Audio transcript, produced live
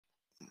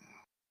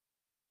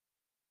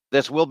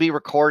This will be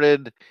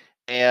recorded,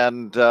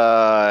 and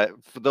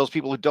for those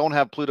people who don't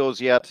have Plutos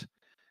yet,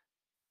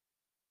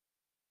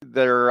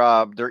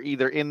 they're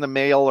either in the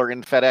mail or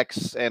in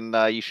FedEx, and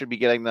you should be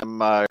getting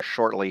them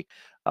shortly.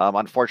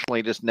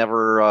 Unfortunately, it just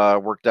never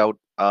worked out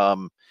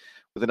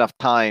with enough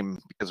time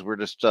because we're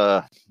just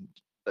still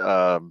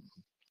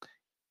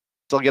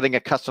getting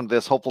accustomed to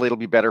this. Hopefully, it'll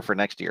be better for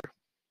next year.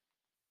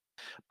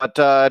 But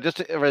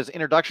just as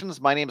introductions,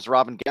 my name is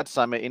Robin Getz.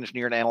 I'm an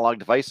engineer in analog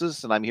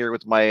devices, and I'm here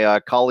with my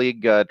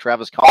colleague,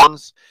 Travis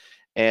Collins.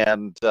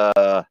 And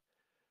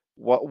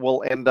what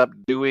we'll end up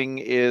doing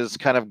is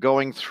kind of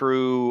going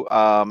through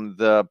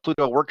the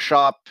Pluto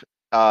workshop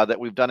that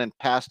we've done in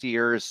past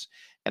years,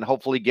 and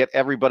hopefully get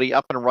everybody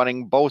up and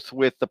running, both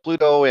with the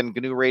Pluto and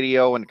GNU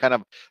Radio, and kind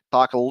of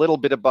talk a little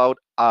bit about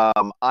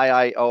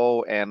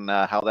IIO and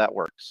how that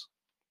works.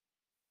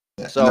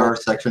 Yeah, so there are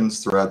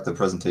sections throughout the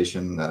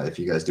presentation. If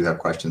you guys do have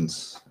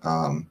questions,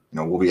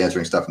 we'll be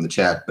answering stuff in the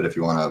chat. But if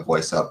you want to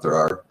voice up, there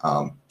are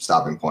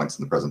stopping points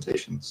in the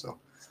presentation, so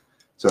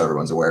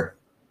everyone's aware.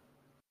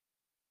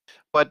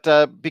 But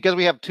because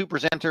we have two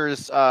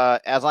presenters,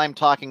 as I'm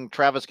talking,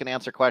 Travis can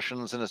answer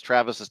questions, and as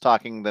Travis is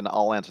talking, then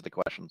I'll answer the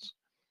questions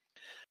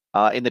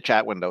in the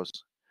chat windows.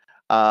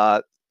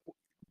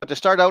 But to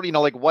start out,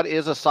 like, what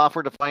is a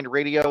software-defined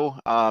radio?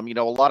 A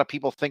lot of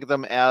people think of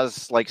them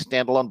as like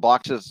standalone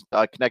boxes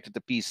connected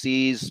to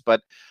PCs,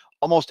 but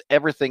almost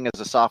everything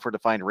is a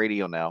software-defined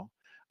radio now.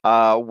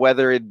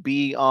 Whether it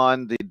be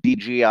on the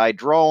DJI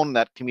drone,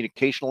 that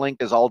communication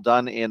link is all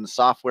done in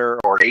software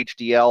or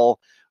HDL,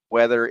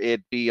 whether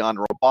it be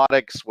on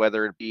robotics,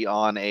 whether it be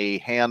on a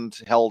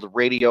handheld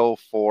radio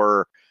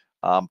for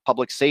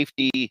public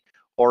safety,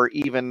 or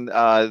even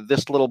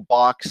this little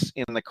box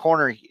in the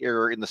corner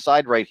here, in the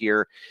side right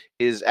here,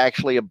 is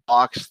actually a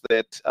box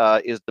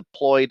that is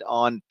deployed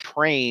on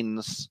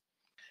trains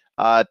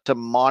to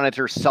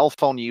monitor cell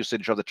phone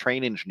usage of the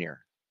train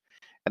engineer.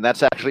 And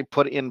that's actually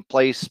put in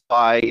place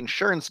by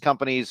insurance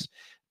companies,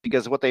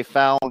 because what they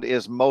found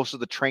is most of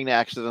the train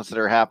accidents that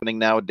are happening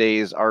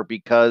nowadays are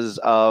because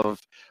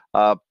of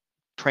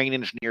train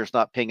engineers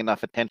not paying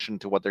enough attention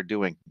to what they're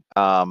doing.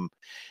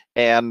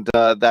 And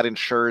that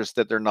ensures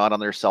that they're not on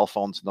their cell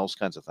phones and those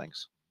kinds of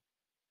things.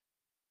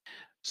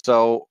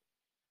 So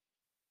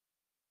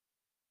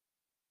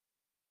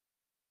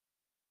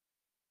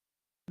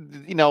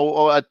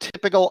a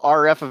typical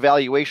RF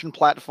evaluation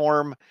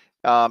platform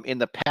in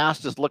the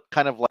past has looked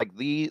kind of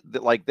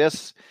like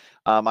this.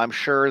 I'm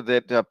sure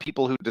that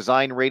people who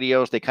design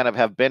radios, they kind of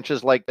have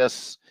benches like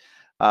this,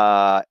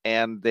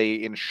 and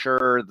they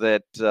ensure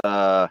that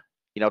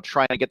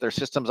trying to get their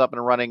systems up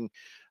and running.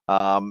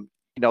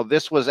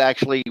 This was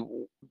actually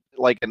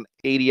like an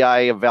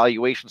ADI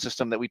evaluation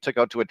system that we took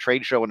out to a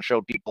trade show and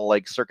showed people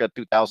like circa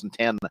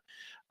 2010.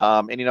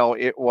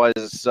 It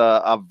was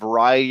a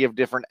variety of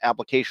different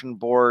application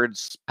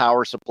boards,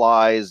 power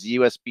supplies,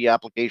 USB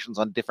applications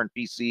on different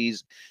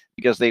PCs,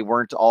 because they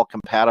weren't all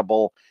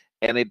compatible.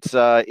 And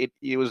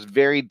it was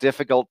very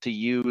difficult to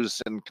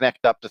use and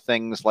connect up to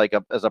things like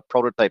as a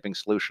prototyping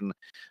solution.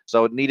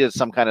 So it needed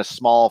some kind of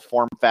small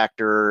form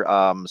factor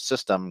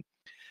system.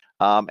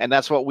 And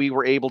that's what we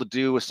were able to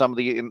do with some of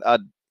the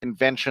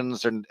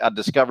inventions and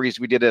discoveries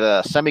we did at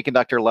a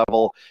semiconductor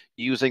level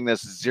using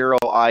this zero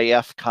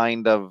IF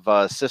kind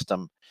of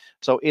system.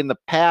 So in the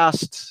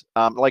past,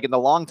 like in the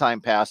long time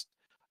past,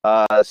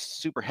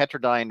 super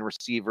heterodyne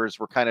receivers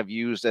were kind of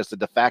used as the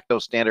de facto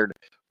standard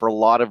for a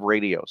lot of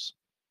radios,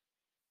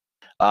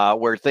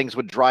 where things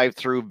would drive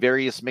through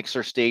various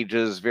mixer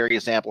stages,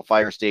 various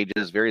amplifier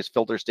stages, various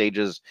filter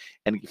stages,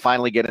 and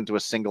finally get into a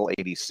single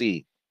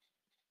ADC.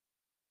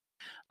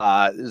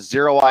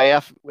 Zero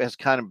IF has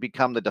kind of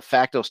become the de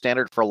facto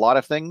standard for a lot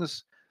of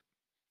things.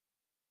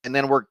 And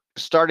then we're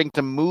starting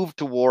to move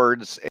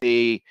towards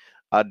a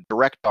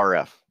direct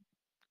RF,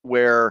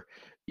 where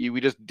we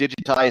just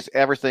digitize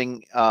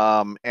everything,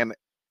 and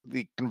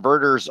the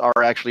converters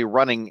are actually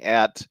running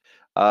at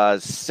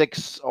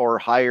 6 or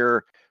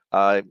higher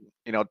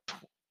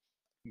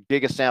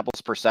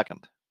gigasamples per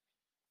second.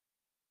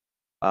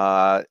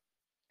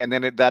 And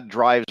then that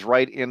drives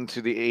right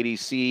into the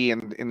ADC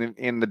and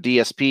in the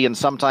DSP. And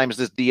sometimes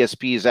this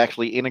DSP is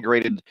actually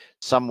integrated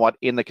somewhat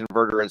in the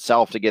converter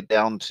itself to get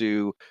down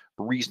to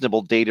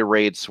reasonable data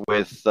rates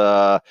with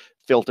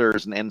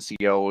filters and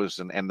NCOs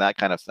and that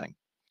kind of thing.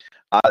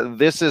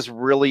 This is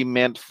really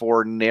meant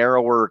for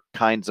narrower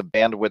kinds of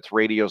bandwidth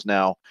radios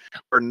now,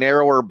 where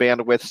narrower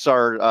bandwidths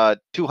are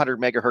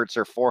 200 megahertz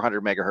or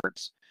 400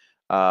 megahertz,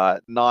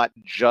 not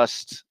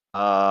just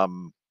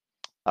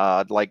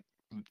like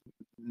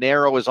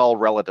narrow is all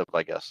relative,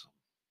 I guess.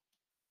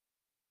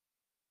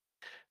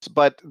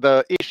 But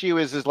the issue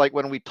is like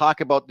when we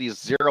talk about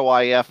these zero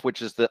IF,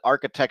 which is the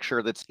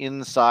architecture that's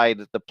inside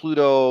the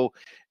Pluto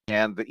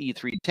and the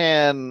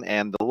E310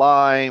 and the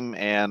Lime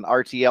and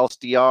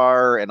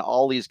RTL-SDR and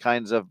all these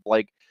kinds of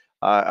like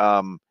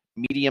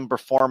medium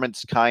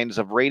performance kinds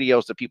of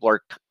radios that people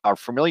are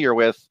familiar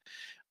with.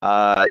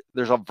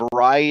 There's a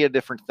variety of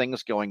different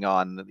things going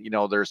on. You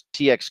know, there's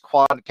TX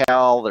quad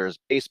cal, there's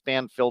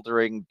baseband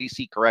filtering,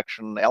 DC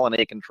correction,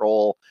 LNA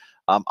control,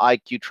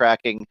 IQ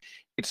tracking.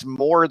 It's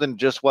more than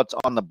just what's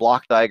on the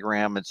block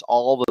diagram. It's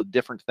all the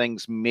different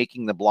things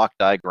making the block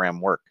diagram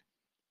work.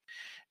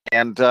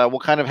 And we'll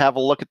kind of have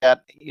a look at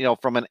that, you know,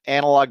 from an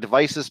analog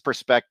devices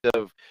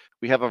perspective.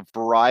 We have a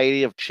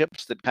variety of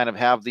chips that kind of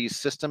have these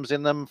systems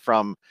in them,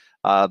 from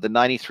the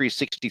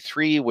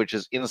 9363, which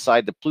is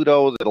inside the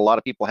Pluto that a lot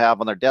of people have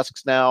on their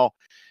desks now,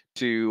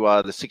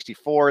 to the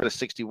 64, the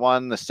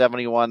 61, the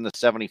 71, the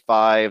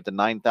 75, the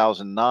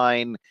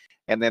 9009,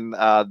 and then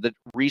the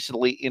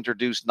recently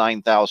introduced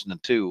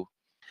 9002.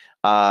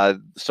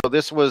 So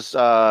this was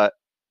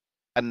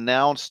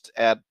announced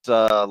at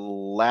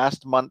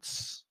last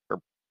month's, or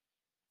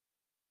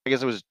I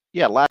guess it was,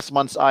 yeah, last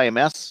month's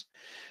IMS.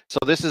 So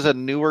this is a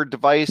newer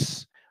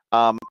device.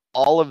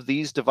 All of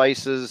these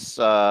devices,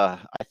 I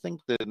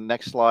think the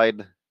next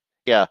slide,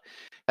 yeah,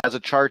 has a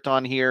chart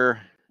on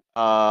here.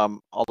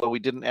 Although we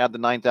didn't add the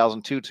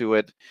 9002 to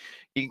it,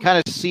 you can kind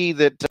of see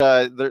that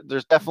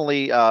there's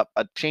definitely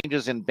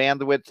changes in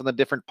bandwidth on the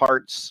different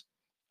parts.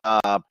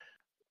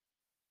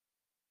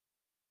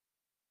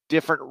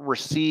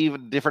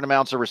 Different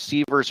amounts of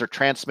receivers or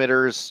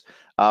transmitters,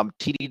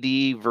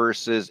 TDD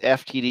versus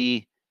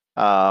FTD,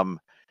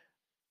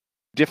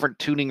 different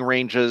tuning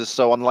ranges.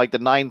 So unlike the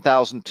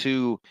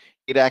 9002,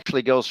 it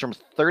actually goes from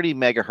 30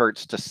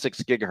 megahertz to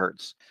 6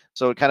 gigahertz.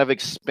 So it kind of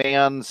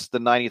expands the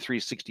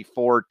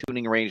 9364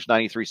 tuning range,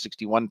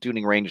 9361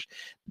 tuning range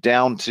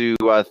down to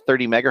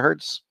 30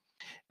 megahertz.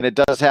 And it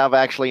does have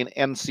actually an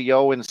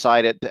NCO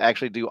inside it to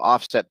actually do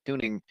offset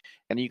tuning.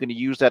 And you can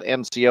use that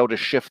NCO to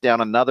shift down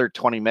another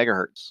 20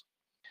 megahertz.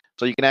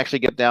 So you can actually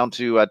get down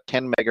to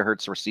 10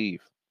 megahertz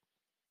receive.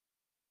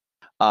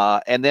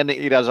 And then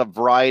it has a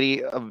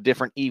variety of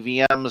different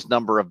EVMs,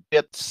 number of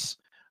bits,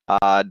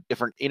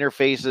 different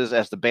interfaces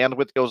as the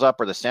bandwidth goes up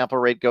or the sample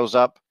rate goes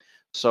up.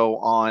 So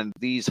on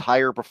these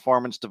higher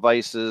performance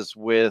devices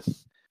with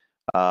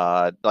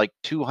like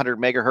 200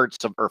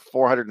 megahertz or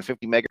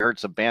 450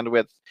 megahertz of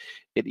bandwidth,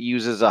 it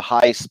uses a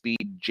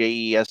high-speed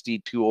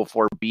JESD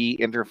 204B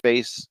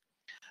interface.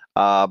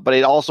 But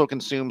it also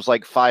consumes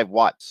like 5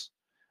 watts,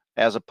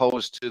 as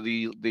opposed to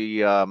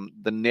the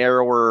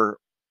narrower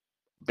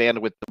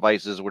bandwidth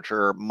devices, which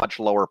are much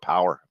lower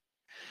power.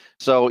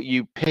 So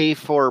you pay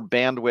for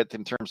bandwidth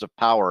in terms of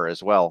power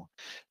as well.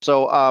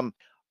 So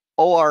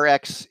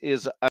ORX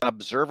is an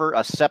observer,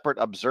 a separate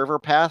observer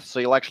path. So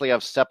you'll actually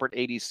have separate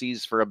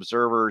ADCs for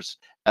observers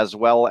as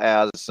well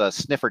as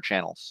sniffer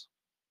channels.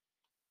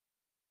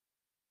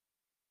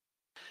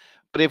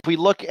 But if we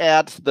look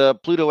at the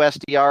Pluto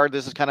SDR,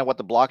 this is kind of what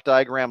the block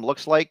diagram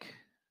looks like.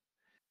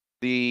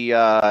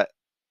 The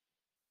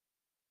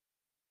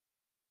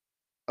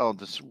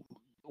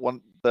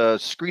the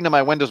screen on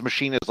my Windows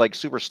machine is like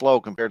super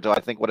slow compared to I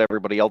think what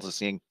everybody else is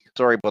seeing.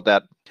 Sorry about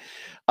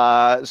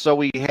that. So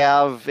we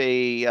have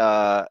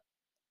a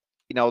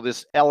you know,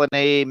 this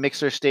LNA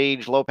mixer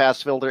stage low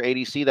pass filter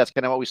ADC. That's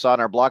kind of what we saw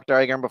in our block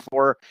diagram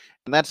before,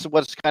 and that's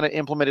what's kind of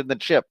implemented in the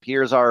chip.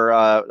 Here's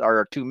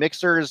our 2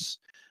 mixers.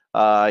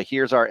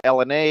 Here's our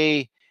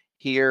LNA.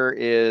 Here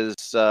is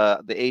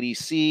the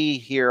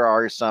ADC. Here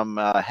are some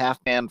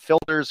half band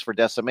filters for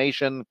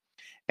decimation,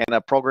 and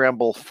a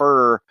programmable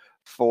FIR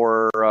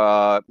for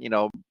you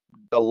know,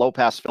 the low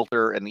pass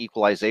filter and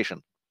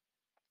equalization.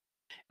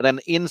 And then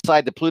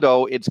inside the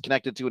Pluto, it's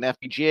connected to an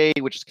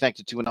FPGA, which is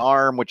connected to an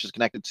ARM, which is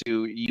connected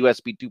to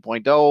USB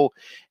 2.0,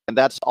 and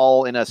that's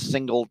all in a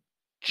single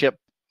chip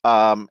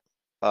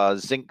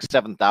Zinc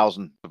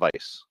 7000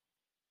 device.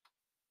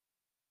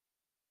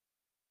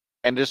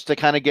 And just to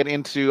kind of get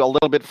into a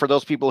little bit for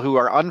those people who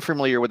are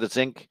unfamiliar with the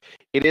Zinc,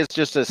 it is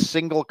just a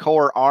single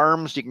core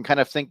ARMs. You can kind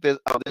of think that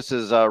this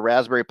is a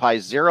Raspberry Pi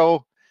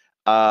Zero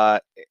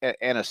and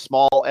a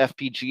small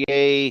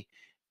FPGA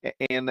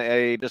in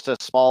just a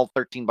small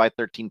 13 by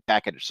 13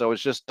 package. So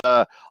it's just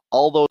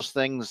all those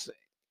things,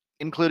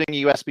 including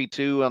USB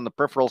 2 on the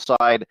peripheral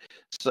side,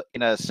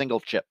 in a single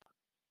chip.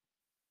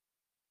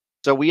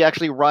 So we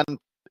actually run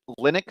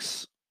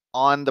Linux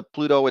on the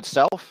Pluto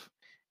itself,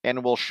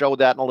 and we'll show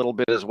that in a little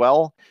bit as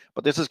well.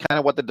 But this is kind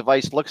of what the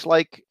device looks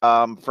like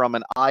from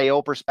an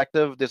I/O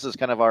perspective. This is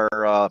kind of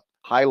our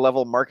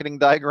high-level marketing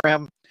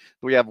diagram.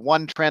 We have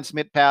 1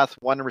 transmit path,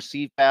 1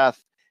 receive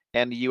path,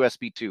 and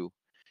USB 2.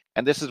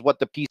 And this is what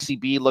the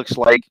PCB looks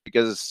like,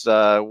 because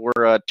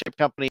we're a chip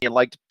company and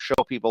like to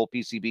show people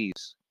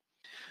PCBs.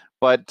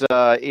 But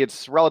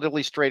it's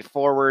relatively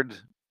straightforward.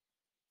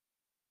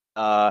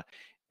 You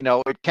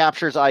know, it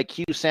captures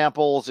IQ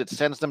samples. It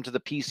sends them to the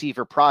PC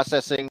for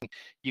processing.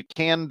 You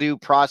can do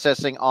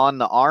processing on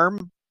the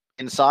ARM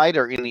inside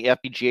or in the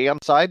FPGA on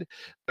side.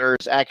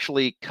 There's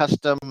actually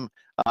custom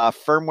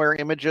firmware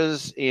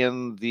images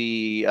in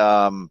the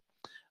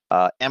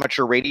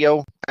amateur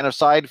radio kind of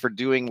side for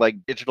doing like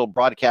digital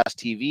broadcast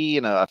TV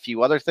and a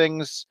few other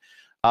things.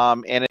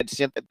 And it's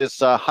at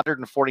this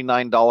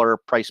 $149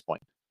 price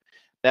point.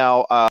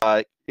 Now,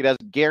 it has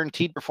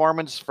guaranteed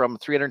performance from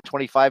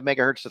 325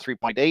 megahertz to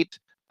 3.8.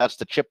 That's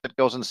the chip that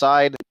goes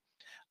inside.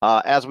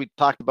 As we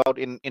talked about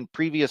in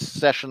previous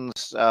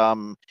sessions,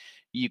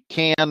 you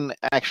can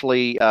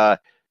actually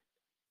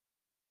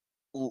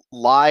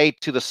lie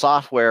to the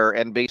software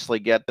and basically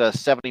get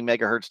 70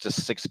 megahertz to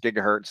 6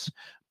 gigahertz,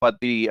 but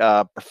the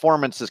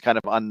performance is kind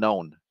of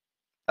unknown.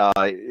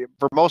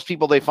 For most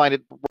people, they find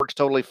it works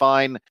totally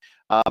fine.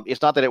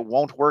 It's not that it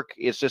won't work,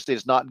 it's just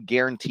it's not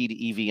guaranteed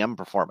EVM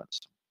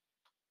performance.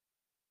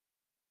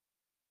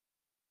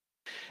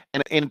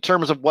 And in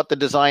terms of what the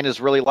design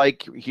is really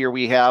like, here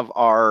we have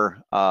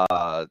our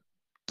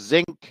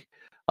Zinc,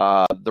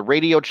 the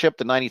radio chip,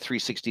 the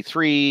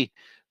 9363,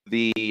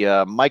 the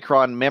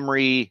Micron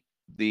memory,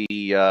 the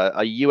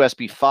a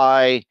USB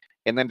PHY,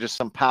 and then just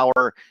some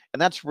power.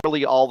 And that's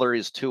really all there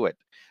is to it.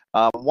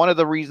 One of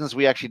the reasons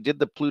we actually did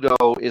the Pluto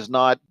is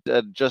not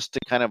just to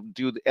kind of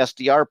do the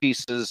SDR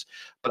pieces,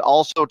 but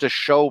also to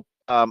show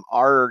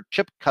our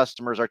chip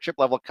customers, our chip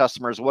level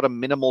customers, what a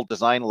minimal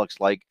design looks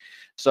like.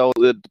 So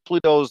the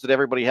Plutos that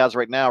everybody has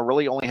right now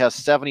really only has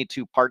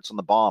 72 parts on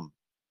the BOM.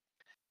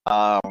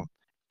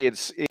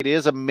 It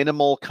is a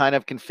minimal kind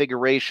of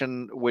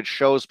configuration, which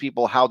shows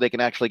people how they can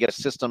actually get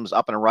systems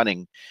up and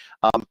running.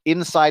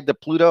 Inside the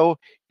Pluto,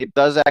 it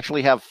does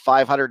actually have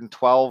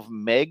 512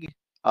 meg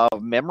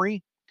of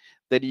memory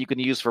that you can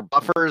use for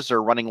buffers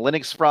or running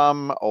Linux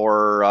from,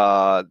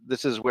 or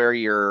this is where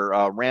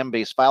your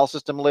RAM-based file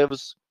system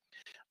lives.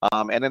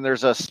 And then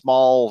there's a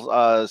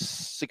small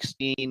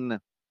 16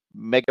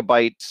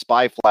 megabyte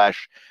SPI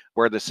flash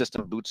where the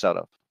system boots out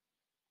of.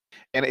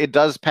 And it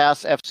does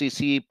pass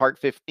FCC Part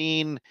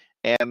 15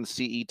 and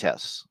CE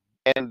tests,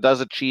 and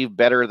does achieve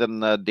better than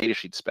the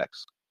datasheet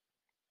specs.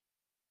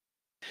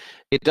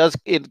 It does,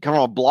 from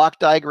a block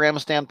diagram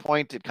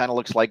standpoint, it kind of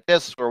looks like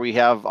this, where we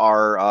have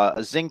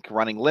our Zinc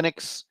running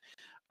Linux.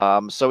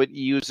 So it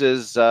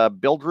uses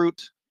build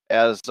root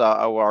as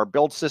our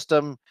build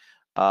system.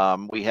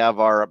 We have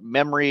our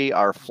memory,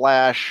 our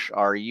flash,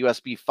 our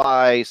USB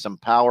PHY, some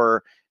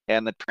power,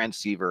 and the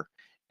transceiver.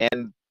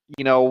 And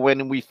you know,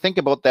 when we think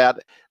about that,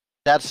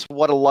 that's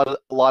what a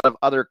lot of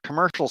other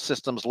commercial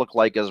systems look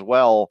like as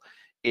well.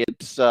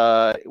 It's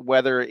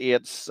whether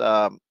it's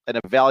an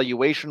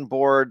evaluation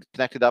board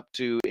connected up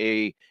to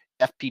a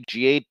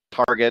FPGA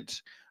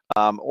target,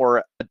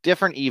 or a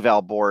different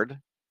eval board,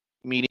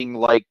 meaning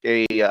like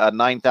a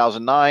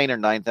 9009 or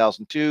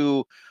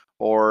 9002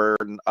 or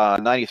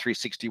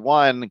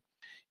 9361.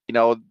 You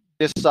know,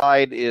 this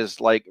side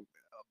is like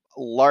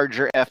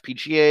larger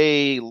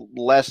FPGA,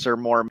 less or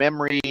more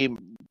memory,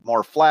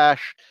 more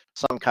flash,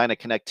 some kind of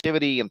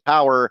connectivity and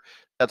power.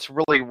 That's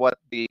really what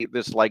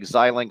this like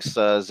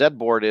Xilinx Z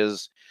board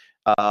is.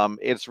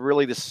 It's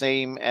really the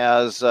same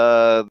as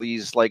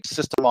these like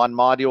system on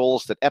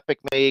modules that Epiq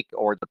make,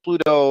 or the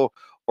Pluto,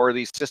 or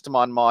these system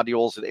on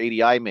modules that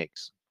ADI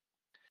makes.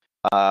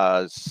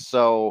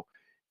 So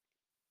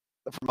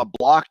from a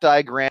block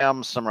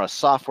diagram, from a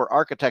software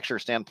architecture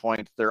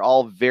standpoint, they're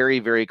all very,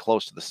 very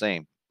close to the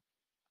same,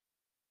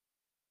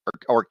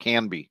 or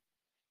can be.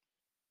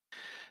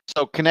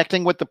 So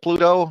connecting with the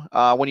Pluto,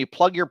 when you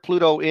plug your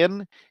Pluto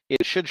in,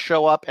 it should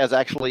show up as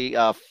actually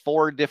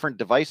 4 different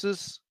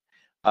devices.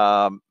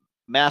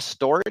 Mass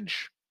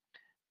storage,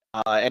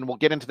 and we'll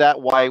get into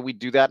that, why we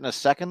do that in a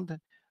second.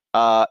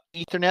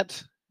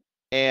 Ethernet,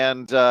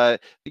 and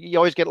you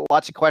always get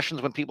lots of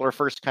questions when people are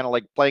first kind of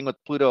like playing with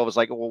Pluto. It was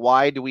like, well,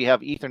 why do we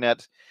have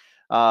Ethernet?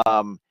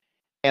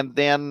 And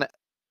then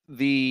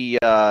the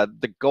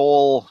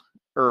goal,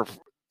 or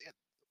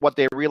what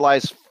they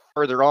realize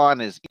further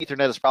on, is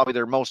Ethernet is probably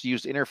their most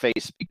used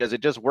interface because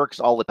it just works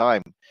all the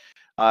time.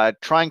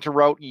 Trying to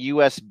route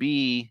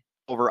USB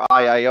over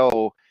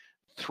IIO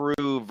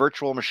through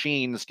virtual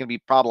machines can be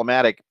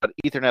problematic, but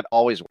Ethernet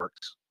always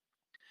works.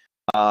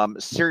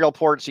 Serial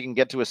ports, you can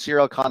get to a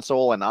serial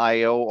console and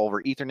IIO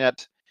over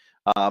Ethernet.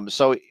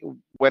 So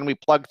when we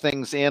plug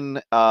things in,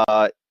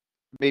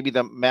 maybe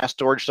the mass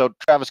storage. So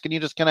Travis, can you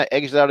just kind of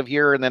exit out of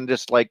here and then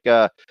just like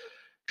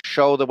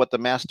show what the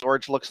mass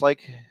storage looks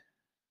like?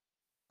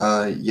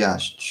 Yeah,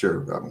 sure.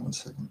 Robin, 1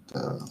 second.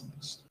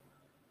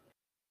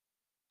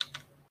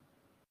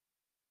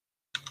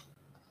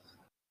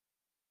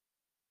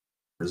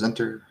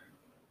 Presenter.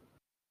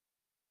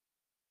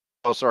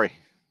 Oh, sorry.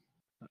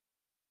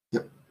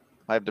 Yep.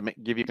 I have to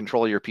give you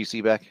control of your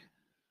PC back.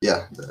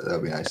 Yeah, that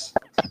would be nice.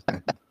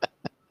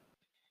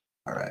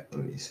 All right,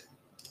 let me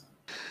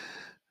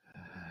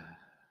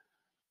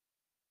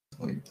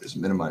just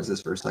minimize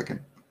this for a second.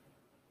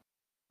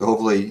 So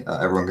hopefully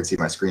everyone can see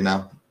my screen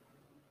now.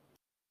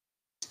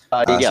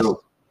 Yeah.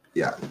 So,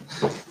 yeah.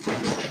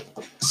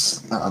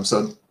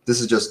 So this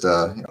is just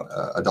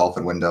a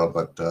Dolphin window,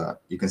 but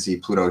you can see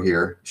Pluto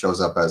here shows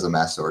up as a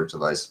mass storage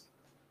device.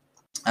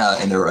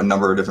 And there are a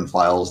number of different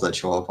files that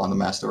show up on the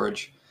mass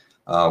storage.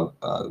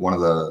 One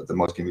of the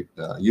most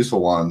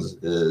useful ones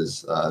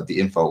is the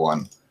info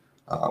one,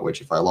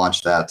 which if I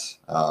launch that,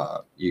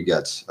 you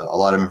get a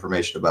lot of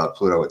information about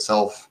Pluto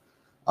itself.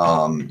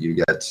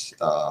 You get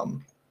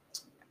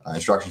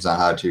instructions on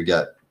how to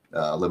get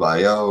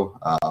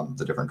libIIO,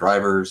 the different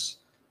drivers,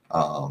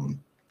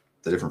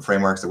 different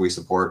frameworks that we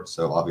support.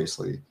 So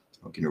obviously,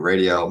 GNU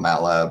Radio,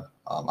 MATLAB,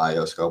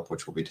 IIO-Scope,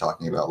 which we'll be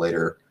talking about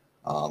later,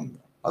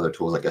 other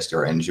tools like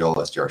SDR Angel,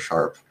 SDR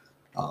Sharp.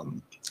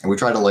 And we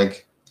try to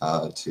link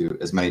to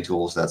as many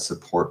tools that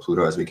support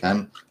Pluto as we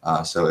can.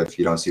 So if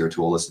you don't see your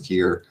tool listed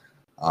here,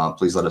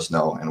 please let us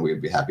know, and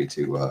we'd be happy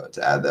to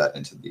add that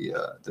into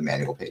the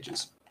manual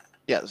pages.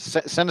 Yeah,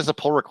 send us a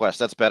pull request.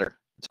 That's better.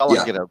 It's all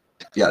on GitHub.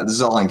 Yeah, this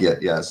is all on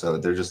Git. Yeah, so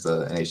there's just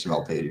an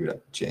HTML page you have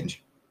to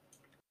change.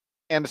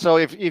 And so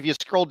if you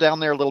scroll down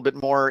there a little bit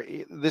more,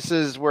 this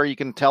is where you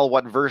can tell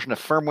what version of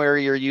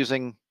firmware you're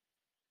using.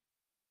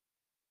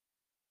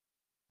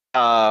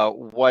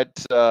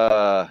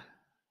 If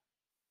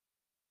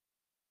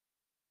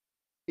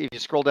you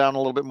scroll down a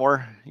little bit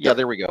more, yeah,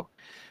 there we go.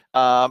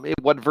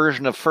 What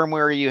version of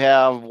firmware you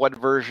have, what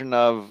version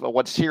of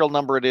what serial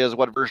number it is,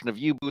 what version of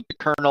U-boot the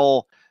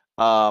kernel,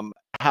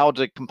 how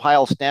to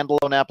compile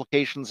standalone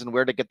applications and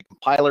where to get the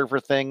compiler for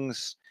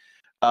things.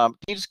 Can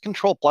you just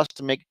Control+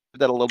 to make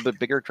that a little bit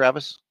bigger,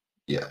 Travis?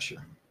 Yeah, sure.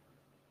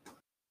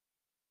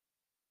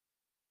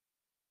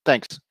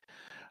 Thanks.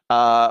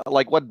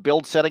 Like what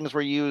build settings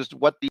were used,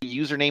 what the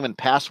username and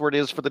password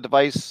is for the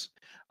device,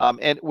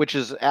 and which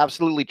is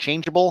absolutely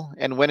changeable.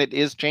 And when it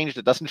is changed,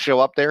 it doesn't show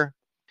up there,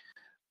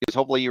 because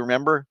hopefully you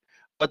remember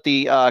what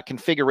the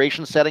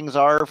configuration settings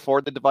are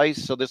for the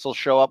device. So this will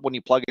show up when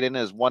you plug it in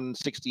as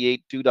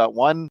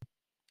 168.2.1.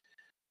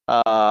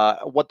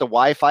 What the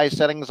Wi-Fi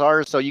settings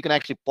are. So you can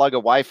actually plug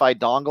a Wi-Fi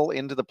dongle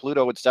into the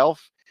Pluto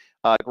itself.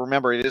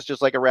 Remember, it is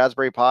just like a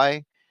Raspberry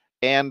Pi.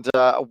 And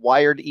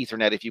wired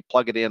Ethernet. If you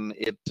plug it in,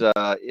 it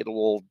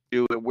will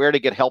do where to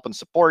get help and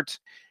support,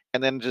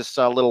 and then just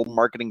a little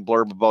marketing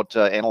blurb about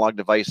analog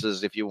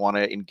devices if you want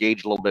to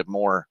engage a little bit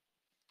more.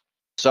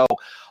 So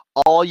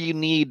all you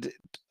need,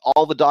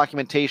 all the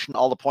documentation,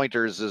 all the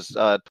pointers is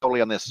totally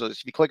on this. So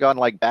if you click on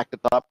like back to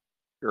top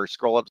or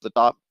scroll up to the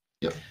top,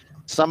 yep.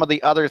 Some of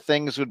the other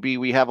things would be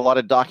we have a lot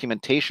of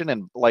documentation,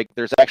 and like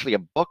there's actually a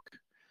book.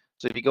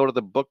 So if you go to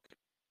the book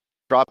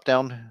drop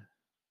down.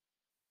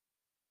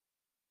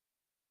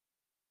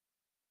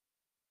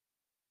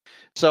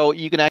 So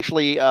you can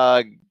actually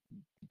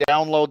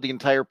download the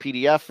entire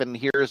PDF, and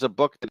here's a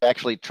book that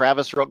actually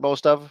Travis wrote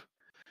most of,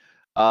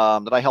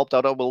 that I helped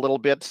out a little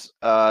bit,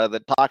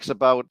 that talks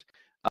about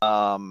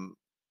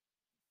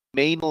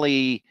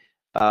mainly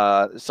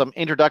some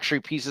introductory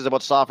pieces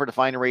about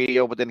software-defined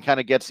radio, but then kind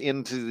of gets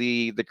into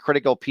the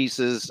critical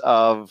pieces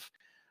of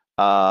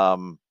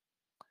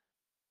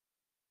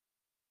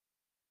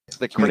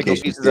the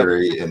communication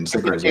theory and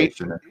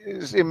synchronization.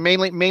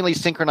 Mainly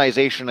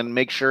synchronization, and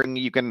make sure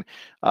you can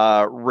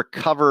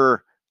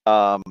recover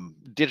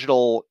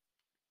digital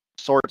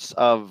sorts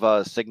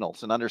of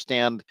signals and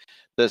understand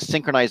the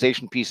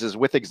synchronization pieces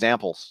with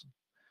examples.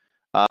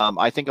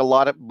 I think a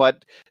lot of,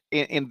 but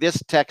in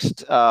this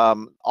text,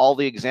 all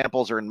the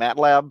examples are in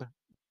MATLAB,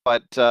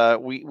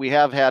 but we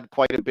have had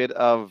quite a bit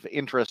of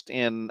interest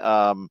in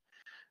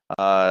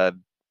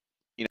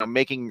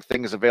making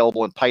things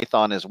available in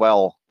Python as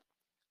well.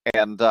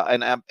 And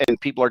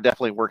people are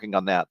definitely working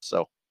on that.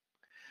 So,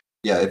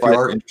 yeah, if you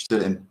are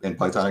interested in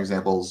Python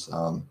examples,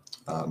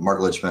 Mark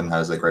Lichman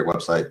has a great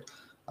website,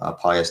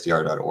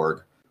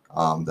 PySDR.org,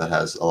 that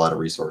has a lot of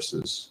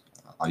resources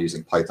on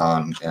using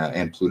Python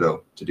and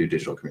Pluto to do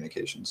digital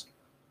communications.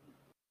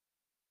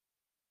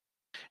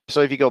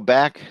 So, if you go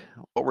back,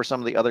 what were some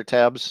of the other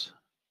tabs?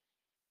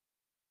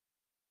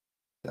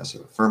 Yeah, so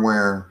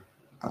firmware,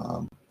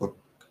 book.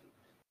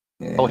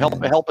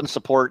 Help and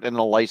support, and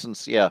the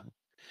license. Yeah.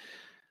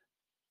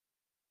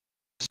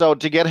 So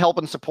to get help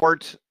and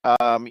support,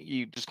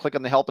 you just click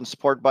on the help and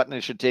support button.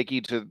 It should take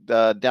you to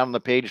down on the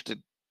page to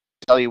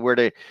tell you where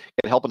to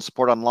get help and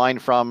support online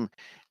from,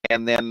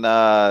 and then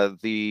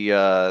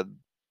the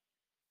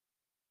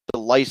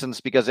license,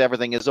 because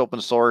everything is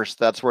open source.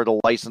 That's where the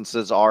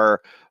licenses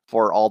are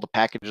for all the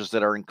packages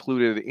that are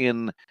included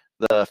in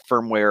the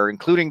firmware,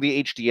 including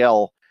the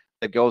HDL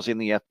that goes in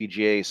the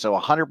FPGA. So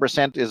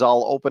 100% is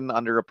all open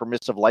under a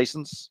permissive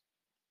license.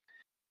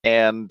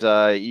 And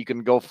you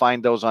can go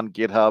find those on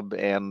GitHub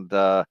and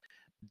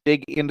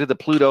dig into the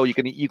Pluto. You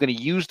can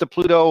use the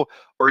Pluto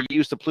or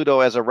use the Pluto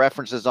as a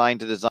reference design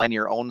to design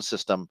your own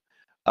system,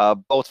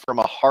 both from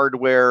a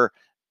hardware,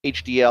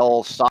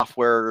 HDL,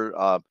 software,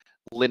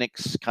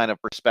 Linux kind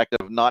of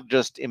perspective, not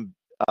just in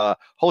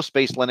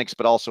host-based Linux,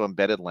 but also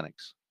embedded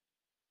Linux.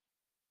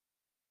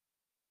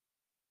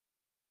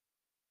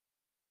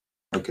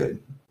 Okay. You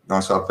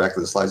want to swap back to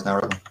the slides now,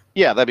 Robin?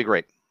 Yeah, that'd be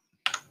great.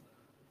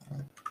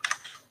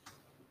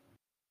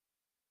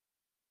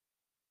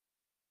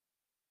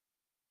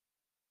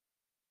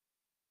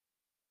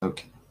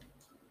 Okay.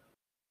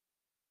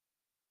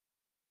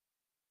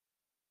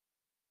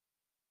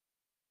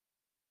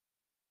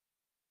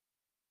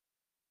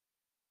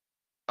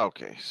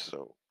 Okay,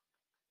 so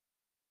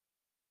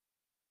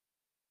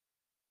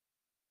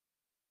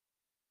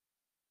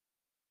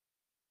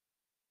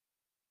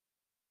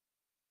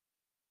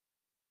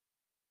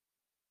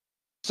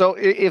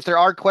if there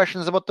are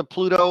questions about the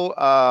Pluto,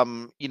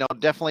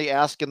 definitely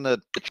ask in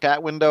the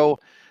chat window.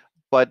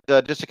 But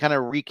just to kind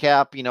of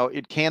recap, you know,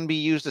 it can be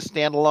used as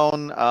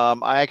standalone.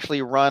 I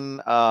actually run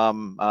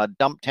dump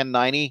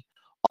 1090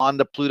 on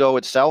the Pluto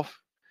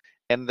itself,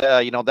 and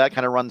you know, that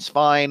kind of runs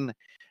fine.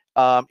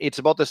 It's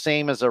about the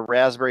same as a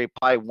Raspberry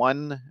Pi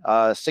 1,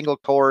 single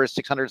core,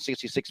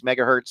 666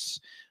 megahertz,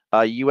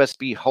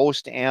 USB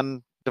host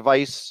and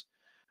device,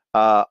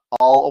 all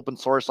open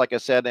source, like I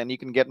said, and you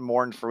can get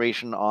more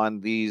information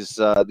on these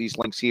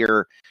links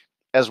here,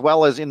 as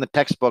well as in the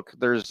textbook.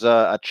 There's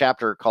a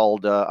chapter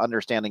called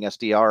Understanding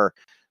SDR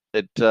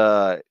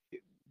that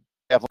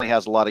definitely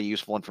has a lot of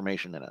useful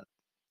information in it.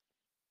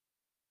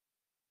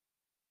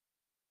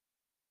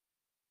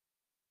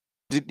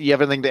 Do you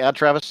have anything to add,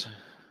 Travis?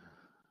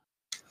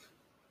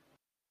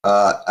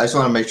 I just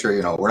want to make sure,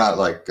 you know, we're not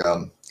like,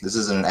 this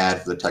isn't an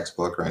ad for the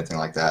textbook or anything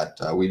like that.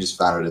 We just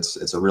found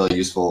it's a really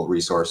useful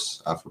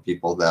resource for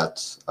people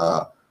that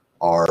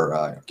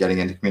are getting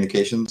into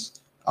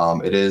communications.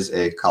 It is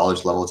a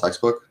college level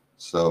textbook,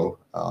 so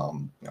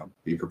you know,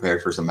 be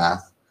prepared for some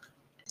math.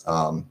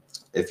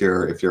 If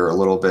you're a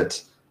little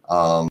bit,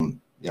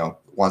 you know,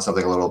 want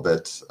something a little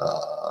bit,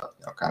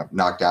 you know, kind of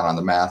knocked down on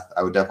the math,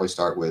 I would definitely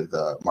start with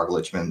Mark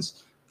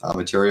Lichman's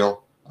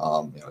material.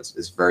 You know,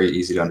 it's very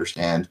easy to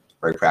understand,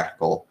 very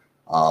practical.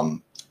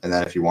 And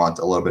then if you want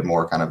a little bit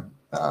more kind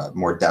of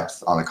more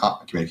depth on the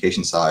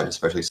communication side,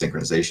 especially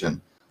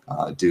synchronization,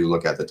 do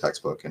look at the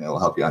textbook, and it will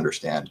help you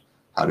understand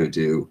how to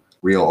do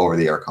real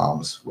over-the-air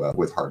comms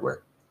with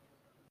hardware.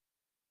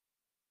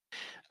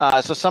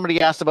 So somebody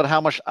asked about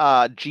how much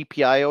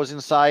GPIO is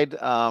inside.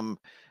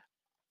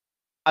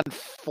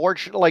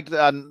 Unfortunately, like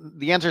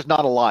the answer is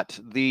not a lot.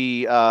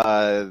 The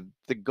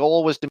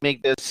goal was to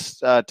make this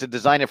to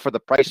design it for the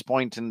price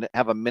point and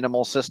have a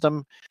minimal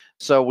system.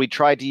 So we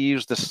tried to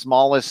use the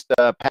smallest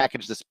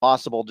package that's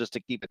possible, just to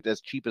keep it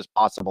as cheap as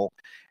possible.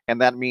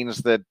 And that means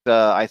that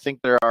I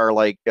think there are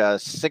like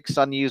 6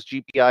 unused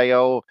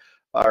GPIO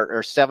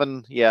or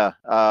 7, yeah.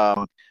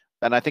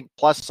 And I think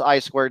plus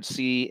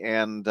I2C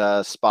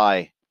and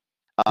SPI.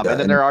 And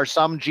then there are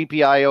some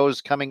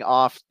GPIOs coming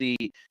off the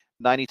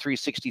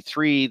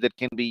 9363 that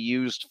can be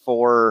used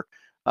for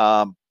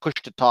push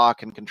to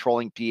talk and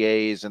controlling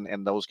PAs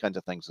and those kinds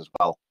of things as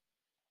well.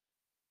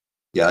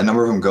 Yeah, a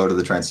number of them go to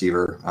the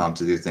transceiver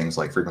to do things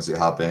like frequency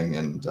hopping,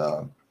 and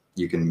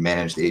you can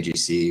manage the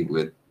AGC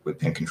with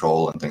pin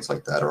control and things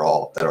like that are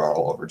all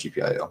over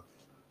GPIO.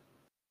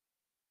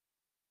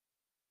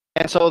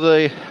 And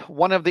so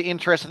one of the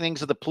interesting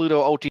things of the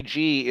Pluto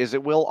OTG is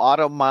it will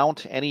auto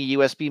mount any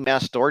USB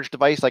mass storage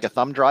device like a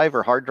thumb drive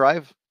or hard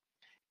drive.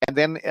 And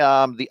then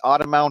the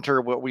auto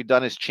mounter, what we've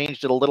done is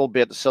changed it a little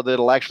bit so that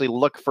it'll actually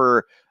look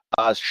for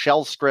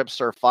shell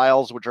scripts or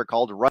files which are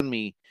called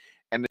runme,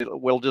 and it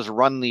will just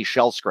run these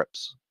shell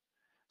scripts.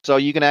 So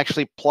you can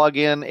actually plug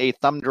in a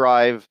thumb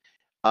drive,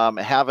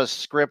 have a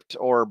script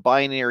or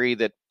binary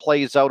that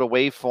plays out a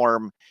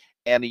waveform,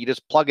 and you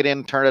just plug it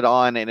in, turn it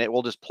on, and it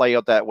will just play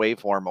out that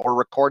waveform or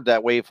record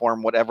that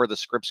waveform, whatever the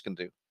scripts can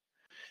do.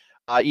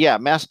 Yeah,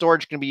 mass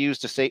storage can be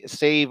used to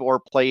save or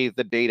play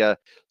the data.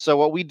 So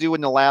what we do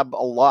in the lab a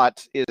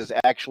lot is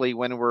actually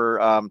when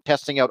we're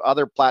testing out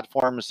other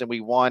platforms and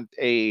we want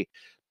a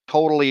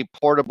totally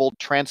portable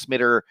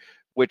transmitter,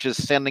 which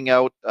is sending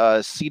out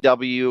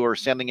CW or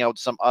sending out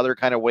some other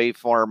kind of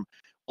waveform,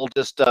 we'll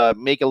just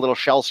make a little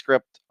shell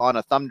script on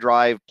a thumb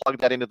drive, plug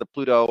that into the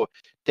Pluto,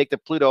 take the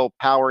Pluto,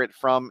 power it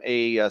from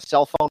a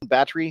cell phone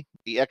battery,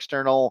 the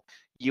external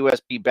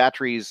USB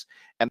batteries,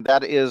 and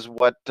that is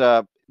what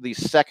the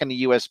second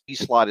USB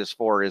slot is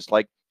for, is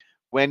like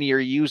when you're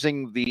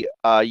using the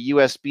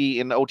USB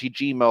in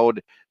OTG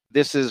mode,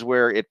 this is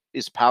where it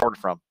is powered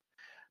from.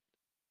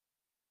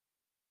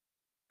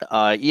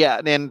 Yeah,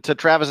 and to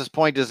Travis's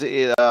point, is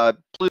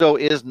Pluto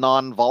is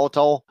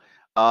non-volatile.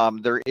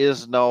 There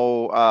is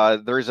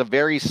no, there is a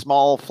very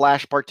small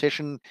flash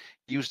partition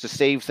used to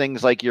save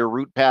things like your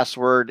root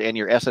password and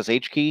your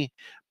SSH key,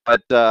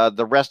 but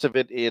the rest of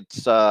it,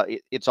 it's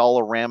all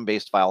a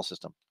RAM-based file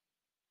system.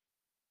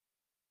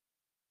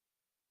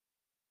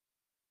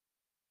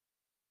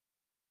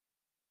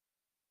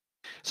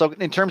 So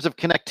in terms of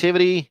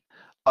connectivity,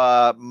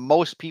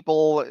 most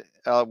people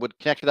would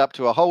connect it up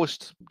to a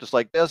host just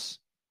like this.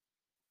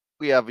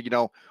 We have, you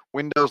know,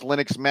 Windows,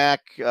 Linux, Mac,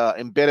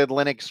 embedded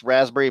Linux,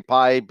 Raspberry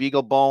Pi,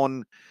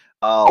 BeagleBone.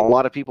 A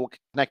lot of people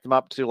connect them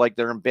up to like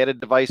their embedded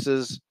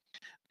devices.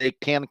 They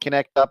can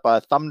connect up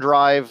a thumb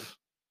drive,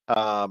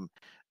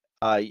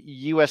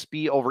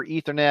 USB over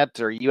Ethernet,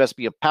 or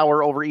USB of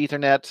power over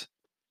Ethernet,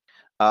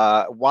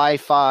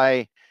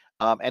 Wi-Fi.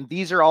 And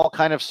these are all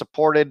kind of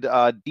supported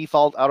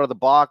default out of the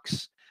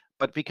box.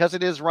 But because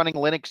it is running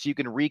Linux, you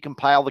can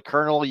recompile the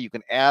kernel. You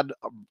can add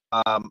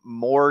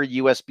more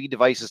USB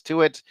devices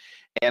to it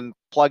and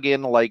plug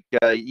in like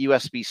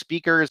USB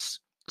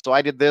speakers. So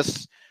I did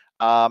this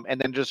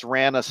and then just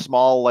ran a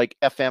small like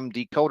FM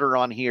decoder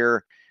on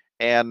here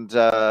and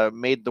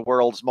made the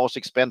world's most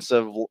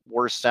expensive,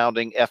 worst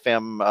sounding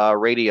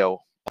FM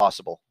radio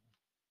possible.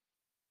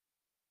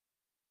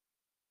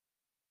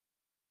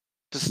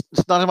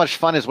 It's not as much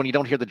fun as when you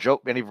don't hear the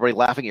joke and everybody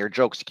laughing at your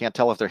jokes. You can't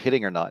tell if they're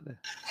hitting or not.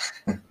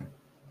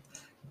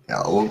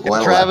 Yeah, we'll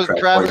have Travis, track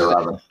Travis, for you,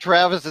 Robin.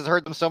 Travis has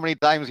heard them so many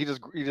times. He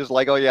just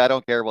like, oh yeah, I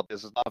don't care about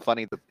this. It's not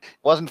funny. It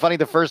wasn't funny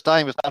the first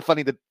time. It's not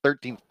funny the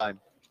 13th time.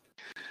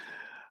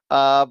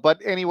 But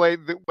anyway,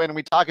 when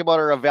we talk about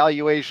our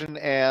evaluation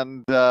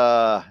and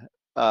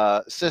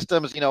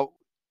systems,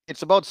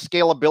 it's about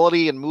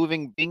scalability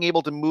and being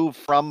able to move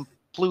from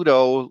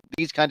Pluto,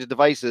 these kinds of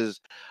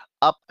devices,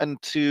 up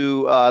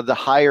into the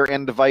higher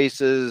end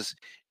devices,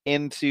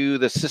 into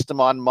the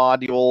system on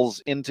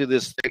modules, into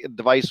this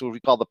device what we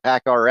call the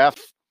PAC-RF,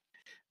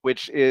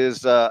 which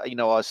is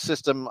a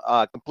system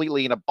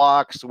completely in a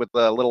box with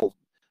a little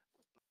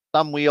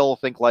thumb wheel.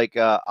 Think like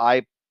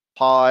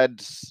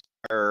iPods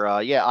or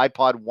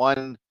iPod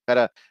 1 kind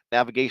of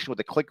navigation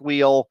with a click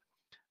wheel,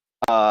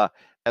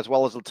 as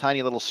well as a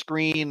tiny little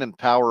screen and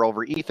power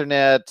over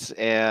Ethernet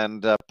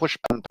and push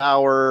button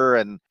power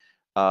and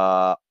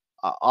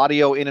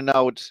audio in and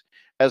out,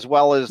 as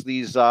well as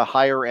these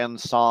higher end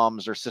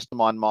SOMs or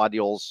system on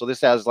modules. So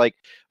this has like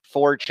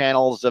 4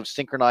 channels of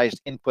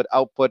synchronized input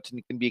output, and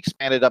it can be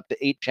expanded up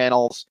to 8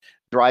 channels,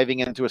 driving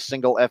into a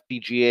single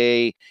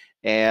FPGA,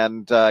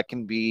 and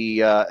can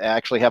be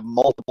actually have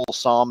multiple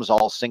SOMs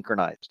all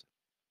synchronized.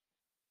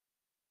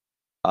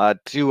 And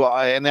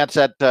that's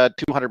at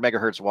 200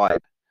 megahertz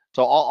wide.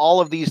 So all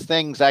of these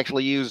things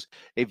actually use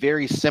a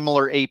very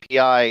similar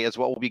API as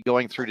what we'll be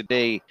going through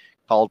today,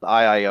 called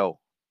IIO.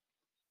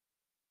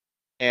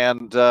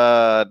 And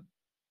does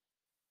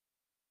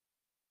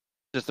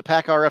the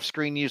PAC-RF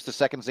screen use the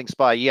second Sync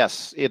SPI?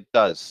 Yes, it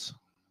does.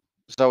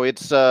 So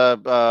it's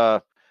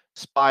a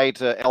SPI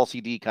to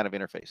LCD kind of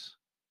interface.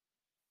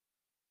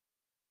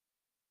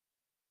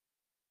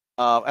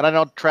 And I don't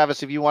know,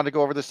 Travis, if you want to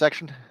go over this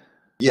section?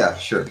 Yeah,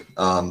 sure.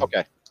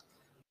 Okay.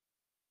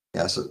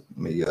 Yeah, so let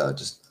me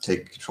just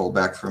take control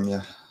back from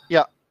you.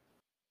 Yeah.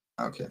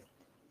 Okay.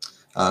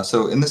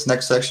 So in this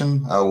next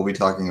section, we'll be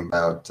talking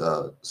about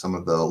some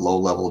of the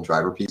low-level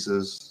driver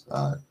pieces,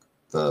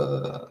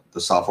 the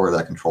software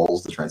that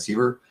controls the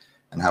transceiver,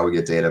 and how we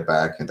get data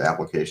back into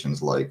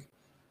applications like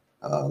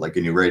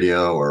GNU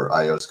Radio or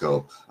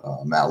IIO-Scope,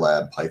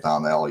 MATLAB,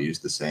 Python. They all use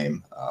the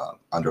same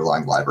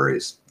underlying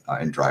libraries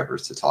and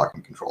drivers to talk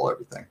and control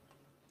everything.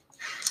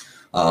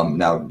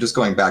 Now, just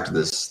going back to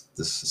this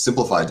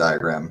simplified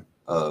diagram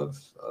of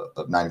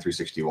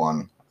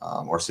 9361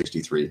 or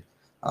 63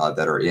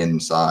 that are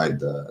inside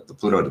the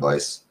Pluto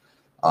device,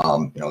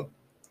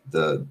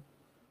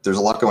 there's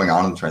a lot going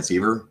on in the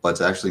transceiver, but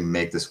to actually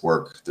make this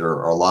work, there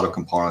are a lot of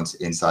components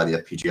inside the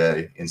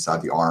FPGA,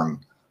 inside the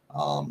ARM,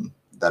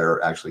 that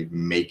are actually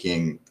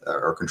making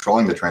or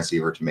controlling the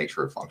transceiver to make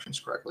sure it functions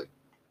correctly.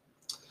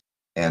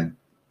 And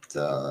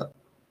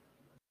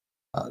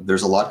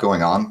there's a lot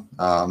going on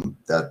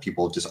that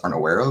people just aren't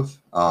aware of,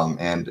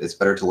 and it's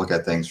better to look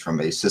at things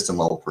from a system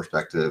level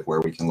perspective, where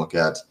we can look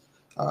at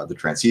the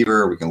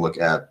transceiver, we can look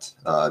at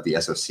the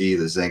SoC,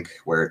 the zinc,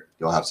 where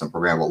you'll have some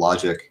programmable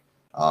logic,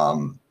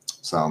 some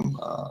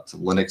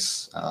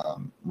Linux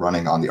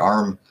running on the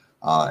ARM,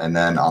 and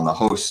then on the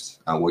host,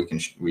 we can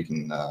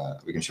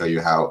show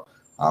you how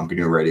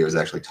GNU Radio is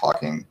actually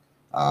talking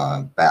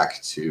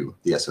back to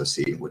the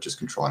SoC, which is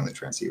controlling the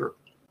transceiver.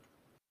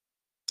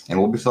 And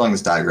we'll be filling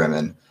this diagram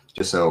in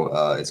just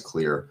so it's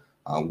clear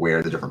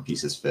where the different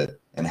pieces fit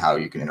and how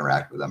you can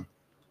interact with them.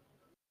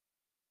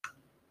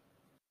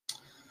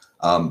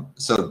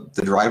 So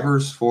the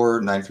drivers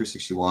for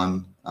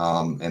 9361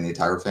 and the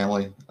entire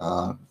family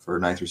for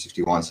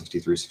 9361,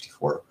 63,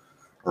 64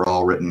 are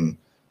all written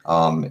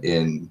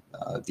in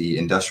the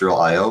industrial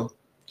IIO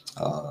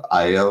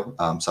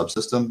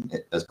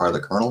subsystem as part of the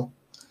kernel.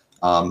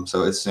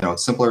 So it's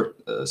it's similar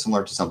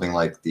to something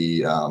like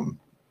the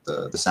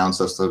sound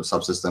system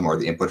subsystem or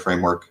the input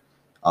framework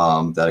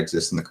that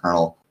exists in the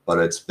kernel, but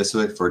it's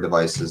specific for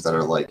devices that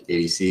are like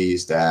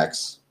ADCs,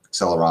 DACs,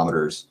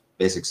 accelerometers,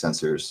 basic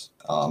sensors,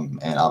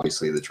 and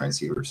obviously the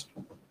transceivers.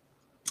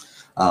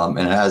 And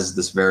it has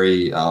this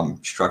very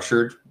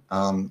structured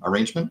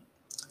arrangement,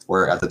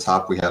 where at the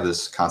top we have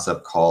this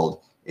concept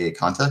called a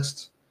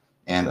context,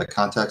 and a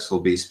context will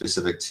be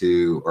specific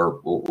to, or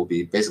will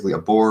be basically a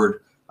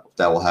board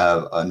that will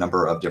have a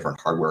number of different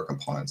hardware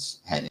components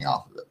hanging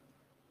off of it.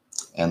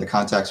 And the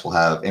context will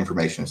have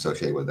information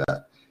associated with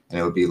that. And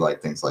it would be like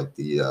things like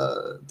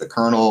the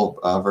kernel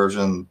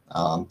version,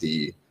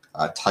 the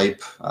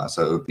type,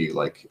 so it would be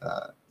like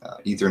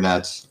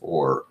Ethernet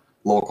or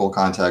local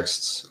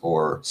contexts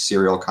or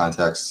serial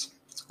contexts,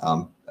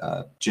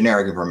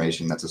 generic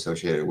information that's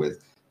associated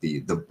with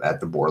at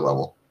the board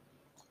level.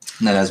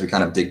 And then as we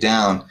kind of dig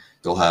down,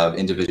 you'll have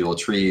individual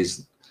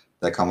trees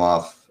that come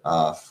off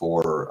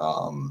for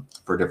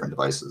different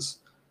devices.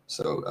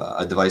 So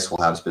a device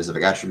will have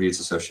specific attributes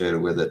associated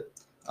with it,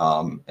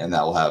 and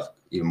that will have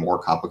even more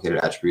complicated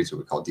attributes, what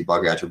we call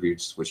debug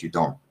attributes, which you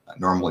don't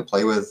normally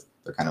play with.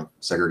 They're kind of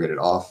segregated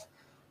off.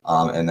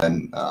 And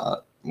then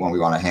when we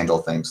want to handle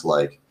things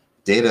like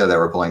data that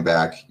we're pulling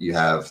back, you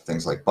have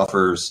things like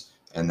buffers,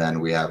 and then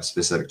we have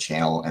specific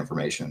channel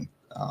information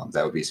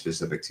that would be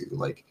specific to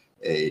like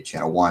a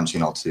channel 1,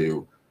 channel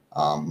 2,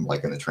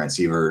 like in the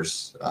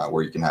transceivers,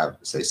 where you can have,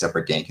 say,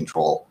 separate gain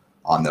control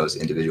on those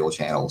individual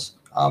channels.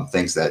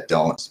 Things that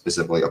don't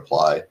specifically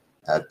apply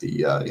at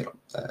the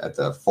at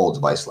the full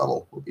device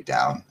level will be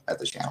down at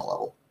the channel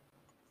level.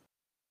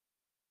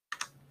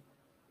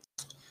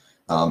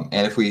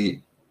 And if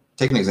we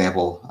take an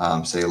example,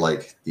 say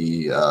like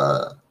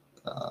a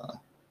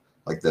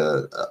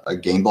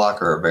gain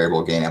block or a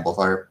variable gain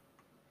amplifier,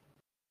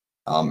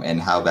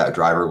 and how that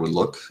driver would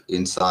look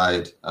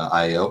inside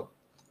IIO.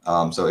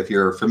 So if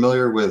you're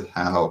familiar with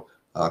how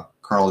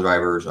kernel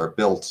drivers are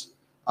built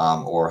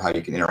or how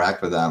you can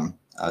interact with them,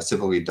 it's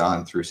typically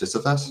done through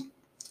sysfs.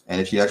 And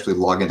if you actually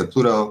log into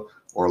Pluto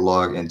or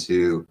log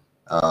into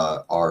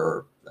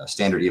our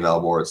standard eval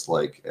boards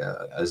like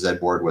a Z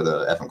board with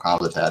a FM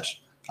comms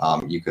attached,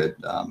 you could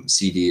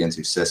CD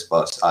into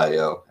sysbus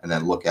IIO and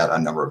then look at a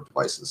number of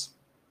devices.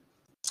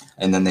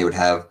 And then they would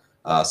have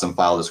some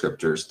file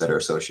descriptors that are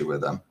associated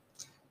with them.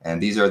 And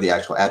these are the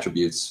actual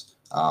attributes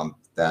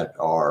that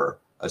are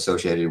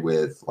associated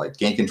with like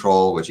gain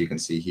control, which you can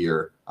see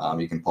here.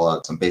 You can pull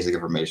out some basic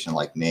information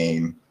like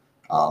name,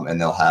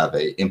 and they'll have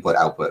a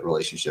input-output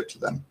relationship to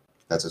them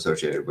that's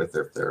associated with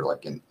if they're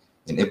like an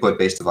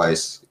input-based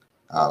device,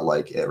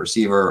 like a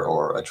receiver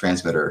or a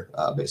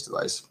transmitter-based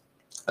device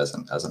as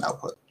an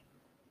output.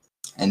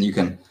 And you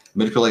can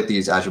manipulate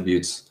these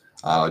attributes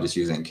just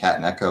using cat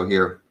and echo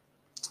here.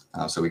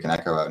 So we can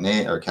echo out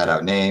name or cat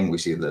out name. We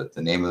see the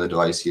name of the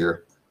device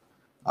here.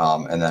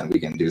 And then we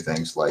can do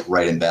things like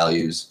write in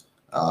values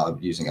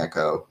using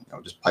echo,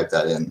 just pipe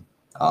that in.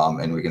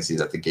 And we can see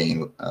that the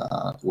gain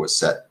was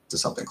set to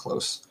something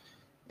close.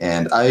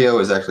 And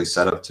IIO is actually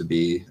set up to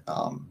be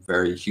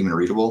very human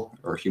readable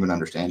or human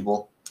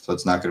understandable. So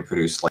it's not going to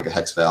produce like a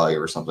hex value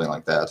or something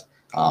like that.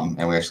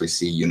 And we actually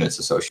see units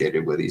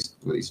associated with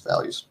these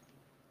values.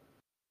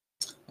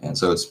 And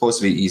so it's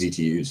supposed to be easy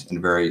to use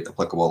and very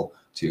applicable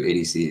to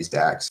ADCs,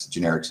 DACs,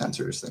 generic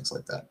sensors, things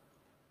like that.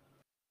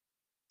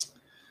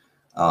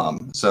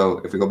 So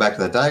if we go back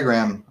to that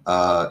diagram,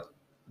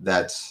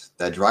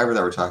 that driver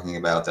that we're talking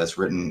about that's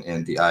written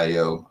in the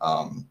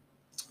IIO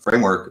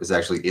framework is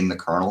actually in the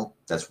kernel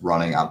that's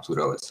running on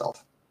Pluto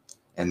itself.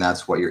 And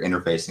that's what you're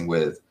interfacing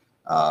with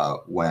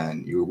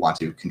when you want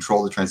to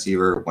control the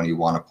transceiver, when you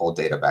want to pull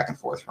data back and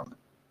forth from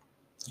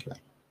it. Okay.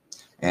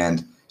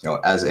 And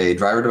as a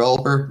driver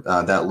developer,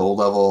 that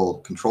low-level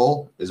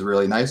control is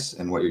really nice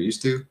and what you're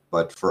used to.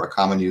 But for a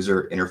common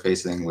user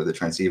interfacing with a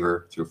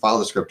transceiver through file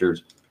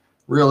descriptors,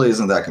 really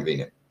isn't that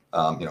convenient.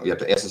 You have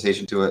to SSH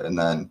into it and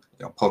then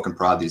poke and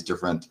prod these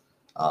different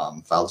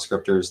file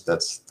descriptors.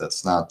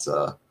 That's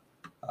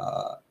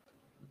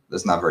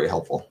not very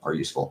helpful or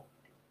useful,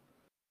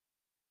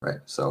 right?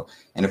 So,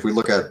 and if we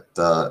look at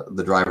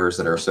the drivers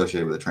that are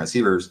associated with the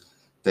transceivers,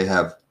 they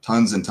have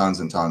tons and tons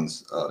and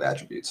tons of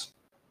attributes.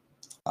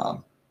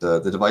 The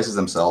devices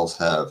themselves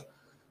have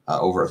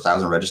over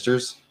 1,000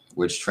 registers,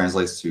 which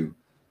translates to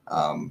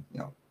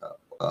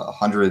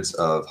hundreds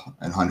of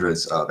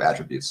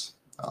attributes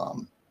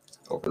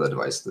over the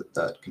device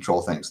that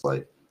control things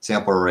like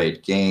sample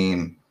rate,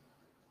 gain,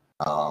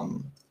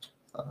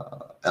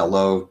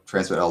 LO,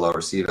 transmit LO,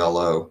 receive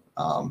LO,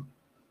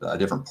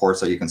 different ports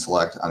that you can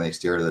select on the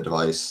exterior of the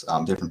device,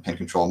 different pin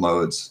control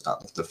modes,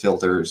 the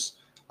filters,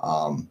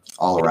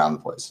 all around the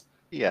place.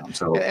 Yeah,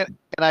 and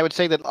I would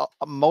say that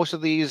most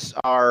of these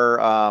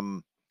are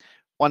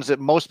ones that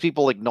most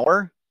people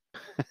ignore.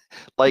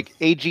 Like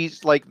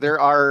AGs, like there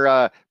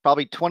are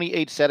probably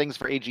 28 settings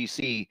for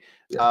AGC.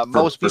 Yeah,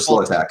 most for people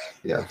slow attack.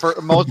 Yeah. For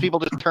most people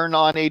just turn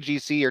on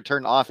AGC or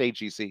turn off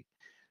AGC.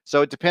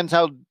 So it depends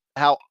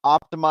how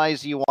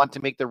optimized you want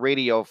to make the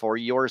radio for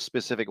your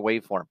specific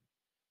waveform.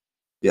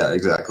 Yeah,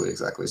 exactly.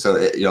 So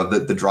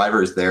the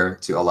driver is there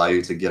to allow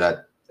you to get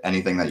at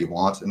anything that you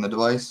want in the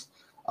device,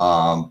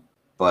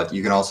 but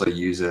you can also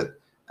use it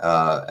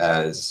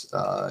as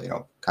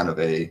kind of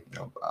I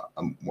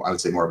would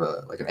say more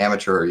of an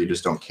amateur, or you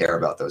just don't care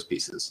about those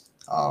pieces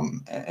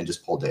and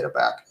just pull data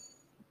back.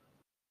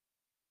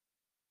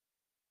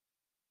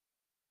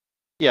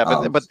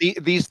 Yeah, but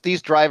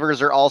these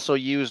drivers are also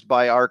used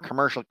by our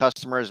commercial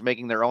customers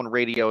making their own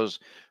radios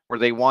where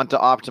they want to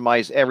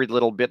optimize every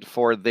little bit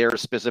for their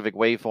specific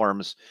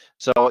waveforms.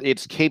 So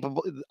it's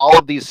capable. All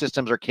of these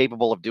systems are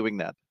capable of doing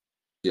that.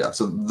 Yeah.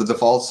 So the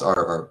defaults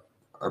are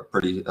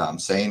pretty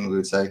sane, we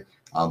would say.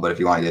 But if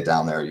you want to get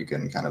down there, you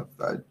can kind of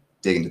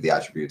dig into the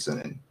attributes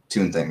and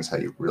tune things how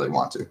you really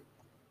want to.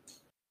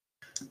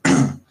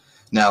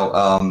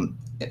 Now,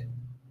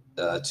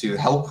 to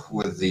help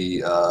with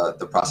the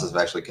process of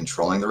actually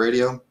controlling the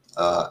radio,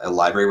 a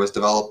library was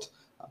developed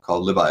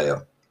called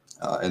libIIO,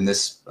 and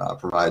this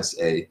provides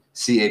a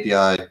C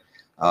API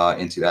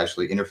into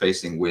actually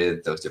interfacing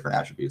with those different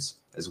attributes,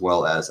 as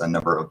well as a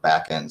number of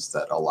backends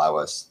that allow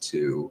us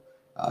to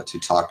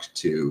talk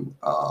to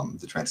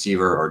the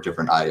transceiver or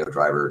different IIO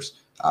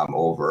drivers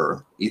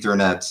over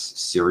Ethernet,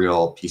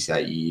 serial,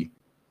 PCIe,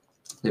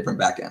 different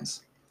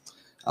backends.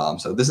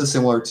 So this is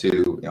similar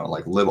to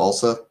like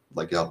libALSA,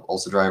 like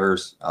ALSA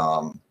drivers.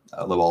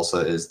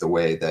 libALSA is the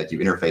way that you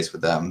interface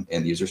with them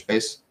in user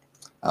space.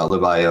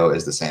 libIIO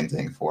is the same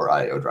thing for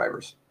IIO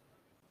drivers.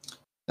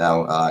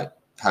 Now,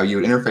 how you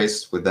would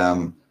interface with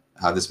them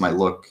how this might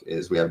look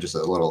is we have just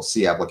a little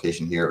C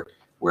application here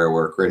where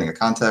we're creating a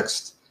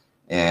context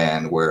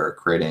and we're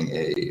creating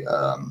a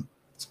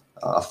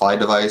PHY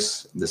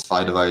device. This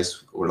PHY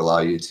device would allow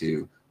you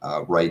to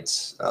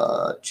write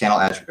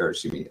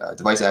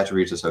device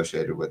attributes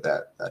associated with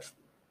that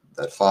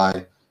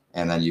PHY,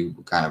 and then you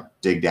kind of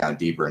dig down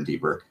deeper and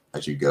deeper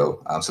as you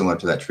go, similar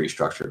to that tree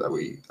structure that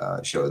we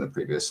showed in the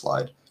previous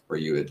slide, where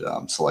you would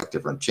select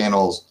different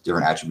channels,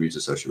 different attributes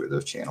associated with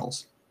those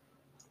channels,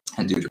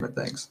 and do different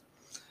things.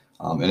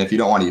 And if you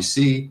don't want to use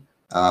C,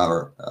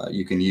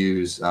 you can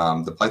use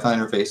the Python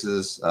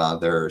interfaces.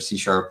 There are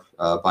C#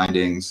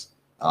 bindings.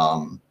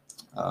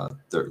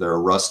 There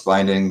are Rust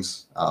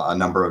bindings, a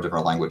number of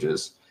different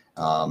languages.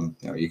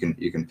 You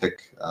can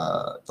pick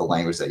the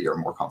language that you're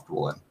more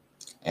comfortable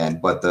in.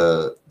 But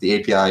the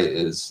API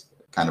is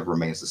kind of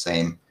remains the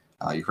same.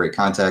 You create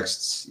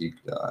contexts, you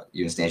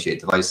instantiate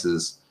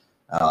devices,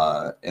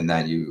 and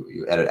then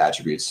you edit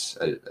attributes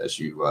as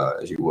you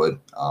would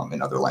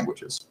in other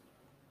languages.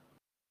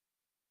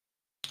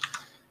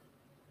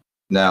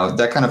 Now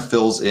that kind of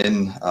fills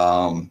in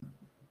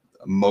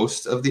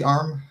most of the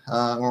ARM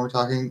when we're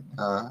talking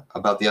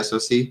about the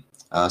SoC.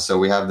 So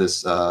we have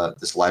this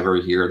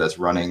library here that's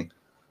running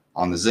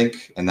on the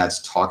Zynq, and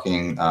that's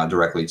talking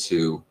directly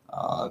to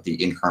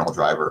the in-kernel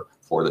driver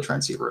for the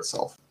transceiver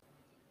itself.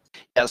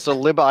 Yeah, so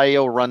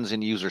libIIO runs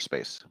in user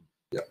space.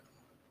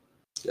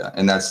 Yeah,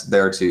 and that's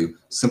there to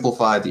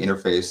simplify the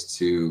interface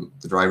to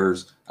the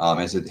drivers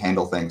and to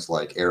handle things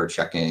like error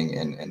checking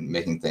and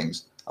making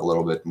things a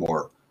little bit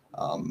more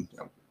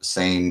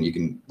sane. You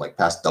can like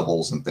pass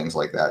doubles and things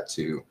like that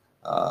to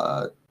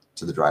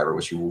the driver,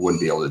 which you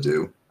wouldn't be able to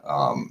do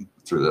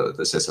through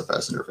the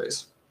sysfs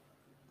interface.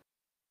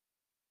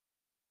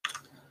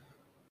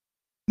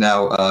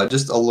 Now,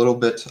 just a little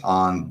bit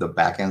on the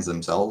backends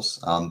themselves.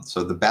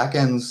 So the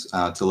backends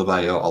to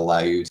libIIO allow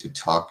you to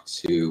talk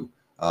to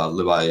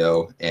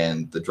libIIO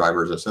and the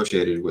drivers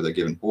associated with a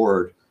given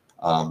board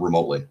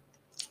remotely.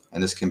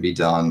 And this can be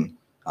done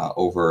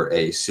over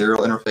a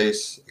serial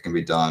interface. It can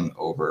be done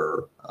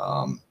over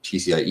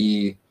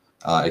PCIe.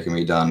 It can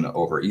be done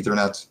over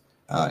Ethernet.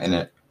 And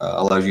it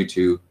allows you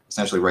to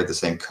essentially write the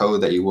same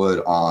code that you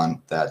would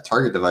on that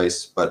target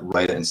device, but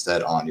write it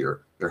instead on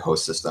your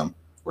host system,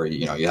 where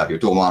you have your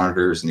dual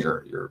monitors and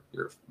your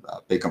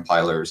big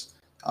compilers.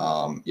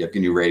 You have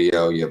GNU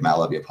Radio, you have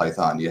MATLAB, you have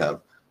Python, you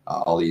have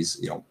all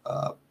these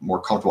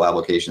more comfortable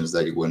applications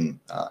that you wouldn't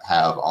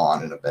have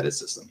on an embedded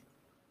system.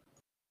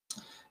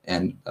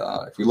 And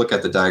if we look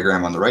at the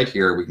diagram on the right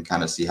here, we can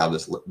kind of see how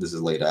this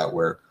is laid out.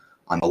 Where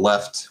on the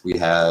left we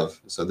have,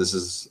 so this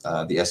is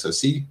the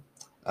SoC,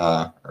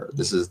 or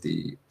this is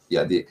the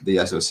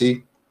SoC.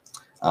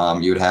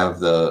 You would have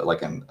the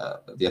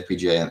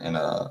FPGA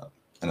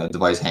and a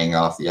device hanging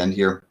off the end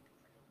here.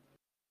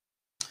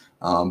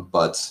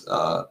 But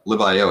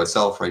libIIO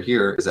itself right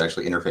here is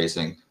actually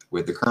interfacing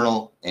with the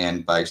kernel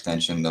and by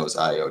extension those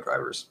IIO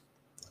drivers.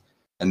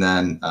 And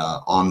then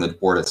on the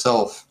board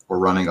itself, we're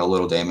running a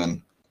little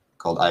daemon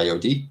called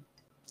IIOD,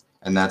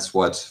 and that's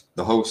what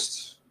the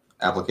host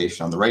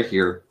application on the right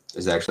here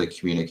is actually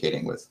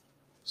communicating with.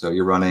 So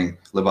you're running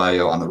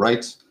libIIO on the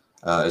right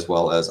as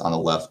well as on the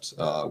left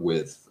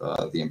with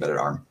the embedded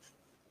ARM.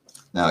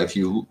 Now, if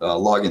you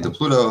log into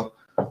Pluto,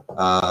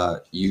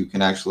 you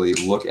can actually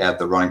look at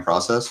the running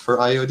process for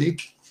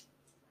IIOD.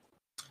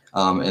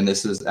 And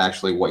this is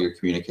actually what you're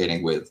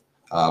communicating with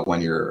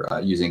when you're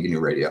using GNU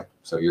Radio.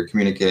 So you're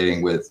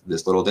communicating with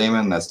this little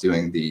daemon that's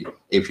doing the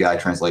API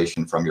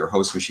translation from your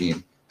host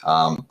machine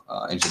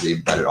into the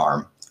embedded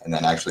ARM, and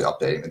then actually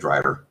updating the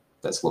driver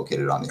that's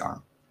located on the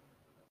ARM.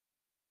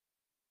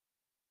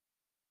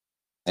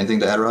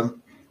 Anything to add, Rob?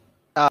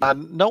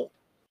 No,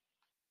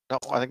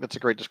 I think that's a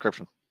great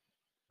description.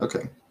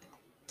 Okay.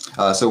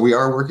 So we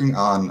are working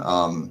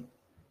on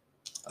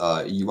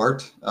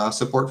UART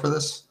support for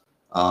this.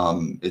 I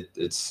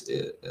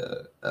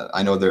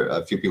know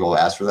a few people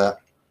have asked for that.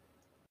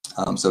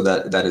 So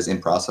that is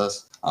in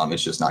process.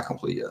 It's just not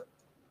complete yet.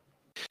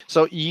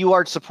 So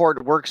UART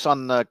support works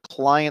on the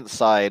client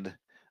side,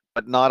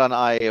 but not on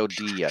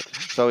IIOD yet.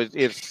 So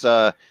it's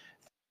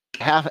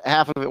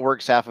half of it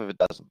works, half of it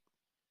doesn't.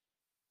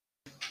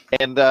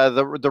 And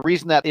the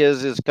reason that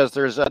is because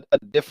there's a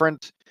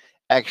different,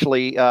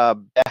 actually,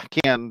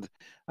 backend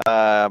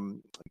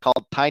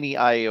called Tiny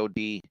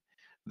IIOD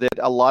that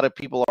a lot of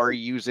people are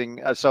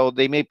using. So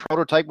they may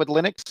prototype with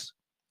Linux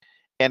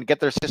and get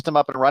their system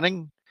up and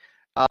running.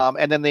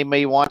 And then they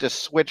may want to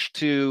switch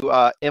to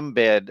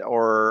embed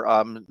or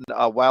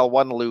a while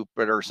one loop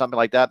or something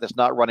like that that's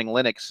not running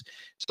Linux.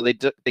 So they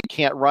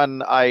can't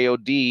run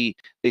IIOD.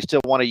 They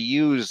still want to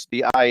use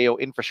the IIO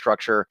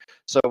infrastructure.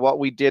 So what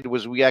we did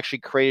was we actually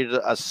created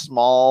a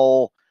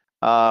small,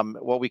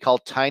 what we call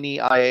Tiny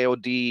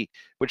IIOD,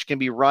 which can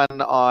be run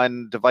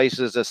on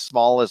devices as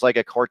small as like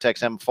a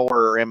Cortex M4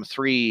 or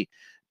M3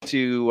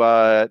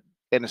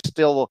 and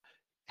still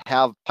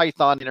have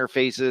Python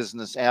interfaces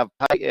and have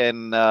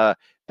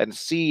and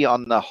C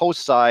on the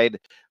host side,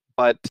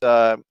 but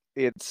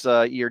it's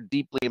your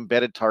deeply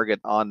embedded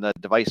target on the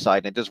device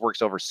side, and it just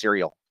works over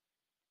serial.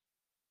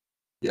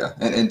 Yeah,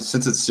 and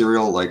since it's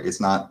serial, like it's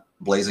not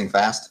blazing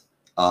fast.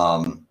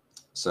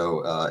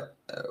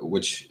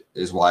 Which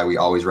is why we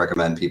always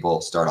recommend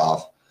people start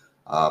off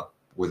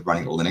with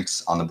running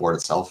Linux on the board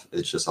itself.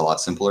 It's just a lot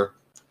simpler.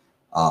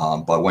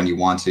 But when you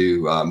want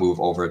to move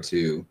over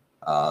to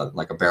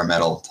like a bare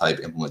metal type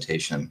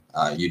implementation,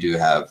 you do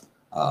have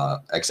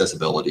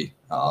accessibility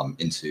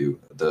into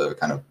the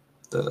kind of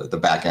the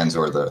backends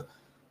or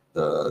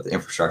the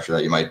infrastructure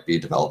that you might be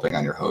developing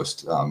on your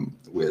host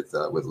with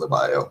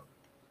libIIO.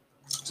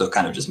 So it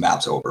kind of just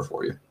maps over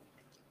for you.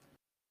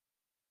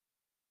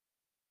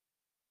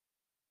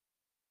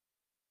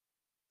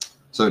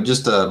 So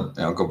just to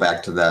go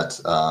back to that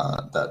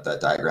that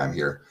diagram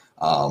here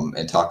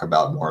and talk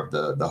about more of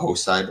the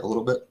host side a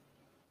little bit.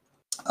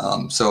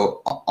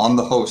 So on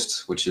the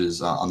host, which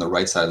is on the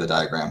right side of the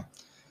diagram,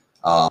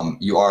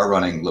 you are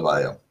running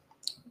libIIO.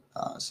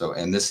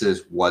 And this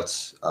is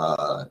what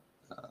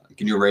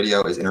GNU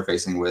Radio is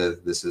interfacing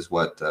with. This is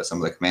what some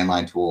of the command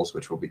line tools,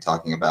 which we'll be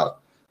talking about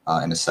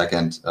in a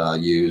second,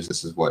 use.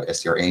 This is what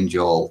SDR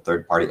Angel,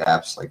 third-party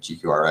apps like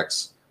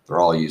GQRX, they're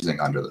all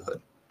using under the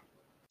hood.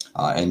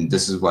 And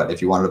this is what,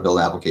 if you wanted to build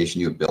an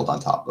application, you would build on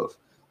top of.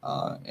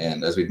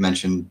 And as we've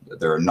mentioned,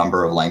 there are a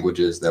number of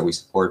languages that we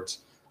support.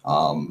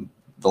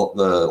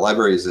 The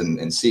library is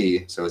in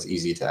C, so it's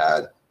easy to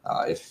add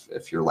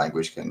if your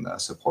language can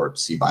support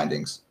C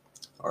bindings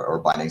or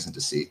bindings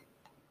into C.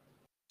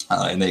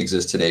 And they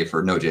exist today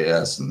for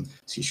Node.js and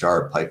C#,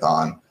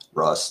 Python,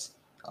 Rust.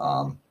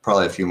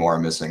 Probably a few more are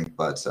missing,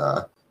 but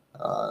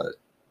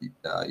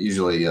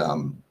usually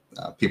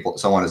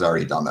someone has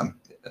already done them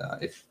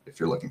if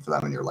you're looking for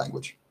them in your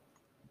language.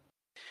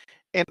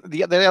 And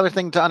the other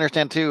thing to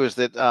understand too is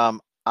that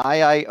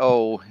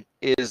IIO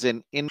is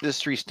an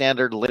industry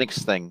standard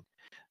Linux thing.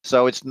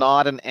 So it's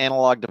not an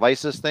analog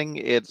devices thing.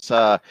 It's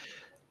other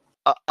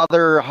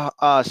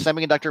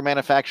semiconductor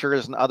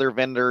manufacturers and other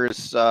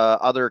vendors,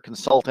 other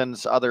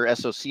consultants, other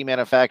SoC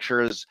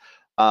manufacturers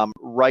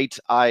write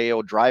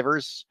IIO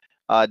drivers.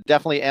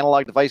 Definitely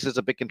analog devices is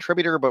a big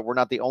contributor, but we're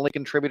not the only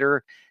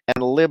contributor.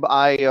 And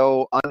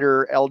libIIO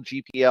under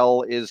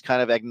LGPL is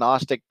kind of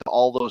agnostic to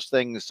all those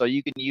things. So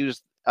you can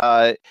use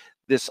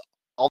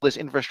all this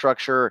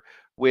infrastructure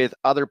with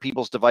other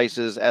people's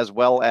devices as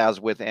well as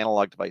with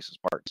analog devices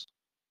parts.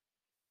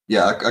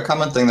 Yeah, a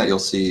common thing that you'll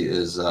see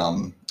is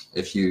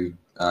if you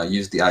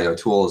use the IO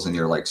tools and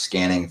you're like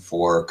scanning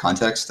for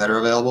contexts that are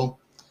available.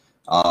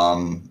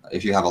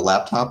 If you have a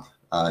laptop,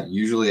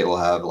 usually it will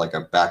have like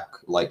a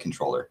backlight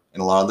controller,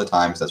 and a lot of the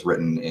times that's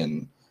written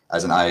in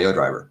as an IIO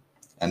driver,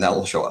 and that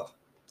will show up.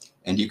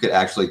 And you could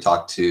actually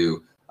talk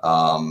to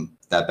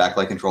that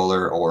backlight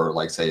controller, or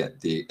like say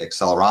the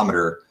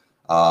accelerometer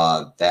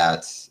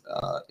that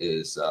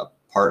is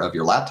part of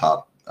your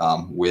laptop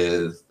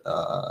with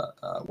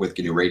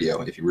GNU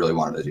Radio, if you really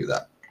wanted to do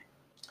that.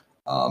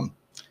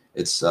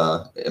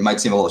 It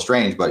might seem a little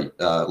strange, but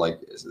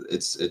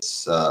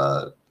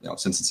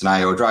since it's an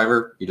IO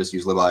driver, you just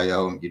use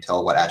libIIO. You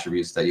tell what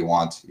attributes that you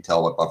want. You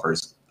tell what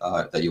buffers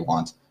that you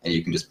want, and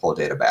you can just pull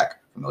data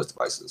back from those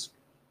devices.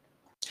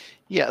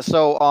 Yeah.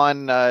 So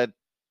on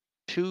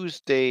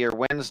Tuesday or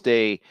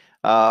Wednesday,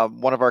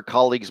 one of our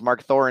colleagues,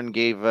 Mark Thorin,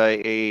 gave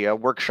a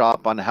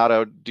workshop on how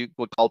to do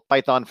what's called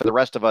Python for the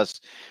rest of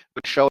us,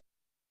 which showed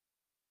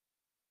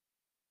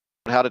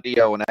how to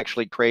do and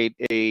actually create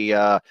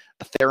a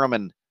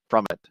theremin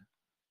from it,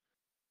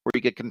 where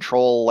you get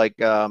control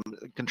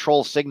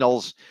control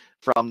signals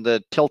from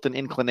the tilt and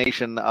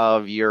inclination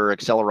of your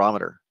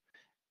accelerometer.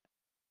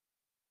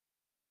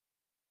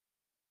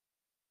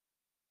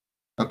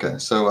 Okay,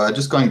 so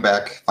just going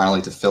back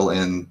finally to fill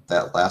in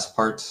that last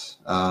part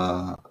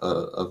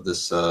of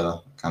this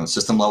kind of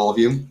system level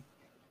view,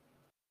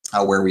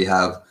 where we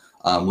have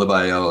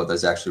libIIO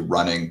that's actually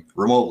running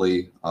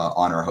remotely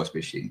on our host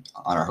PC.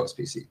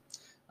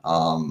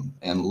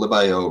 And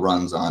libIIO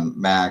runs on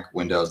Mac,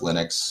 Windows,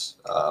 Linux.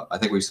 I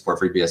think we support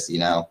FreeBSD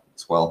now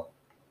as well.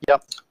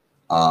 Yep.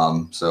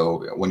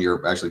 So when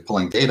you're actually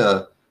pulling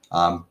data,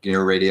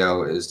 GNU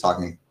Radio is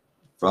talking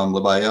from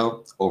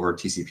libIIO over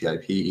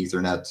TCP/IP,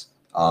 Ethernet,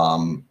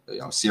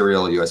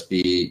 serial,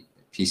 USB,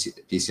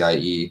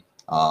 PCIe,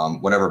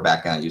 whatever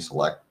backend you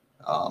select.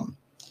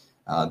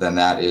 Then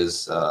that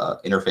is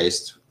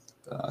interfaced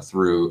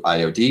through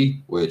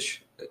IOD,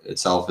 which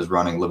itself is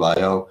running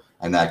libIIO,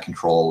 and that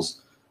controls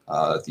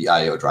the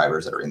IO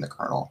drivers that are in the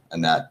kernel,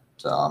 and that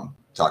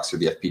talks through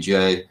the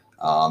FPGA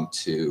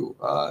to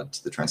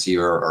the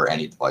transceiver or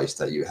any device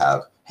that you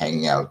have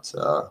hanging out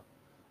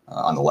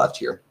on the left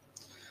here.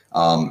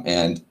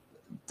 And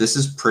this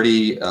is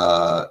pretty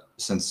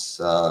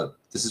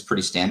this is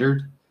pretty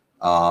standard.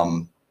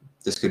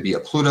 This could be a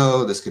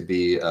Pluto. This could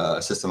be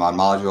a system on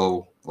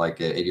module like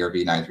a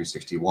ADRV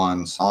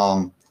 9361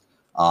 SOM.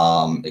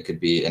 It could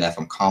be an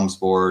FM comms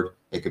board.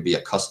 It could be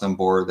a custom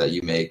board that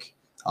you make.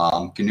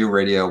 GNU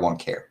Radio won't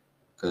care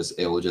because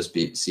it will just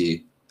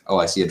see, oh,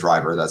 I see a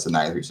driver. That's a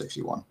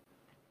 9361.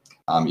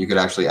 You could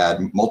actually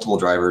add multiple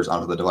drivers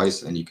onto the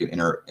device, and you can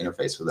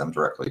interface with them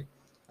directly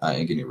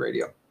in GNU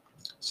Radio.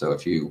 So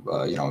if you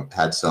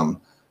had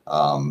some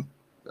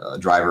a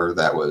driver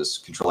that was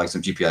controlling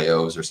some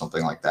GPIOs or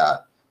something like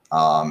that,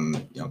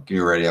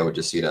 GNU Radio would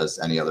just see it as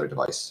any other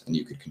device, and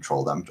you could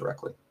control them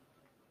directly.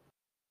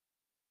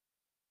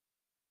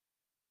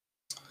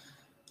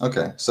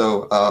 Okay,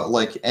 so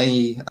like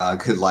any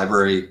good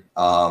library,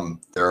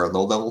 there are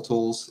low-level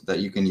tools that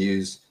you can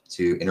use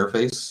to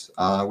interface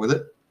with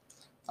it.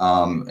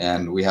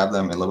 And we have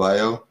them in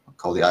libIIO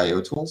called the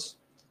IIO tools.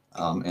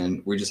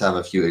 And we just have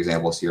a few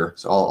examples here.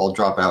 So I'll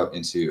drop out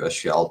into a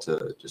shell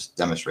to just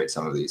demonstrate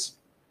some of these.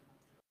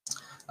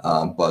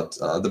 But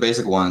the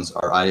basic ones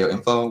are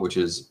IIO-Info, which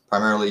is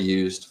primarily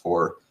used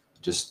for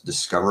just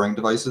discovering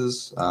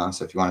devices.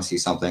 So if you want to see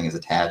something is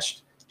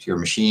attached to your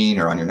machine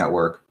or on your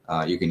network,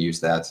 you can use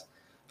that.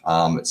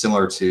 It's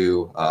similar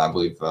to, I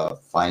believe,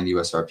 find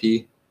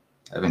USRP.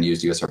 I haven't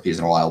used USRPs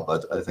in a while,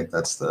 but I think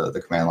that's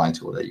the command line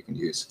tool that you can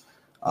use.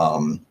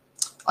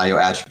 IO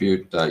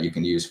attribute you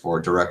can use for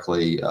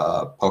directly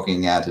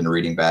poking at and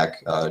reading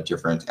back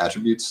different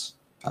attributes.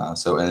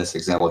 So in this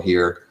example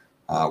here,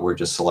 we're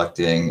just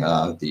selecting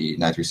the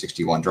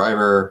 9361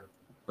 driver.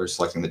 We're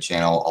selecting the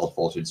channel alt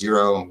voltage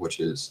 0, which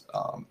is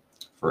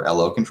for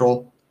LO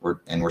control,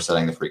 and we're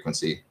setting the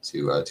frequency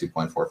to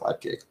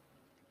 2.45 gig.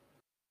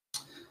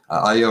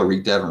 IO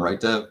read dev and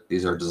write dev,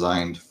 these are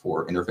designed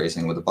for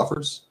interfacing with the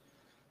buffers.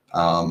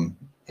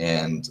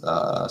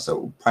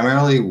 So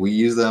primarily we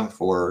use them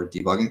for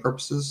debugging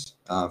purposes,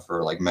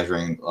 for like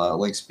measuring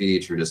link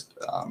speed or just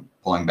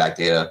pulling back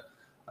data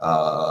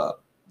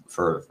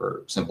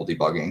for simple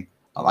debugging.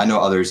 I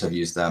know others have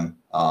used them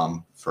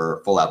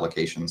for full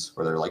applications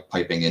where they're like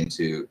piping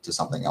into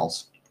something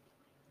else.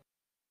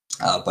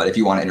 But if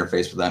you want to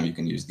interface with them, you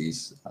can use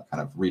these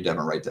kind of read dev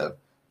and write dev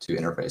to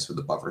interface with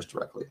the buffers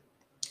directly.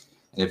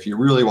 And if you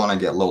really want to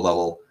get low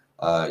level,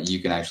 you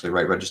can actually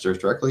write registers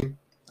directly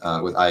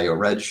with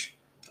IIO-Reg.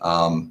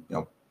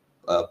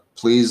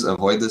 Please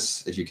avoid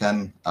this if you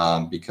can,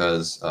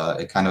 because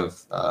it kind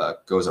of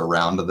goes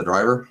around the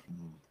driver.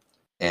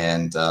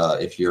 And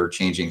if you're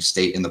changing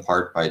state in the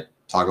part by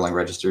toggling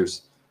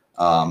registers,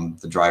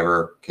 the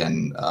driver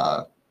can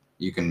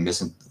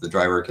the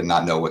driver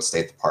cannot know what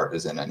state the part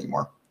is in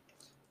anymore.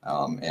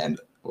 And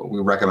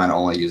we recommend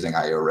only using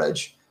IIO-Reg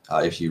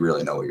if you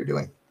really know what you're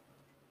doing.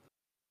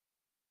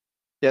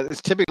 Yeah,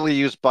 it's typically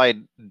used by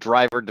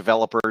driver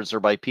developers or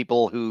by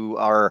people who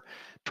are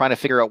trying to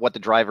figure out what the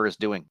driver is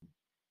doing.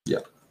 Yeah.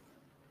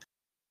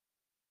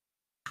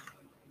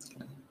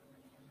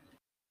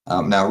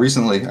 Now,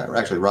 recently,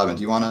 actually, Robin,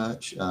 do you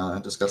want to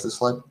discuss this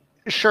slide?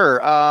 Sure.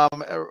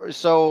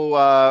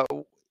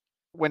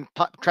 When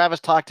Travis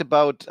talked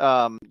about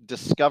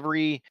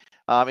discovery,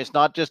 it's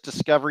not just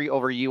discovery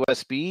over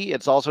USB,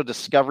 it's also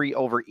discovery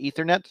over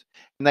Ethernet.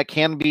 And that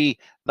can be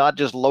not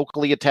just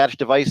locally attached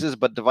devices,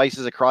 but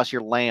devices across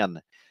your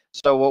LAN.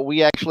 So what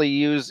we actually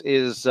use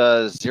is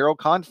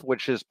ZeroConf,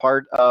 which is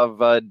part of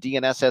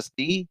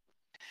DNSSD.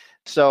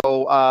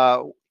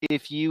 So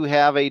if you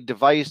have a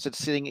device that's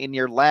sitting in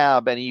your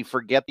lab and you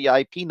forget the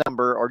IP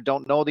number or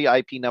don't know the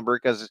IP number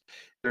because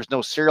there's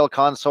no serial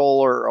console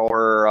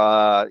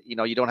or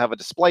you don't have a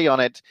display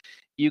on it,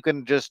 you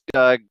can just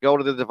go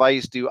to the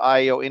device, do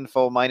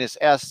IIO-info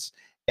 -S,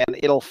 and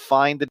it'll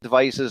find the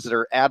devices that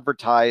are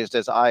advertised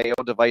as IIO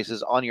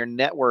devices on your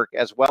network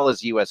as well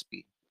as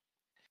USB.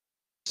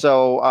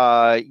 So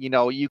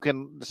you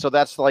can. So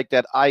that's like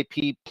that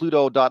IP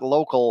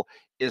Pluto.local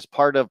is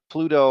part of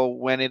Pluto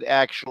when it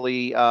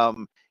actually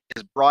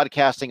is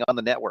broadcasting on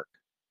the network,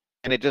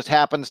 and it just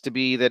happens to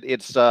be that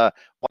it's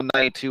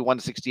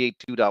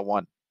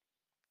 192.168.2.1.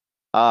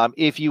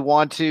 If you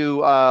want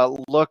to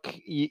look,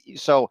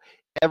 so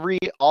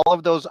all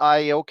of those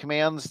IIO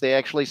commands, they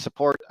actually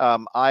support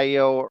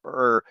IIO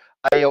or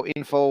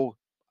IIO-info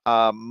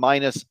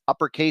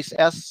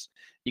 -uppercase-S.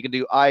 You can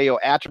do IIO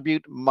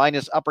attribute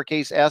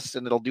 -uppercase-S,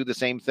 and it'll do the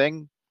same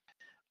thing.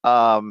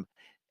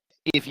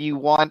 If you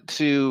want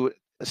to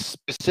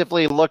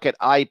specifically look at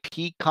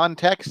IP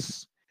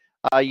contexts,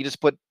 you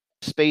just put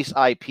space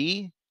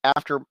IP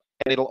after,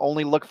 and it'll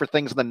only look for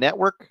things in the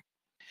network.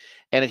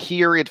 And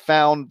here it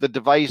found the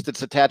device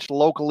that's attached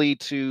locally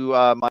to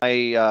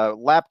my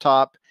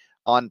laptop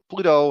on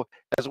Pluto,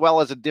 as well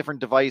as a different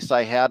device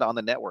I had on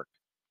the network.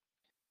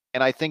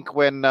 And I think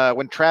when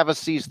Travis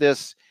sees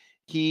this,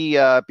 he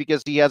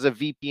because he has a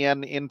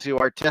VPN into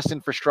our test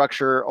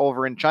infrastructure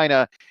over in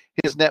China,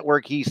 his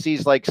network, he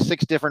sees like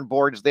 6 different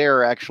boards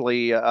there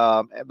actually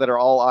that are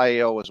all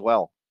IIO as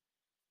well.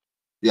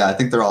 Yeah, I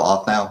think they're all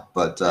off now,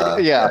 but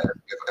yeah,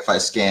 if I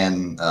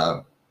scan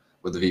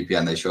with the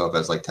VPN, they show up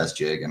as like test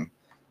jig, and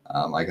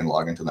I can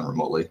log into them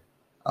remotely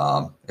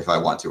if I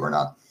want to or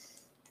not.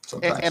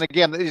 And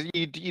again,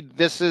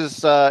 this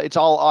is it's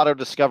all auto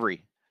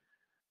discovery,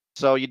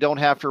 so you don't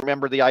have to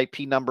remember the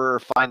IP number or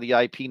find the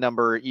IP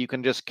number. You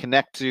can just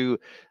connect to,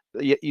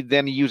 you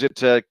then use it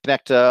to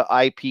connect to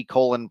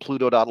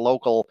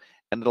IP:pluto.local,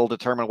 and it'll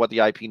determine what the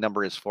IP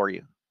number is for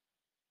you.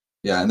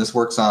 Yeah, and this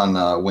works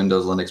on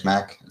Windows, Linux,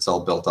 Mac. It's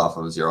all built off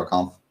of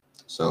ZeroConf.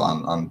 So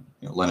on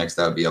Linux,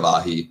 that would be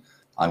Avahi.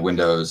 On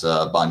Windows,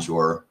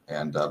 Bonjour,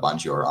 and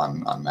Bonjour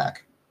on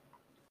Mac.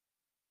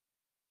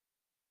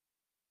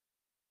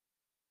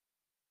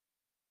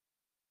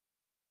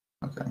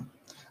 Okay.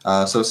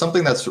 So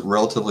something that's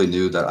relatively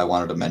new that I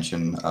wanted to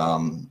mention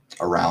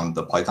around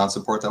the Python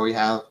support that we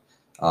have.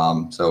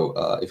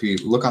 If you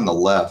look on the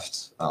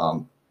left,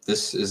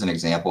 this is an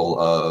example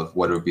of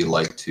what it would be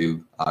like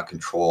to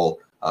control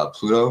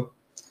Pluto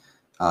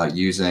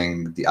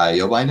using the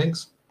IIO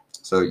bindings.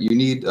 So you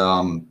need,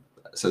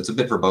 so it's a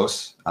bit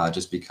verbose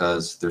just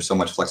because there's so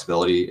much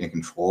flexibility and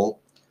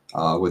control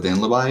within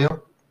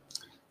libIIO.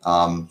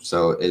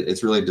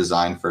 It's really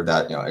designed for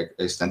that,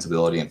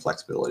 extensibility and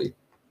flexibility,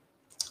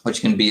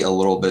 which can be a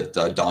little bit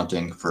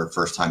daunting for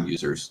first-time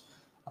users.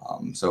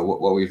 So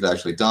what we've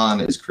actually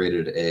done is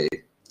created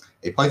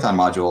a Python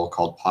module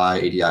called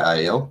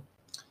PyADI-IIO,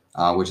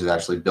 which is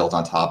actually built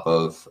on top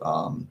of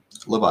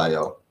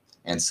libIIO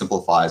and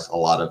simplifies a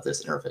lot of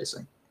this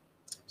interfacing.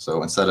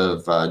 So instead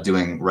of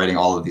writing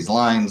all of these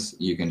lines,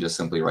 you can just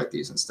simply write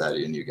these instead,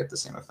 and you get the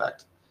same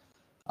effect.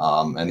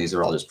 And these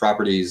are all just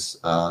properties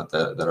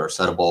that are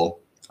settable,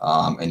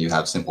 and you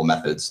have simple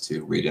methods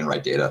to read and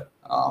write data.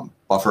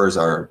 Buffers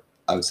are,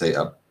 I would say,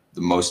 the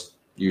most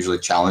usually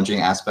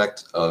challenging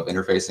aspect of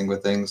interfacing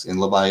with things in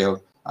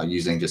libIIO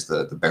using just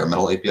the bare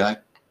metal API,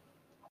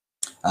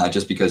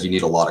 just because you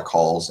need a lot of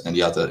calls and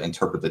you have to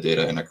interpret the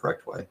data in a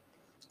correct way.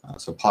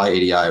 So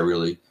PyADI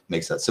really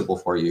makes that simple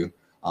for you,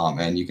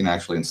 and you can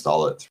actually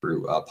install it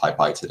through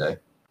PyPy today.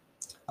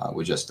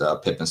 We just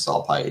pip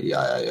install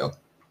PyADI-IIO.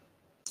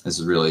 This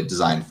is really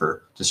designed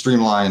to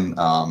streamline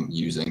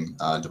using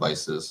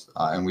devices,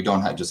 and we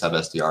don't just have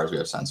SDRs, we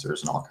have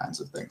sensors and all kinds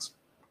of things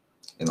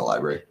in the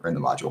library or in the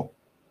module.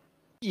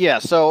 Yeah,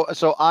 so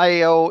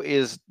IIO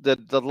is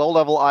the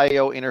low-level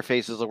IIO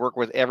interfaces will work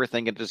with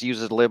everything. It just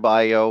uses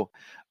libIIO.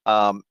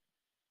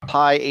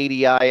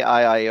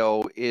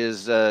 PyADI-IIO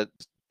is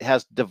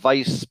has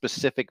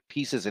device-specific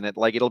pieces in it,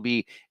 like it'll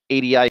be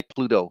ADI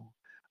Pluto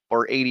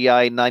or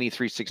ADI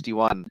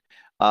 9361,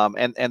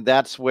 and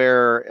that's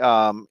where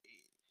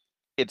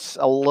it's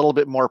a little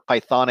bit more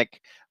Pythonic,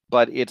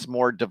 but it's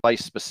more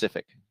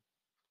device-specific.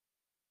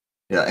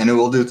 Yeah, and it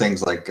will do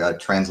things like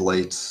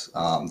translate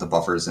the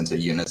buffers into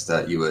units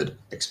that you would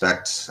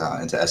expect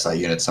into SI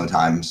units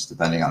sometimes,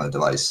 depending on the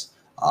device,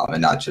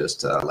 and not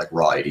just like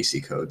raw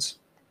ADC codes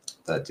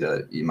that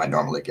you might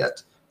normally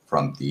get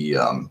from the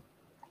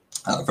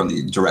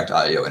direct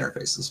IIO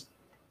interfaces.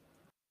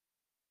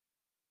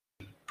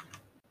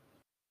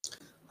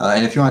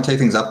 And if you want to take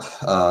things up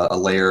a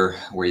layer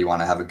where you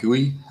want to have a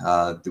GUI,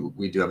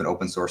 we do have an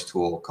open source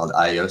tool called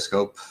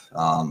IIO-Scope,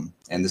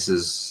 and this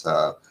is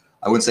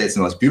I wouldn't say it's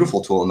the most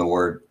beautiful tool in the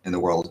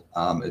world.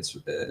 It's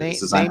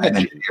designed by an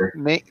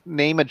engineer.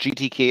 Name a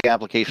GTK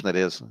application that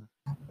is.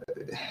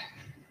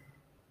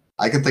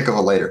 I can think of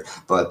it later,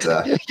 but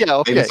yeah,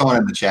 okay. Maybe someone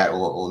in the chat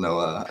will know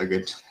a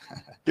good,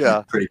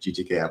 pretty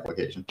GTK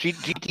application.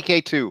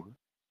 GTK2.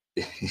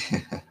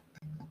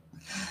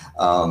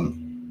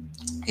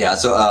 Yeah,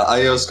 so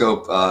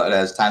IIO-Scope, it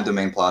has time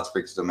domain plots,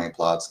 frequency domain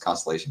plots,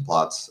 constellation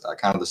plots,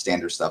 kind of the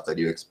standard stuff that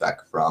you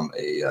expect from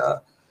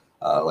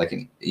like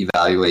an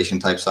evaluation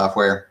type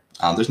software.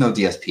 There's no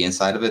DSP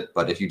inside of it,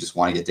 but if you just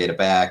want to get data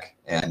back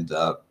and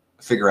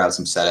figure out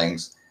some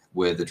settings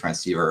with the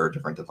transceiver or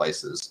different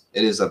devices,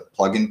 it is a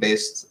plugin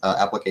based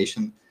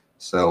application.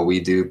 So we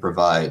do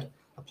provide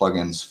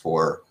plugins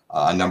for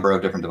a number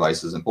of different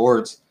devices and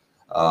boards,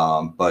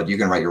 but you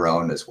can write your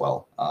own as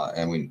well.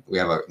 And we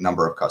have a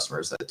number of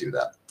customers that do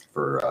that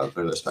for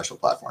their special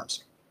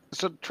platforms.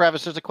 So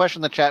Travis, there's a question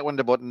in the chat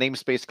window about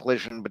namespace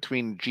collision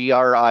between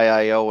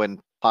GR-IIO and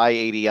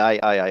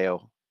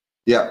PyADI-IIO.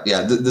 Yeah.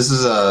 This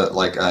is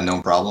like a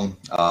known problem.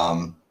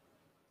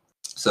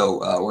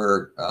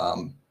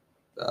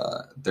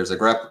 There's a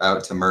grep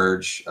out to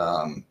merge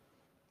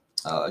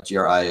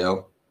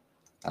GR-IIO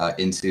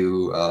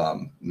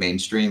into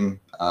mainstream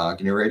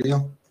GNU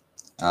Radio.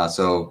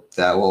 So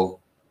that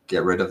will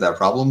get rid of that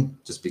problem,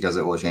 just because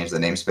it will change the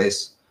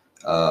namespace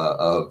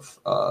of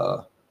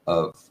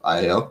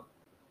IIO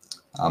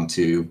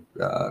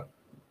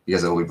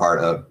because it will be part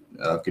of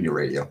GNU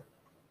Radio.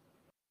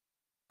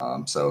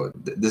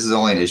 This is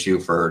only an issue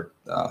for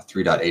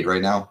 3.8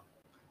 right now.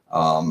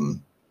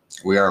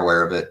 We are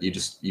aware of it.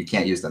 You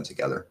can't use them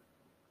together.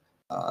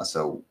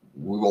 So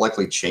we will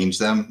likely change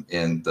them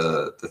in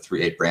the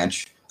 3.8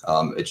 branch.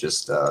 It's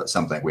just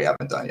something we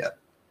haven't done yet.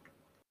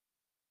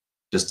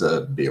 Just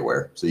to be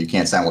aware. So you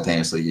can't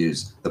simultaneously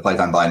use the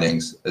Python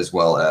bindings as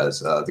well as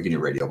the GNU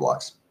Radio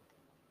blocks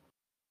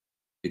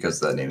because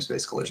of the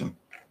namespace collision.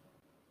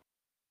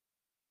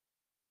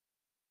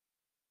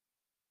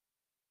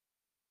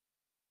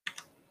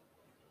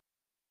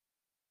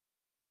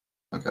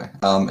 Okay,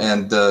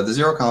 and the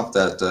ZeroConf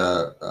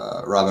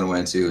that Robin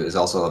went into is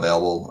also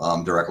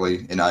available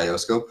directly in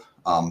IIO-Scope.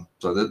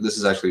 So this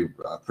is actually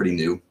pretty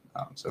new.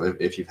 So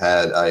if you've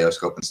had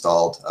IIO-Scope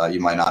installed, you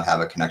might not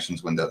have a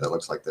connections window that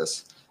looks like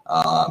this.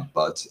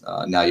 But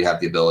now you have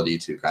the ability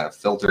to kind of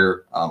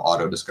filter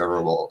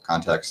auto-discoverable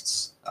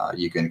contexts.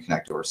 You can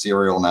connect over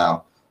serial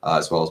now,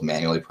 as well as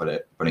manually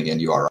putting in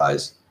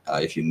URIs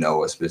if you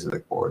know a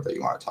specific board that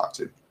you want to talk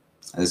to.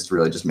 And this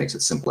really just makes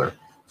it simpler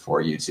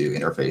for you to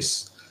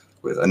interface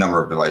with a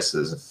number of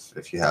devices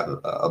if you have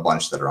a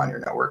bunch that are on your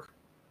network.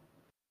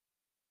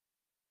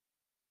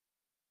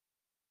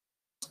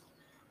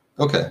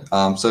 Okay,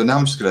 so now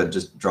I'm just going to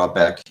just drop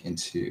back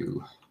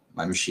into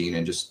my machine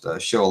and just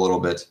show a little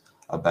bit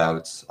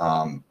about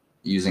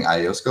using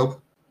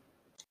IIO-Scope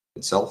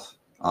itself,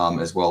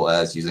 as well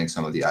as using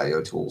some of the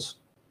IIO tools.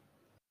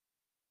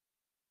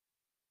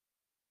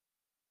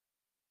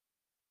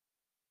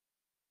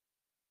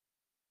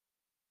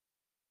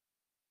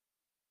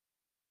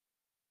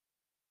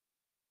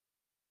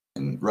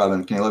 And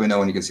Robin, can you let me know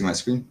when you can see my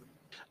screen?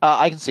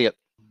 I can see it.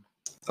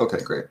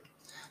 Okay, great.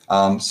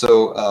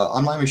 So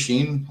on my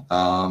machine,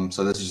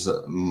 so this is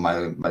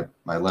my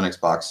Linux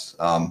box.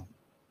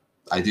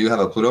 I do have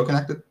a Pluto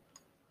connected,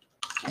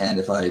 and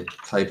if I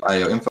type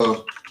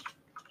IIO-info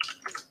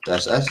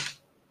 -s,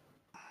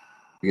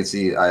 you can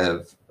see I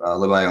have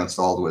libIIO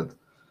installed with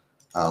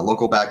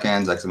local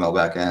backends, XML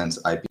backends,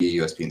 IP,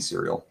 USB, and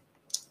serial.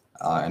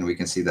 And we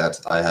can see that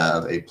I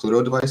have a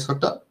Pluto device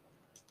hooked up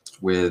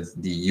with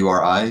the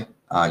URI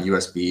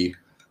USB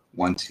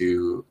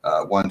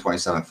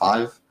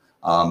 127.5.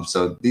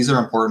 So these are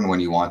important when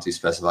you want to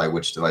specify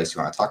which device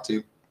you want to talk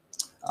to.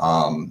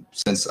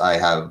 Since I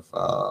have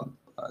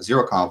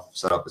zeroconf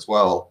set up as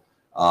well,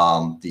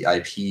 the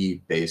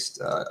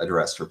IP-based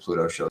address for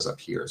Pluto shows up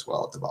here as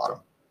well at the bottom.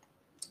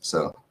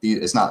 So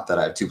it's not that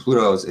I have two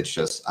Plutos, it's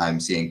just I'm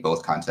seeing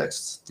both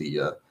contexts,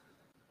 the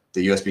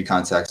USB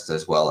context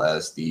as well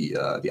as the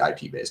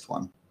IP-based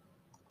one.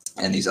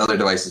 And these other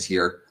devices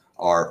here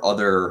are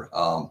other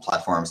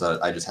platforms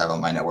that I just have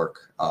on my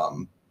network.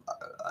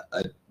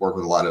 I work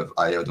with a lot of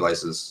IO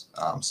devices.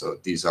 So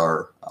these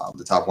are,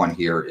 the top one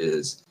here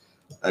is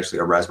actually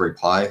a Raspberry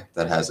Pi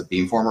that has a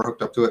beamformer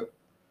hooked up to it.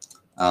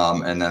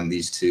 And then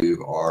these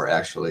two are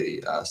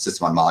actually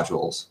system on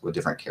modules with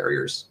different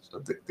carriers. So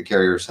the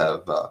carriers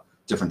have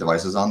different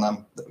devices on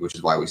them, which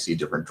is why we see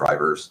different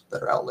drivers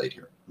that are outlined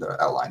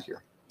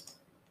here.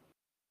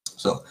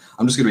 So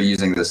I'm just going to be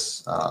using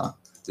this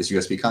this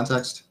USB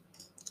context,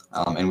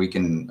 and we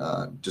can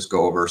just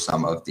go over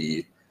some of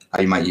the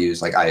how you might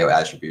use like IO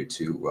attribute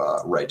to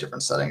write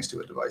different settings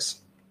to a device.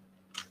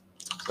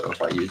 So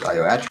if I use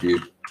IO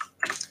attribute,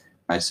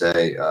 I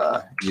say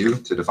U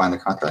to define the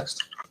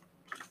context.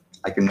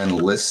 I can then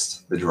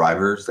list the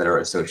drivers that are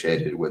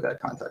associated with that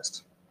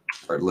context,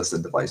 or list the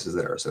devices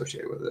that are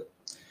associated with it.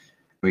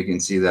 We can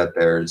see that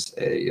there's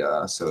a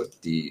so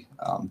the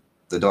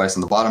device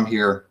on the bottom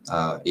here,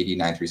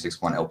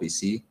 89361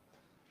 LPC.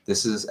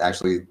 This is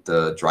actually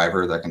the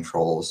driver that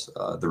controls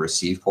the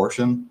receive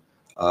portion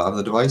of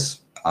the device,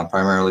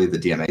 primarily the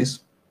DMAs.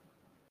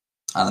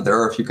 There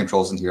are a few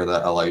controls in here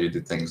that allow you to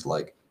do things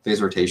like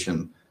phase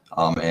rotation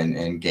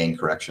and gain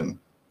correction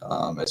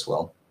as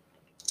well.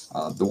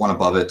 The one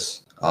above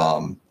it,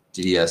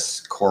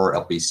 DDS core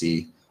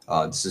LPC,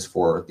 this is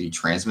for the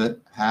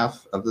transmit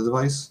half of the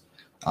device.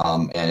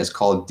 And it's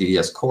called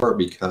DDS core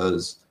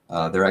because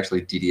they're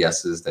actually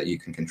DDSs that you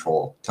can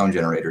control, tone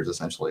generators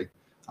essentially,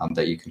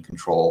 that you can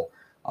control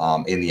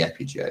in the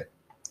FPGA.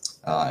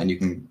 And you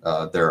can,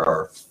 there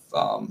are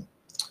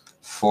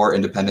 4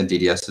 independent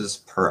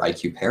DDSs per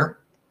IQ pair.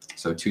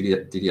 So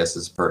 2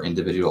 DDSs per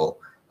individual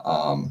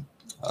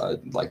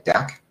like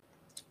DAC.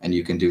 And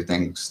you can do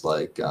things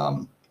like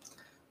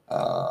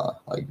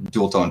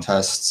dual tone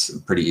tests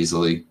pretty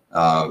easily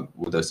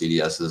with those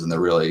DDSs, and they're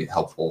really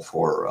helpful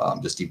for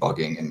just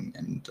debugging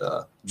and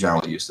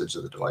general usage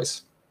of the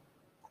device.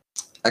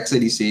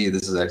 XADC,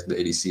 this is actually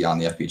the ADC on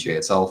the FPGA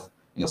itself.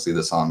 You'll see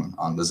this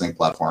on the Zinc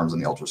platforms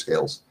and the ultra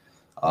scales.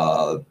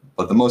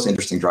 But the most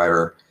interesting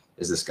driver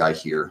is this guy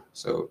here.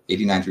 So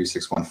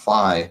 89361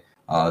 Phi,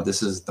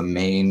 this is the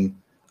main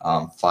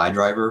Phi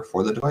driver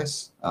for the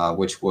device,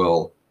 which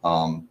will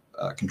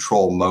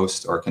control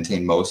most or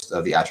contain most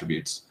of the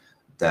attributes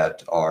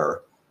that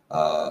are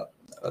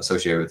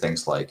associated with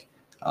things like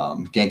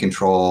gain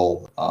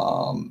control,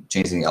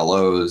 changing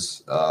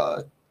LOs,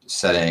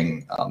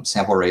 setting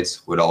sample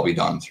rates would all be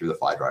done through the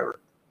Phi driver.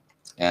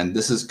 And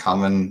this is a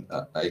common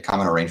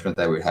arrangement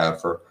that we have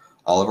for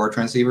all of our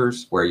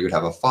transceivers, where you would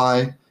have a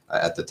Phi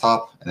at the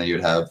top, and then you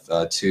would have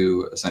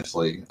 2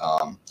 essentially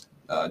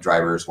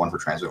drivers, one for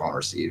transmit, one for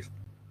receive.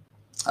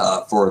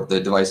 For the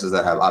devices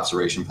that have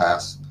observation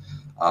paths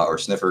or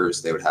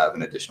sniffers, they would have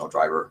an additional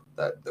driver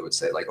that would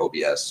say like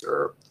OBS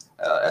or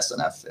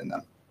SNF in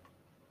them.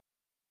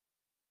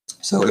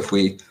 So if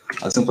we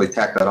simply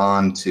tack that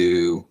on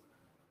to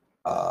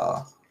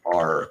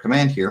our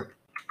command here,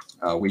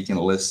 we can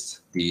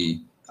list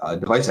the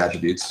device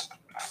attributes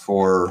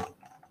for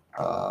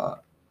the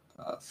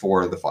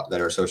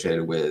that are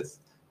associated with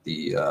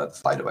the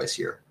Phi device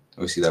here.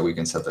 We see that we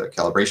can set the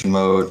calibration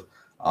mode,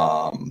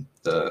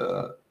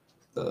 the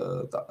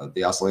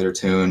oscillator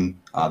tune,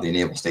 the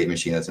enable state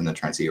machine that's in the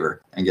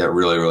transceiver, and get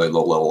really, really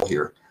low level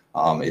here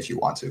if you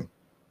want to.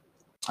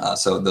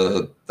 So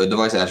the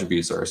device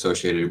attributes are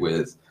associated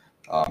with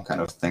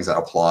kind of things that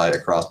apply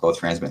across both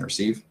transmit and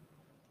receive.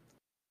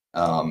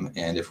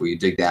 And if we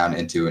dig down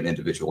into an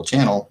individual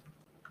channel,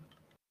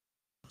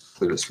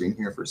 clear the screen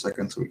here for a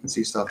second so we can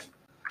see stuff.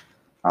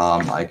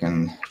 I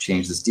can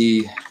change this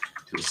D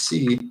to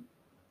C,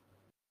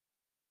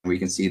 we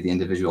can see the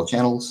individual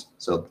channels.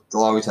 So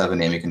they'll always have a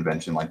naming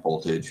convention like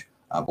voltage,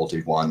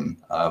 voltage 1,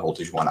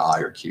 voltage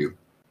 1I or Q.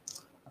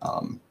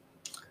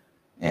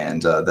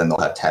 And then they'll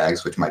have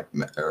tags, which might,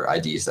 or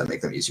IDs that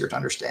make them easier to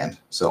understand.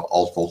 So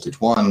alt voltage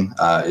 1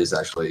 is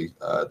actually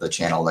the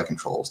channel that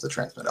controls the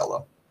transmit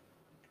LO.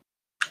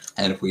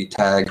 And if we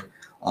tag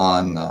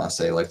on,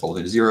 say, like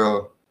voltage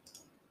 0,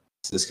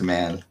 this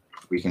command,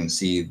 we can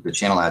see the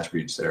channel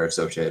attributes that are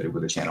associated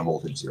with the channel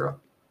voltage 0.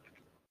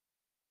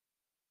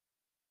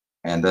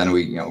 And then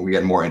we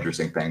get more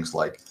interesting things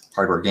like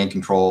hardware gain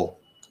control,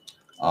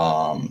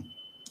 RF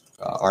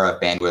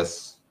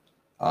bandwidth.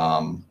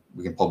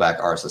 We can pull back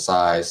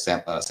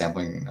RSSI,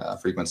 sampling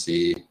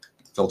frequency,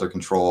 filter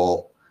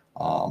control.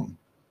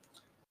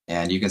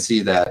 And you can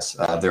see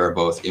that there are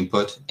both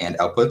input and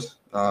output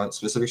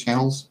specific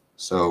channels.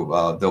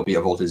 So there'll be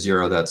a voltage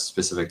 0 that's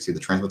specific to the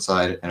transmit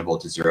side and a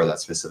voltage 0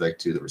 that's specific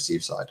to the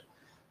receive side.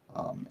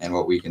 And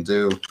what we can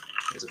do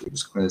is, if we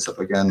just clean this up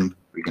again,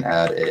 we can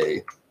add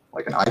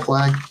like an I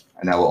flag,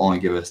 and that will only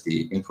give us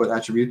the input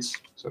attributes,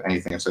 so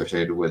anything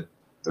associated with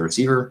the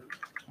receiver,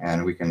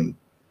 and we can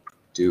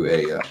do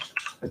a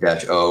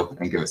 -O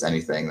and give us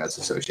anything that's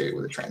associated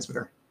with the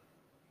transmitter.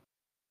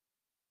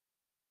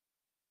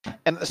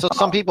 And so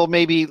some people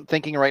may be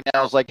thinking right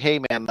now is like, hey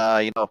man,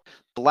 the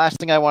last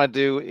thing I want to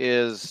do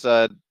is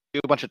do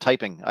a bunch of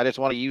typing. I just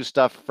want to use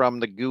stuff from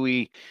the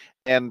GUI.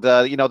 And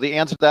the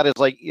answer to that is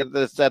like,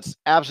 that's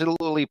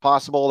absolutely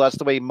possible. That's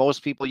the way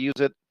most people use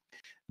it.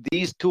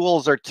 These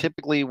tools are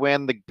typically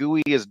when the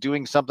GUI is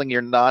doing something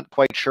you're not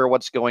quite sure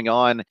what's going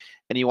on,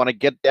 and you want to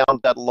get down to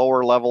that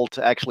lower level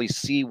to actually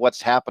see what's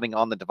happening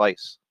on the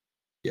device.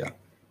 Yeah,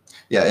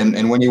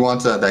 and when you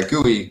want that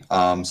GUI,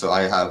 so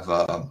I have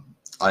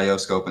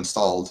IIO-Scope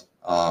installed,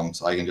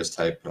 so I can just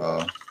type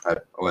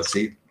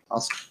OSC,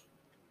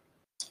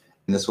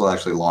 and this will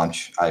actually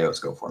launch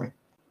IIO-Scope for me.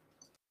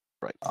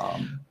 Right.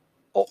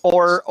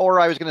 Or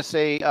I was going to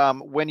say,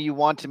 when you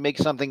want to make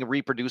something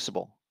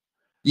reproducible.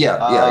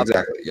 Yeah,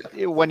 exactly.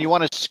 Yeah. When you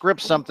want to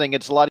script something,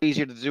 it's a lot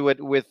easier to do it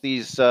with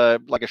these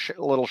like a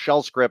little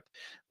shell script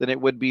than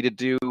it would be to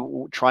do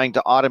trying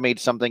to automate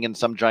something in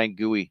some giant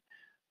GUI.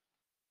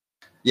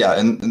 Yeah,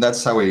 and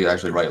that's how we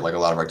actually write like a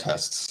lot of our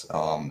tests,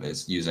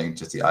 is using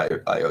just the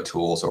IIO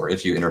tools, or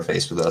if you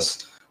interface with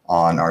us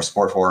on our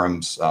support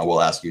forums,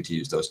 we'll ask you to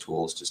use those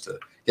tools just to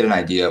get an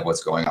idea of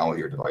what's going on with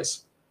your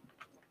device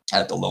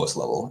at the lowest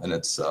level, and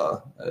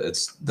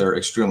they're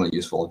extremely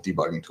useful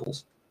debugging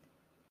tools.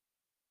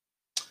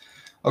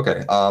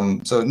 Okay,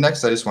 so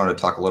next I just wanted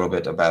to talk a little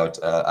bit about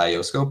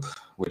IIO-Scope,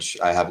 which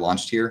I have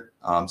launched here.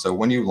 So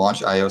when you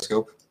launch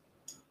IIO-Scope,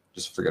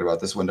 just forget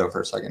about this window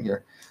for a second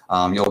here.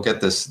 You'll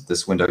get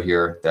this window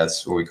here.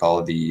 That's what we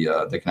call the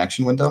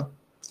connection window,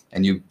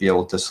 and you'll be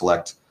able to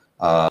select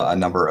a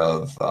number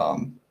of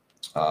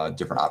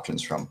different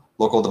options from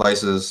local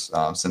devices.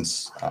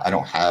 Since I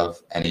don't have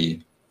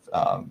any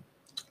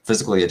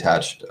physically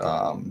attached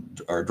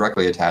or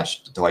directly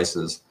attached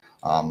devices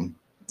on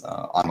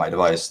my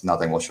device,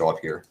 nothing will show up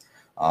here.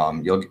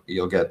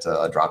 You'll get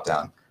a drop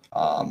down.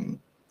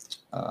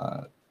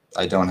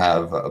 I don't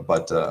have,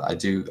 but I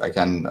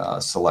can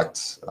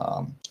select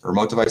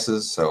remote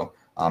devices. So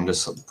I'm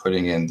just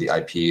putting in the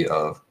IP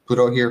of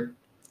Pluto here.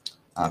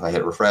 If I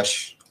hit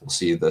refresh, we'll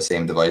see the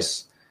same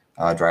device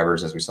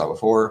drivers as we saw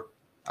before.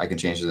 I can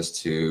change this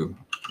to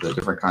the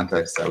different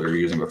context that we were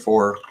using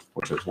before,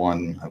 which was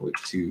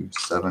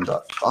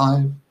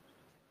 1.27.5.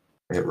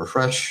 I hit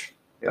refresh.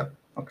 Yeah.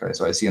 Okay,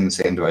 so I see in the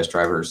same device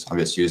drivers. I'm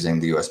just using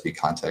the USB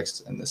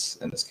context in this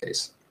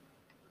case.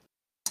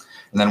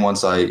 And then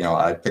once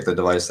I pick the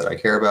device that I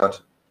care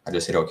about, I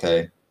just hit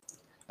OK,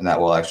 and that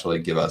will actually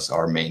give us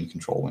our main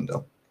control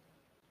window.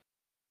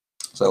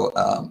 So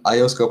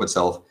IIO-Scope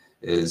itself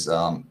is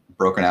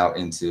broken out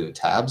into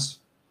tabs.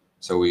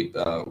 So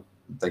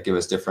that give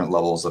us different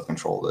levels of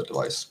control of the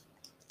device.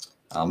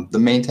 The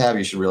main tab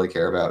you should really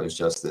care about is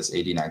just this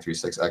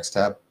AD936X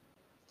tab,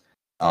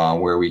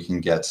 where we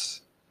can get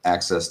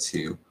access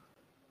to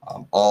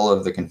all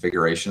of the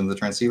configuration of the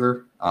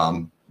transceiver.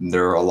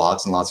 There are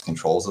lots and lots of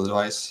controls of the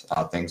device,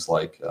 things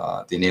like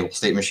the enable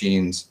state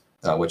machines,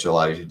 which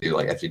allow you to do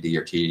like FDD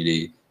or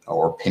TDD,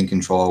 or pin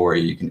control, where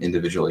you can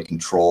individually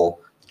control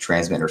the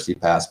transmit or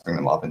receive paths, bring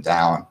them up and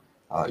down.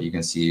 You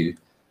can see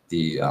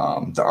the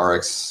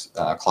RX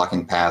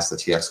clocking paths, the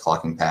TX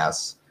clocking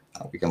paths.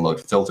 We can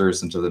load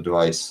filters into the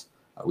device.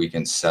 We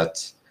can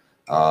set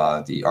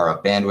the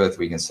RF bandwidth.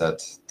 We can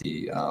set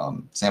the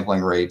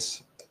sampling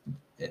rate,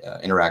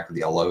 interact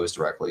with the LOs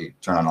directly,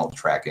 turn on all the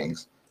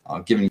trackings,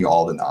 giving you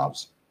all the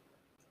knobs.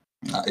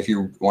 If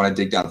you want to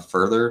dig down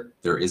further,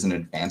 there is an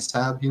advanced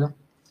tab here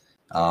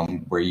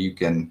where you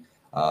can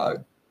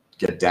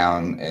get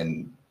down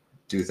and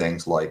do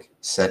things like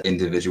set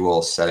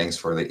individual settings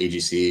for the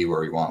AGC,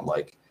 where we want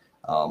like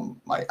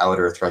my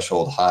outer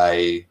threshold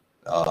high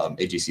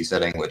AGC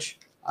setting, which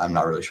I'm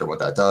not really sure what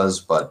that does,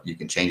 but you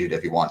can change it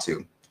if you want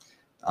to.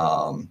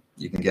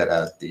 You can get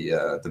at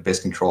the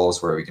BIS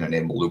controls, where we can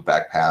enable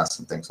loopback paths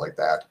and things like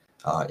that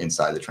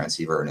inside the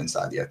transceiver and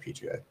inside the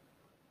FPGA.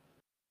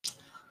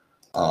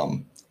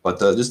 But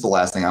just the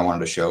last thing I wanted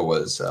to show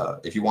was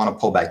if you want to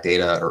pull back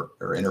data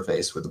or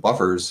interface with the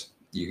buffers,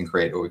 you can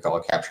create what we call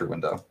a capture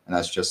window. And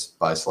that's just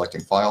by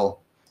selecting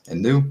File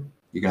and New.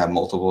 You can have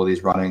multiple of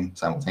these running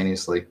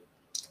simultaneously.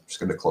 I'm just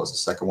going to close the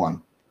second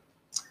one.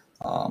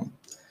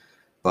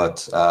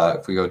 But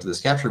if we go to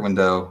this capture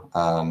window,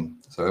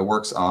 so it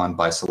works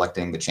by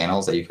selecting the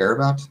channels that you care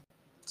about.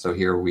 So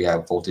here we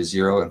have voltage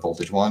 0 and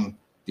voltage 1.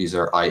 These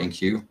are I and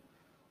Q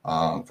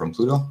from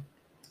Pluto.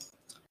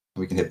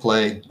 We can hit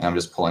play, and I'm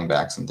just pulling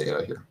back some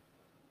data here.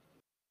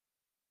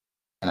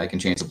 And I can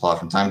change the plot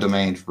from time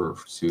domain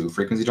to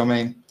frequency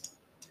domain.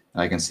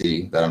 And I can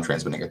see that I'm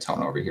transmitting a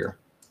tone over here.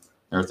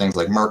 There are things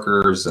like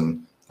markers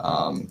and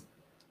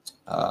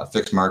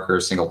fixed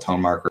markers, single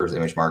tone markers,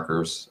 image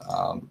markers,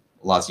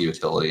 lots of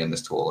utility in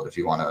this tool if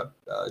you want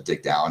to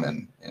dig down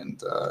and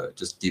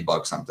just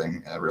debug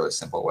something in a really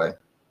simple way.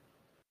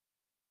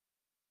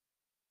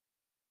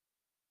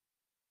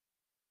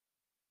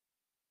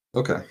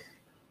 Okay.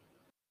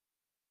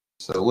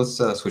 So let's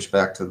switch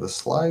back to the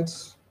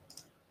slides.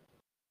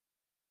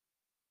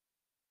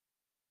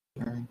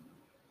 Okay.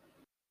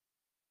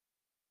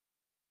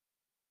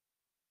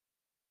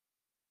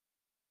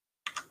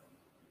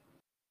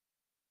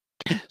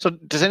 So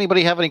does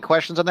anybody have any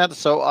questions on that?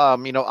 So,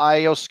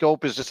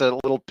 IIO-Scope is just a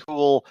little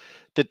tool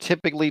to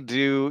typically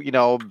do,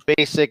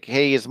 basic,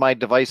 hey, is my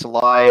device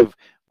alive?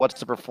 What's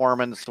the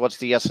performance? What's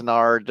the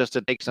SNR? Just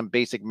to take some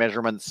basic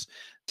measurements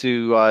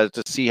to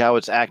see how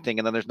it's acting.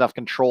 And then there's enough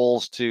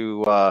controls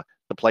to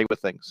play with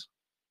things.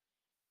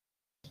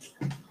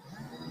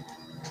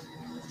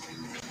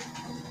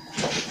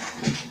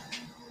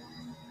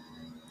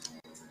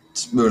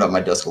 Just moving up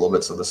my desk a little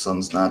bit so the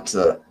sun's not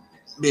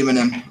beaming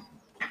in.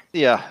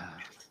 Yeah.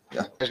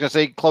 Yeah. I was going to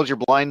say, close your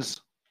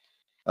blinds.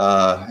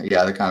 Yeah,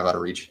 they're kind of out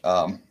of reach.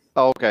 Oh,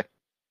 okay.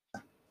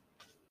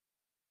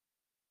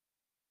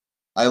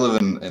 I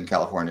live in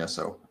California,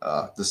 so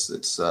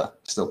it's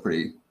still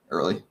pretty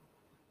early.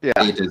 Yeah.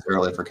 8 is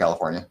early for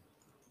California.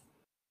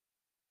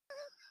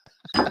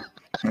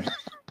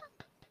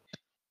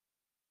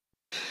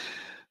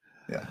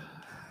 Yeah.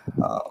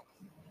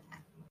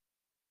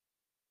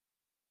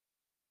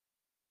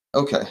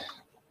 Okay.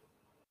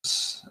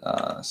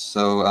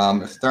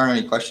 So if there aren't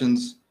any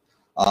questions,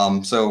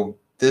 so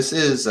this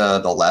is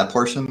the lab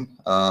portion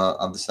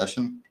of the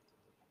session.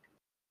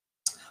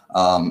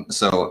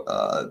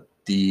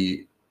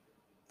 The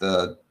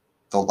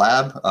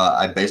lab,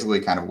 I basically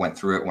kind of went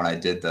through it when I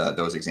did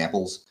those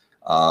examples,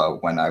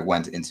 when I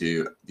went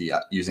into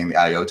using the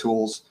IO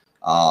tools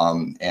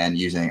and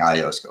using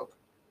IIO-Scope.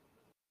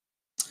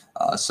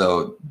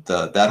 So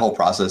that whole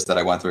process that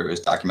I went through is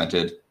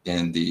documented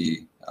in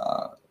the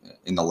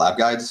lab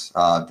guides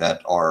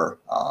that are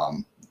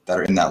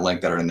in that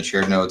link, that are in the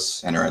shared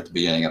notes and are at the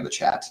beginning of the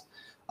chat.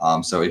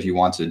 So if you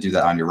want to do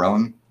that on your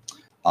own,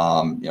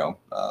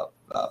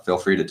 feel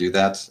free to do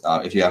that.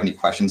 If you have any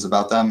questions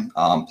about them,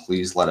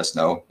 please let us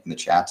know in the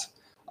chat.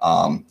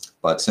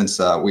 But since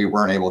we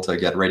weren't able to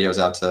get radios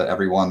out to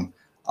everyone,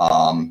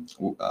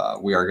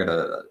 we are going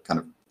to kind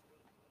of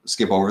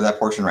skip over that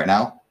portion right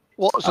now.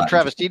 Well, so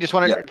Travis, do you just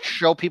want to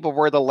show people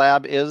where the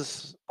lab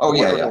is? Oh,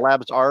 yeah, where the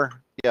labs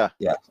are? Yeah.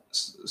 Yeah.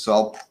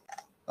 So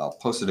I'll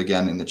post it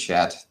again in the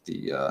chat,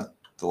 the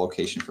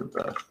location for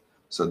the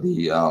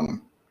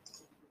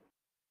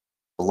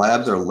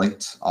labs are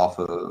linked off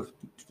of,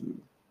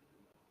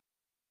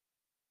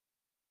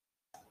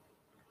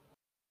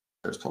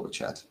 there's public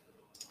chat.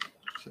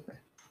 Okay.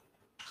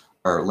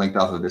 Are linked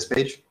off of this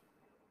page.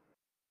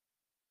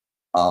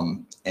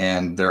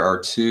 And there are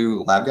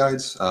 2 lab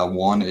guides.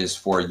 One is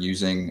for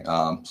using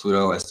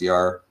Pluto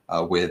SDR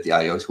with the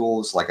IO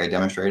tools, like I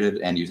demonstrated,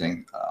 and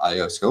using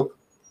IIO-Scope.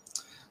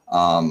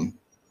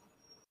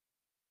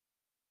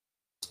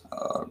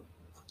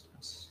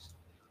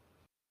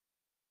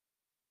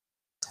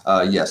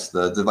 Yes,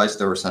 the device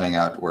that we're sending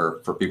out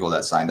were for people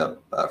that signed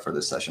up for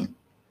this session.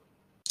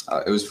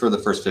 It was for the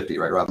first 50,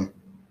 right, Robin?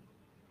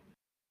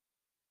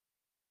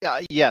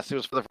 Yeah. Yes, it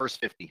was for the first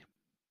 50.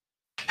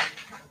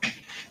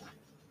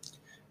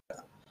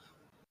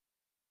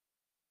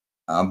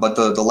 But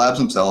the labs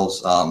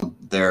themselves,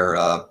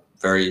 they're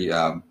very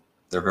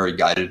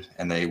guided,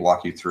 and they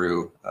walk you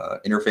through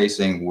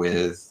interfacing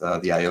with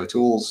the IO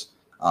tools,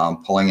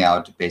 pulling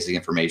out basic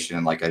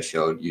information like I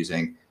showed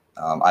using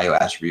IO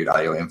attribute,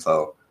 IO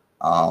info,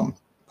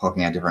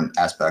 poking at different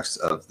aspects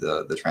of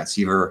the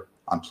transceiver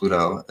on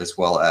Pluto, as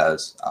well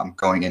as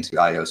going into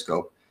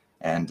IIO-Scope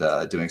and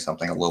doing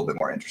something a little bit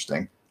more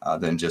interesting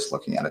than just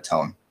looking at a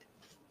tone.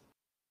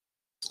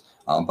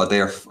 But they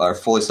are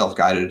fully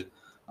self-guided.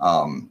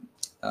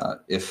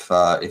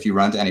 If you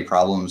run into any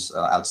problems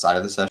outside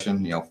of the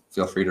session,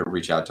 feel free to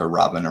reach out to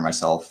Robin or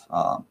myself.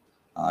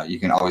 You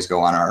can always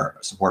go on our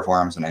support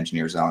forums and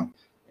Engineer Zone,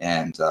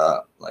 and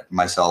like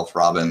myself,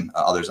 Robin,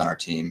 others on our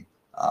team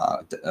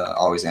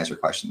always answer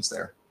questions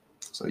there.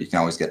 So you can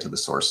always get to the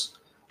source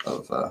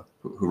of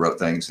who wrote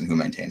things and who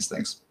maintains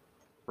things.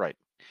 Right.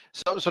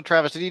 So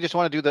Travis, did you just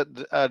want to do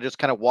that? Just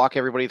kind of walk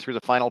everybody through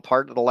the final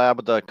part of the lab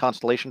with the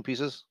constellation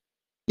pieces?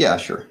 Yeah,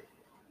 sure.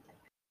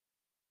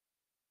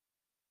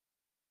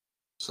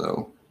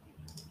 So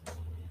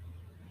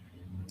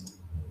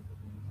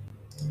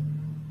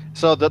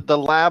the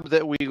lab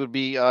that we would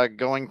be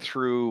going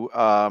through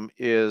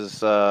is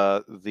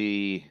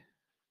the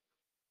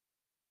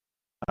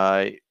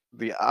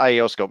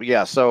IIO-Scope.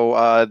 Yeah.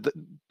 So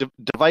the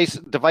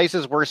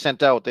devices were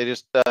sent out. They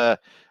just got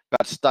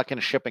stuck in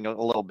shipping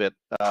a little bit,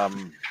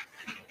 but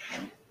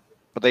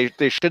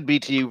they should be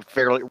to you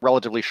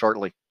relatively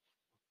shortly.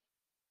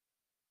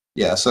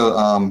 Yeah. So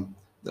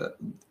the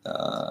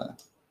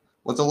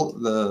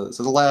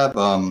lab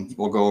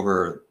we'll go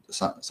over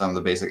some of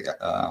the basic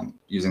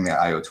using the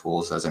IO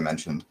tools, as I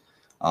mentioned.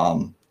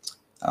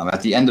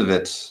 At the end of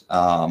it,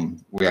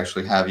 we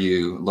actually have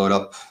you load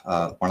up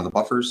one of the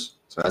buffers.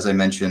 So as I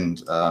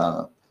mentioned,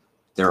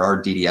 there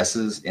are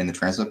DDSs in the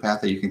transmit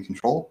path that you can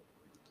control.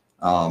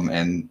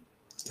 And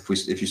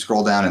if you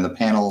scroll down in the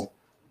panel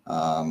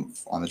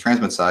on the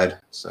transmit side,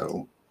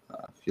 so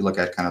if you look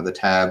at kind of the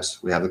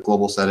tabs, we have the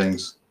global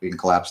settings. We can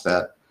collapse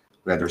that.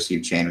 We have the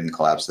receive chain. We can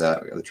collapse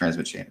that. We have the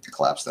transmit chain. We can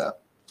collapse that.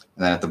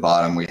 And then at the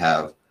bottom, we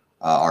have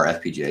our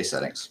FPGA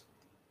settings.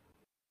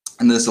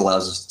 And this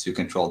allows us to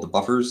control the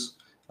buffers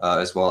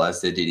as well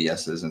as the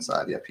DDSs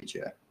inside the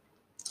FPGA.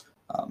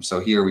 So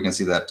here we can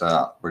see that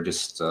we're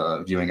just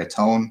viewing a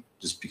tone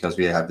just because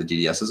we have the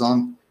DDSs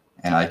on.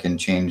 And I can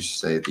change,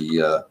 say,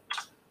 the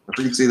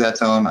frequency of that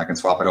tone. I can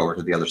swap it over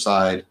to the other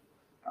side.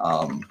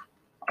 I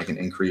can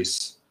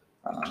increase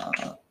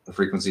the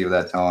frequency of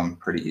that tone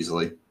pretty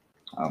easily.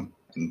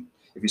 And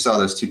if you saw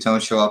those two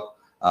tones show up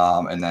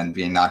and then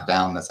being knocked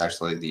down, that's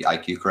actually the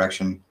IQ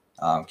correction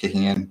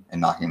kicking in and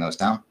knocking those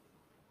down.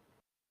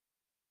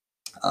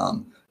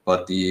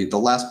 But the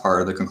last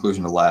part of the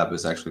conclusion of the lab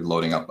is actually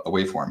loading up a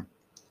waveform.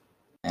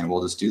 And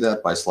we'll just do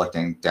that by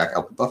selecting DAC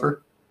output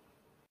buffer,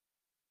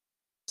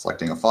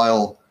 selecting a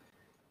file,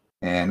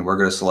 and we're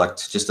going to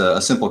select just a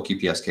simple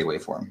QPSK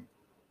waveform.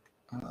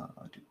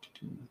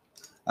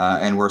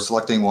 And we're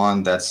selecting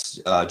one that's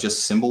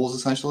just symbols,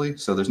 essentially.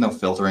 So there's no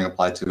filtering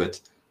applied to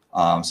it.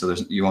 So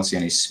you won't see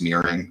any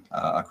smearing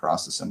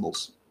across the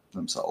symbols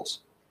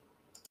themselves.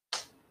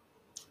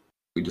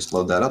 We just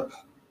load that up.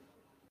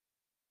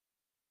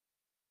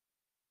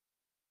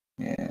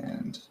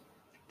 And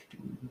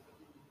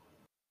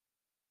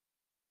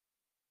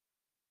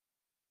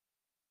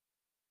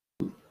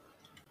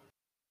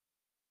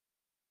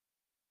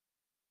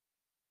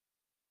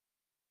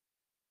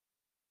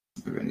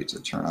maybe I need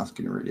to turn off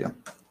GNU Radio.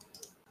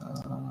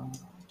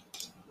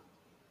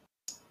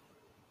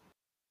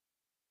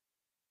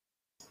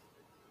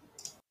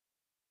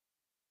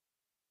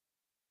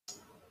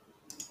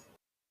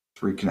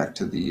 Reconnect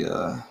to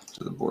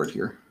the board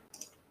here.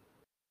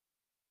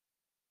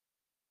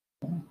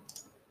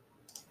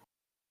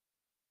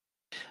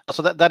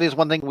 So that is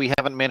one thing we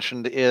haven't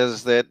mentioned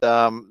is that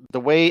the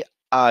way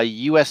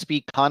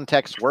USB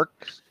contexts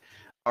works,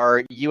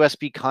 our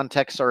USB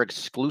contexts are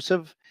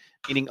exclusive,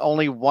 meaning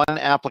only one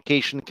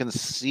application can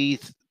see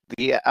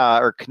the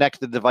or connect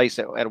the device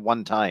at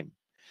one time.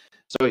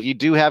 So if you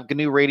do have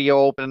GNU Radio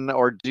open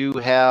or do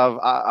have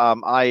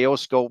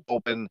IIO-Scope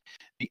open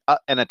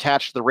and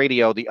attached to the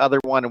radio, the other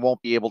one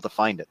won't be able to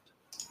find it.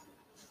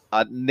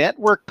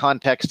 Network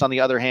context, on the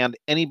other hand,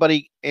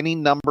 any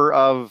number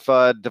of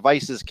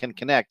devices can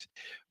connect,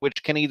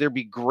 which can either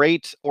be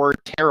great or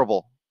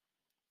terrible.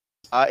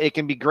 It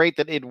can be great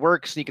that it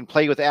works and you can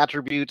play with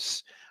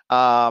attributes,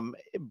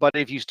 but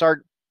if you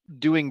start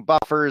doing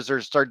buffers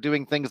or start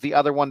doing things the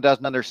other one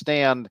doesn't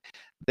understand,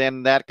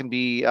 then that can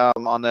be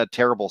on the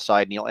terrible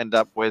side, and you'll end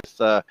up with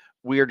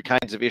weird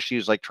kinds of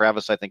issues like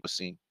Travis, I think, was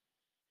seeing.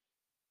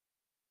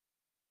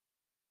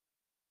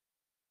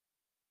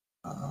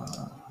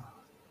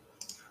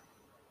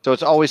 So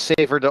it's always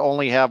safer to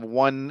only have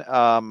one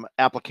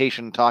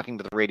application talking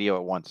to the radio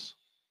at once.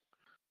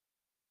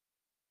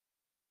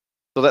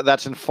 So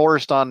that's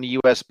enforced on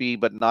USB,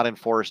 but not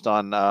enforced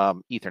on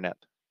Ethernet.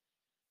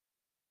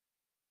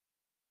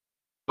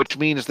 Which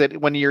means that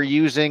when you're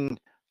using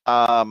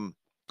GNU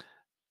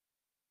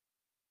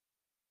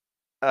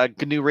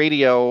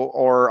Radio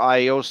or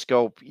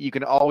IIO-Scope, you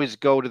can always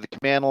go to the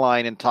command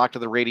line and talk to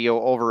the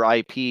radio over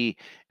IP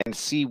and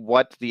see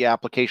what the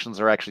applications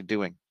are actually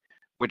doing,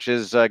 which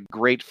is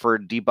great for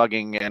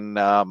debugging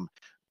and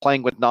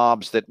playing with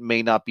knobs that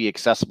may not be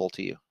accessible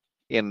to you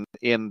in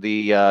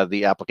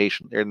the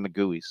application, in the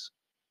GUIs.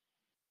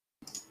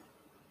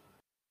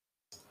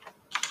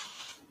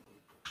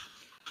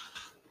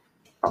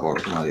 I'll go over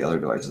to one of the other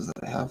devices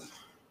that I have.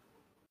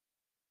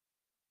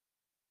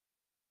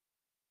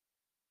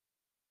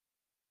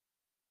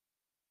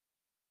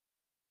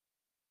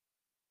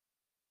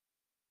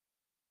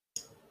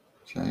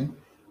 Okay.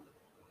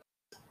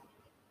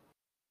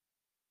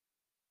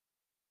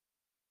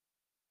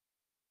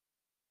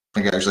 I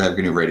think I actually have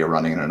GNU Radio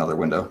running in another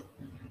window,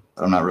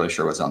 but I'm not really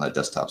sure what's on that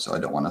desktop, so I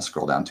don't want to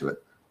scroll down to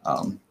it.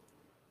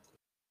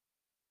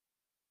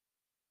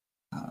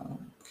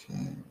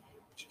 Okay.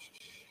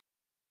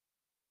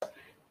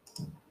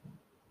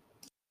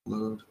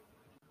 Load.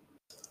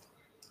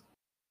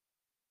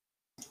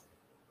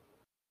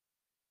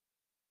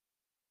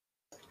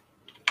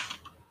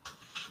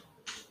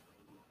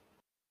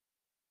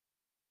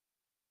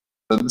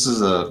 So this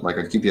is like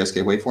a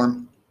QPSK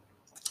waveform.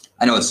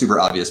 I know it's super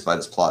obvious by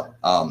this plot,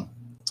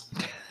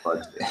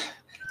 but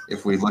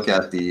if we look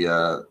at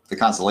the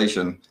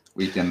constellation,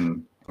 we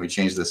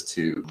change this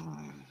to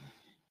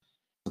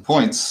the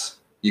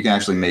points. You can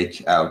actually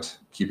make out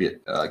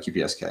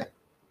QPSK.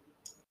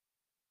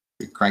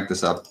 We crank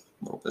this up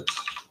a little bit.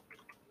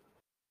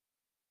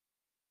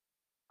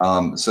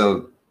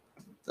 So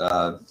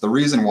the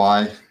reason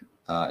why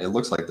it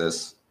looks like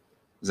this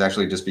is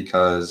actually just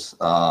because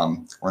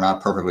we're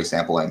not perfectly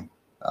sampling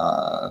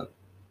the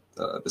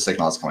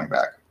signal that's coming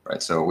back,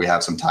 right? So we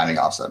have some timing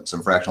offset,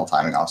 some fractional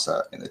timing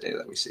offset in the data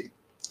that we see.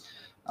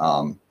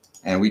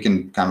 And we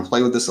can kind of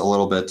play with this a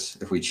little bit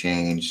if we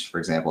change, for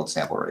example, the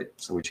sample rate.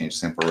 So we change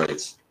sample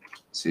rates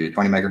to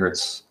 20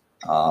 megahertz.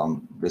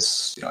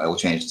 This, it will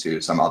change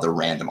to some other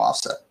random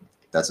offset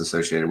that's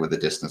associated with the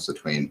distance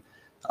between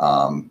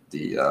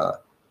the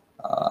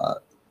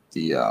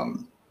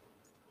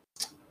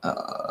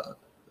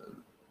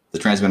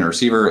transmitter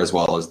receiver as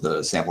well as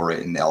the sample rate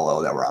in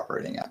LO that we're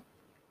operating at.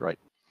 Right.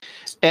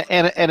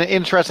 And an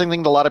interesting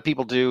thing that a lot of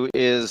people do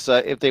is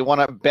if they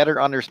want to better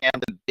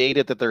understand the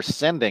data that they're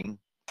sending,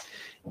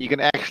 you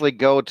can actually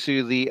go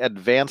to the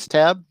Advanced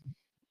tab.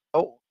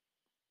 Oh,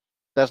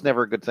 that's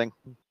never a good thing.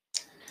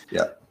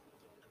 Yeah.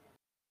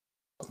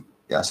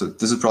 Yeah, so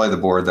this is probably the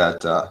board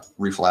that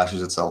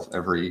reflashes itself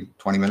every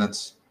 20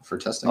 minutes for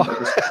testing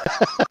purposes.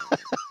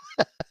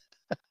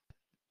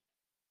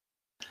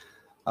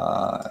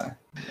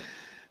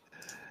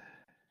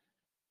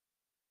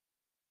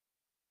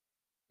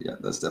 Yeah,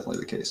 that's definitely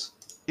the case.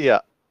 Yeah.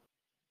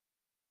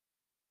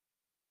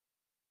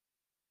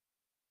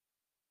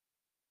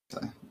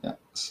 Okay, yeah,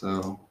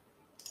 so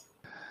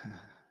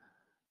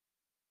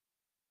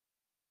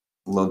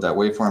load that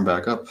waveform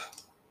back up.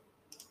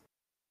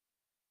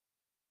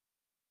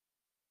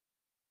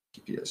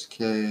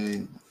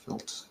 QPSK,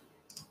 filter.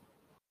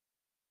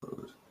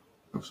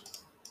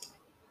 Oops.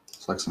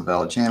 Select some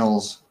valid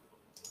channels.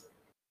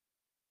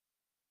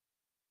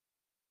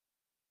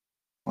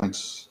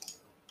 Points.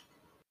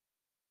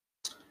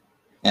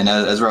 And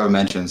as Robin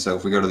mentioned, so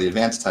if we go to the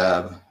Advanced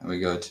tab and we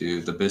go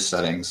to the BIS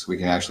settings, we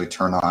can actually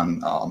turn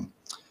on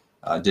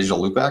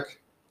digital loopback.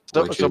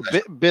 So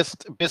BIS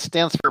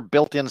stands for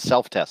built-in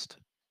self-test.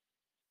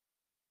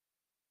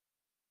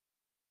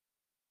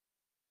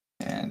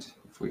 And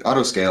if we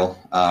auto-scale,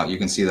 you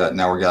can see that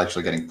now we're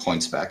actually getting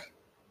points back.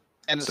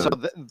 And so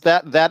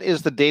that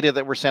is the data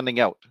that we're sending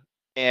out.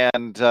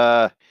 And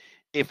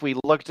if we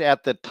looked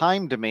at the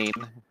time domain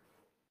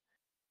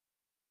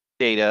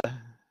data,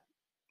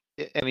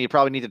 and you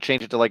probably need to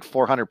change it to like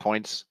 400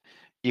 points,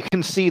 you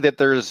can see that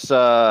there's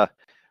we're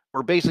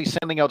basically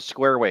sending out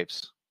square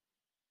waves.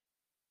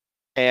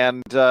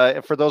 And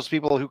for those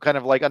people who kind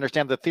of like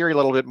understand the theory a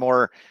little bit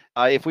more,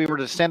 if we were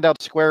to send out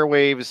square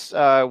waves,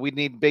 we'd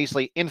need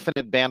basically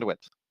infinite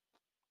bandwidth.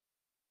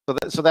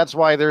 So that's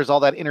why there's all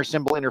that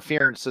intersymbol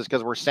interference, is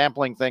because we're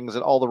sampling things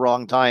at all the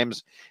wrong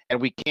times, and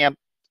we can't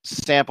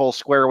sample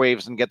square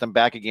waves and get them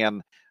back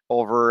again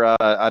over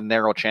a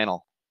narrow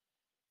channel.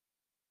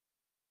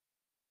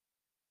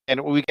 And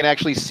we can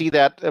actually see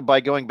that by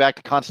going back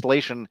to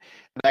constellation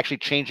and actually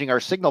changing our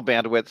signal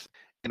bandwidth,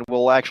 and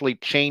we'll actually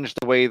change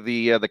the way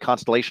the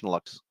constellation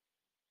looks.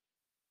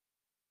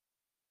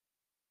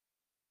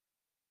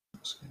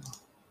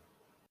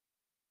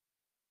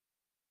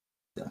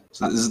 Yeah,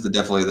 so this is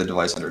definitely the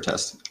device under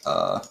test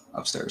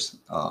upstairs,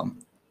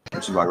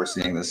 which is why we're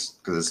seeing this,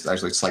 because it's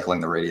actually cycling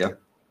the radio.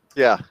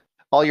 Yeah,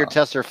 all your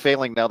tests are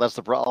failing now. That's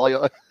the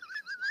problem.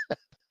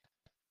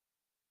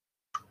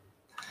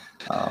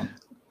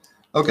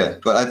 Okay,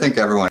 but I think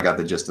everyone got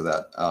the gist of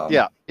that.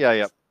 Yeah.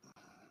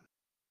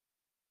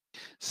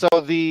 So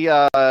the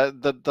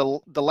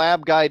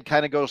lab guide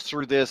kind of goes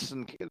through this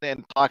and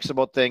talks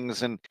about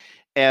things, and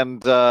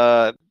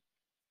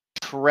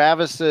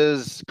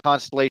Travis's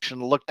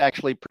constellation looked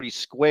actually pretty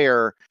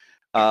square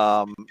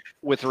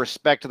with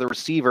respect to the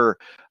receiver.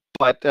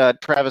 But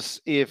Travis,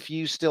 if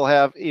you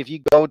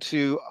go back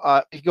to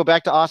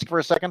OSC for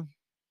a second,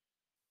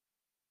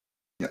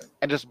 yeah,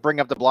 and just bring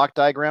up the block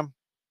diagram.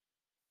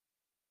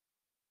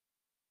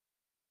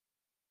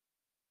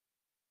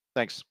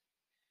 Thanks.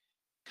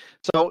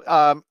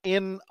 So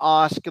in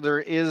OSC, there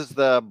is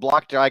the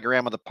block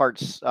diagram of the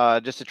parts,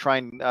 just to try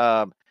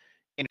and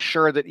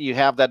ensure that you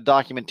have that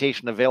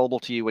documentation available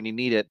to you when you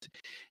need it.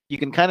 You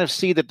can kind of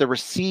see that the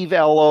receive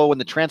LO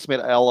and the transmit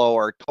LO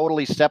are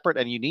totally separate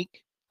and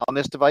unique on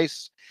this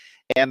device.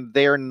 And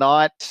they're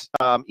not,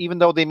 even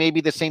though they may be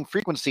the same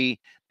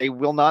frequency, they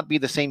will not be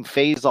the same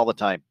phase all the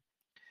time.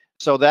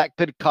 So that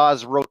could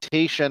cause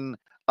rotation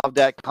of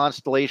that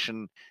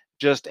constellation,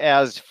 just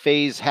as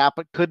phase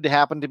could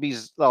happen to be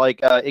like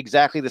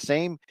exactly the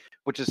same,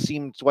 which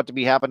seems what to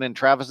be happening in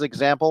Travis'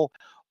 example,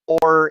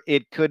 or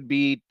it could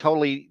be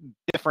totally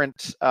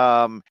different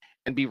and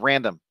be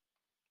random.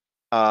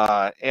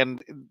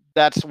 And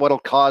that's what'll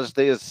cause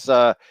this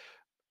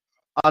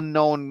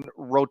unknown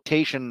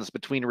rotations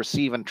between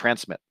receive and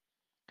transmit.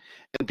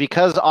 And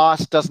because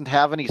OS doesn't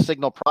have any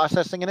signal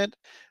processing in it,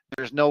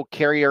 there's no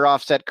carrier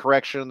offset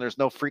correction, there's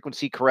no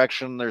frequency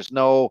correction, there's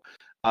no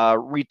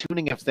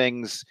retuning of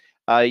things.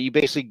 You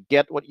basically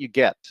get what you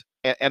get.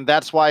 And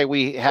that's why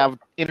we have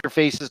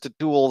interfaces to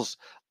tools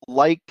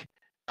like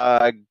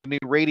GNU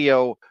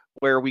Radio,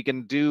 where we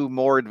can do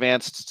more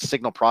advanced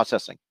signal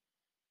processing.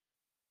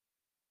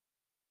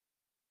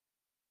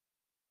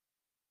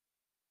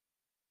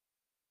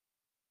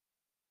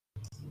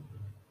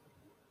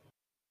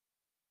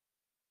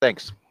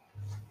 Thanks.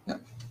 Yeah.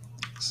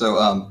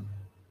 So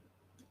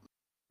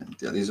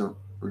yeah, these are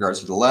regards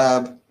to the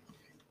lab.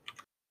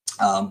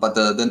 But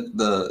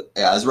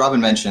as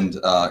Robin mentioned,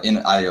 in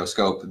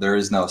IIO-Scope, there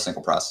is no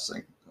single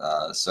processing.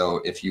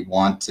 So if you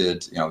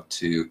wanted,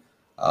 to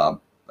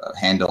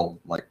handle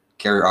like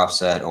carrier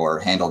offset or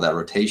handle that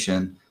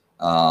rotation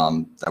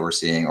that we're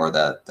seeing, or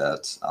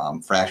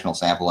that fractional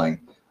sampling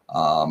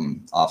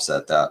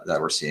offset that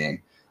we're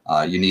seeing,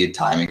 you need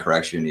timing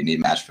correction, you need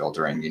match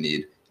filtering, you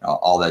need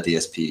all that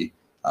DSP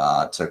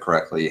to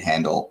correctly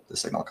handle the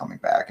signal coming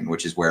back, and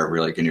which is where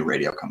really GNU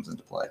Radio comes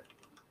into play.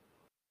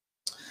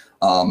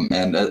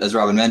 And as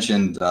Robin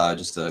mentioned,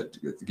 just to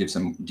give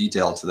some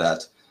detail to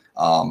that,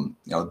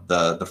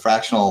 the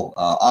fractional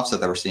offset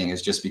that we're seeing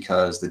is just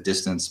because the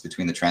distance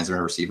between the transmitter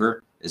and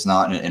receiver is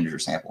not an integer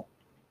sample.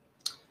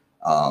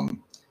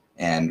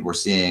 And we're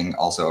seeing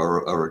also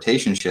a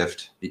rotation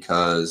shift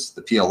because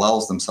the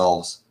PLLs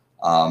themselves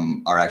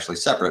are actually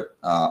separate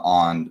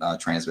on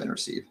transmit and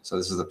receive. So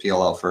this is the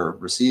PLL for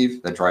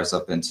receive that drives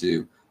up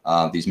into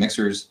these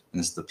mixers, and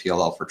this is the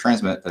PLL for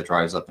transmit that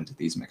drives up into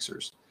these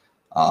mixers.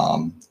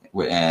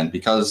 And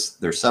because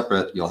they're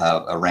separate, you'll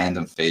have a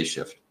random phase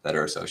shift that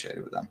are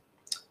associated with them.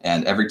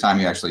 And every time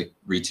you actually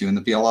retune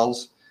the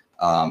PLLs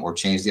or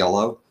change the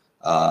LO,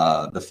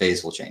 the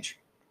phase will change.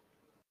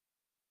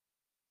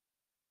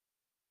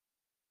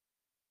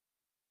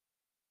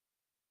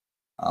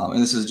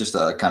 And this is just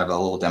a kind of a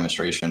little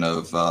demonstration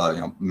of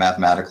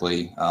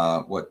mathematically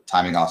what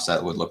timing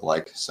offset would look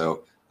like.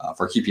 So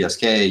for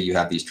QPSK, you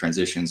have these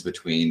transitions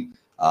between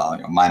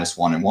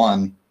 -1 and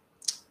 1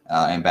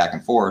 and back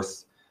and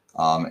forth.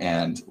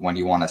 And when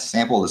you want to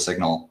sample the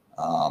signal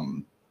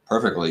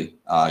perfectly,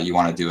 you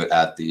want to do it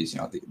at these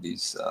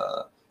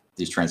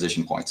these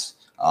transition points,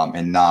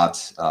 and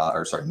not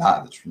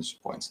not the transition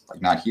points,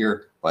 like not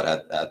here, but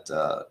at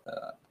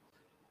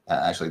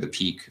actually the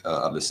peak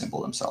of the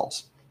symbol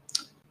themselves.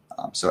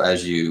 So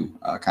as you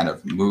kind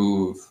of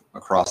move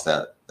across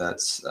that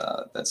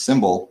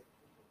symbol,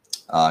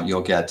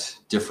 you'll get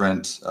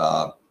different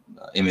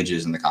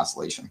images in the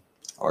constellation,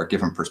 or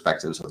different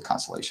perspectives of the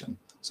constellation.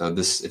 So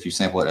this, if you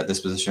sample it at this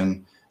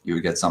position, you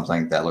would get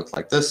something that looked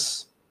like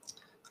this.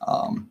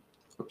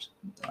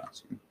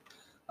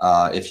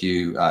 If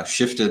you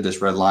shifted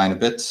this red line a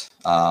bit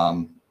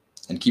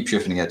and keep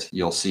shifting it,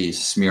 you'll see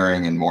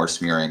smearing and more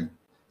smearing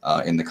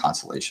in the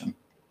constellation,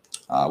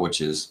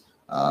 which is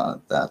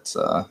that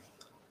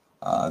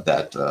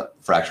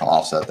fractional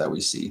offset that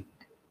we see,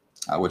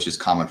 which is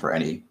common for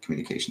any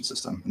communication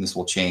system. And this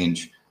will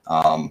change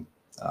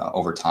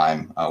over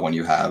time when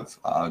you have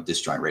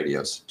disjoint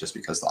radios, just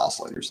because the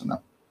oscillators in them.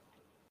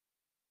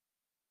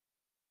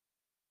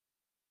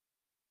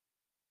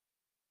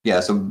 Yeah,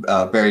 so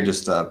Barry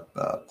just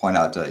point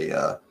out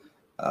a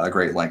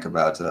great link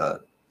about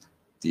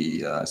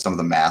some of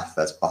the math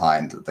that's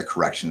behind the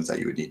corrections that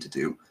you would need to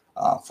do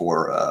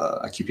for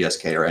a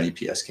QPSK or any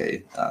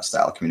PSK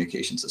style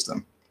communication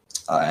system,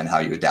 and how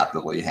you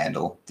adaptively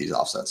handle these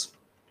offsets.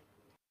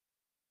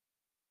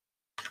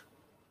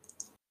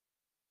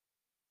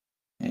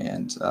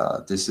 And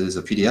this is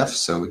a PDF,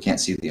 so we can't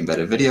see the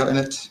embedded video in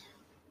it.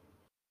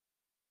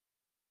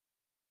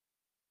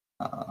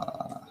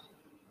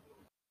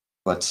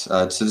 But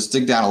to just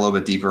dig down a little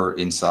bit deeper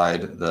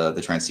inside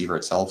the transceiver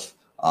itself.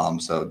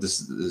 So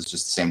this is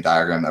just the same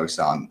diagram that we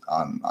saw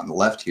on the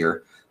left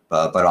here,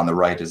 but on the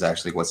right is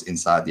actually what's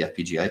inside the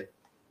FPGA.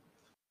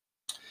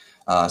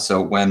 So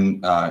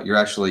when you're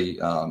actually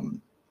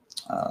talking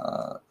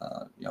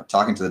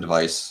to the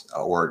device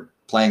or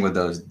playing with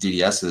those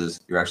DDSs,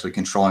 you're actually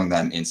controlling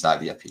them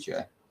inside the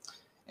FPGA.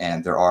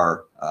 And there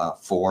are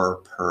 4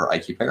 per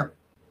IQ pair,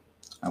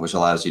 which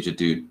allows you to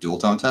do dual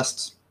tone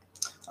tests.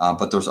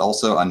 But there's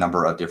also a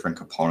number of different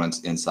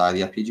components inside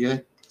the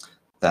FPGA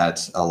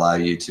that allow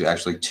you to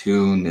actually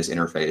tune this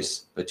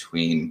interface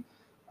between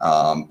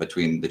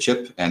the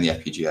chip and the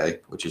FPGA,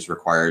 which is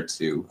required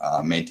to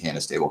maintain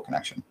a stable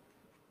connection.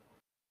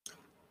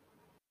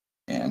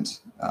 And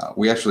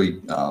we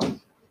actually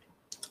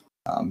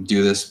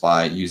do this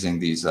by using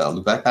these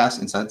loopback paths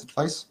inside the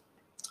device.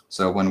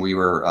 So when we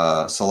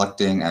were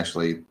selecting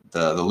actually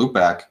the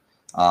loopback,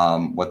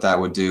 what that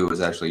would do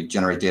is actually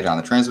generate data on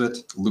the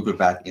transmit, loop it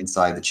back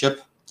inside the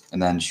chip,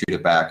 and then shoot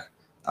it back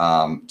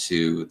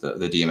to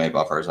the DMA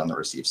buffers on the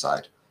receive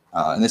side.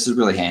 And this is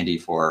really handy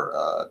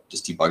for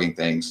just debugging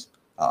things,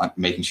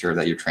 making sure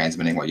that you're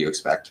transmitting what you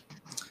expect.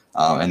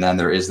 And then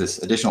there is this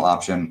additional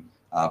option,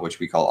 which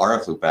we call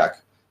RF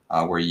loopback,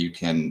 where you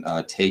can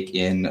take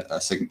in a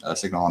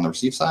signal on the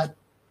receive side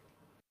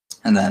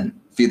and then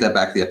feed that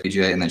back to the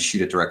FPGA, and then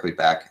shoot it directly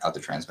back out the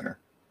transmitter.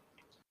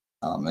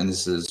 And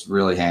this is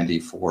really handy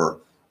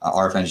for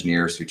RF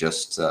engineers who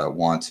just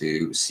want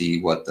to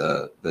see what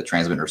the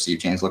transmit and receive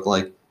chains look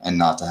like, and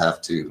not to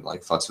have to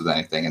like futz with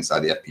anything inside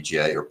the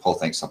FPGA or pull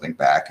something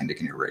back into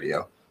GNU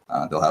Radio.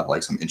 They'll have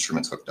like some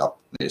instruments hooked up.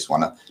 They just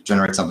want to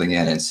generate something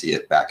in and see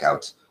it back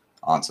out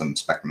on some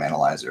spectrum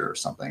analyzer or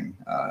something,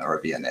 or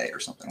a VNA or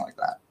something like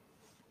that.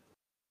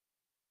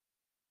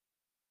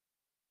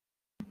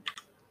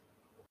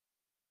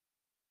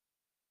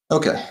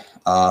 Okay,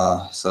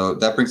 so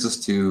that brings us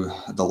to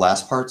the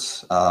last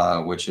part,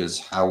 which is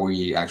how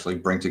we actually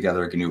bring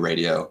together GNU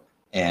Radio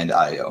and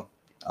IIO.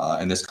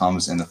 And this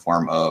comes in the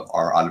form of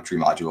our auditory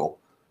module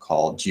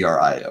called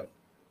GRIO.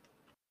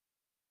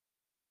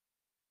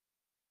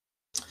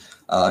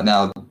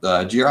 Now,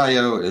 the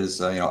GRIO is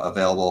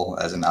available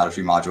as an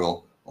auditory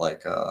module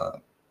like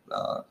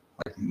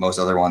most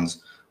other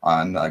ones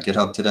on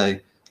GitHub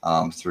today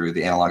through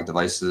the Analog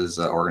Devices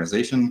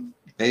organization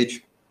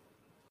page.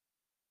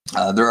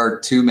 There are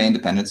two main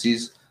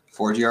dependencies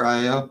for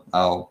GRIO.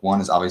 One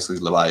is obviously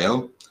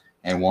libIIO,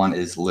 and one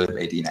is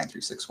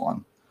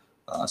libAD9361.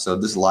 So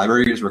this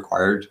library is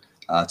required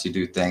to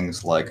do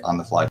things like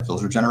on-the-fly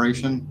filter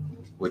generation,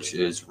 which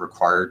is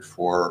required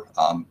for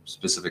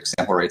specific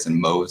sample rates and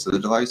modes of the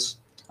device.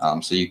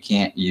 So you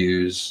can't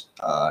use,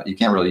 you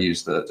can't really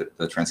use the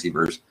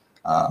transceivers,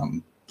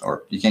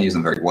 or you can't use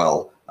them very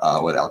well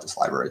without this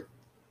library.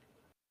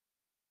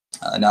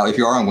 Now, if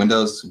you are on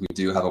Windows, we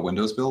do have a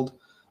Windows build.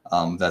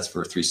 That's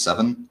for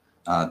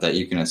 3.7 that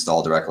you can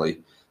install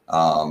directly,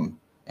 and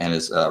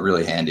is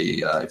really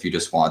handy if you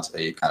just want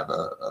a kind of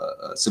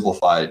a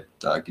simplified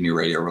GNU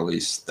Radio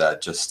release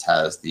that just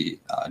has the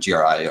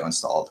GRIO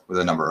installed with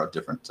a number of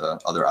different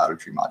other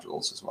auditory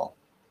modules as well.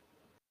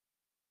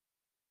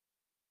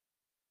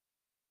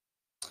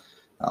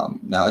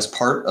 Now, as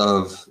part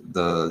of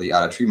the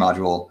auditory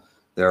module,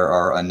 there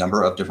are a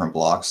number of different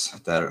blocks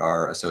that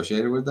are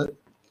associated with it.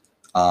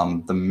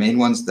 The main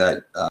ones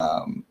that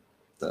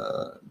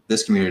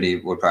this community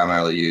would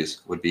primarily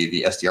use would be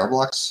the SDR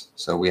blocks.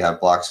 So we have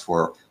blocks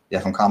for the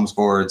FM comms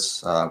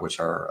boards, which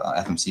are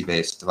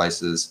FMC-based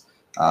devices.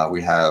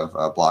 We have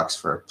blocks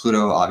for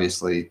Pluto,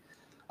 obviously.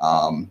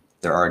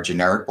 There are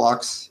generic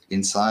blocks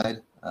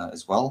inside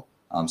as well.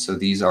 So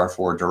these are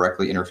for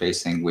directly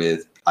interfacing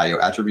with IO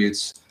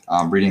attributes,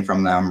 reading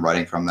from them,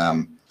 writing from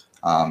them.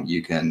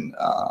 You can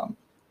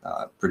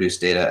produce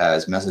data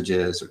as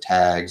messages or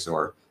tags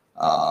or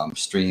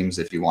streams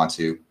if you want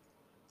to.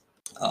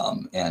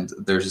 And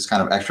there's this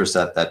kind of extra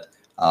set that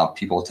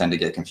people tend to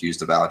get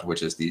confused about,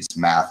 which is these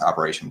math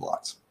operation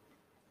blocks.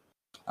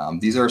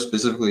 These are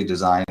specifically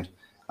designed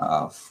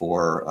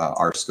for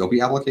our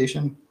Scopy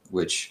application,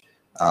 which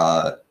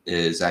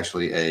is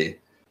actually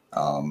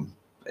an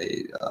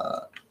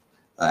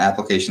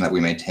application that we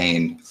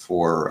maintain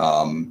for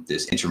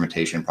this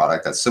instrumentation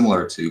product that's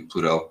similar to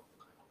Pluto,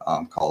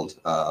 called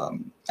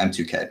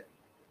M2K.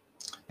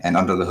 And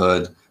under the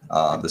hood,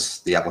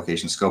 the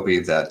application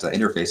Scopy that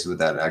interfaces with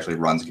that actually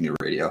runs GNU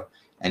Radio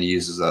and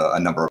uses a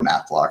number of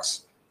math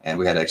blocks. And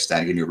we had to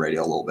extend GNU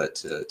Radio a little bit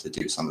to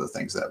do some of the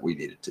things that we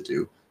needed to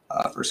do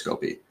for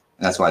Scopy.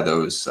 And that's why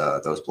those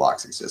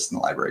blocks exist in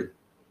the library.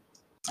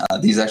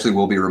 These actually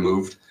will be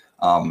removed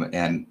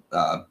and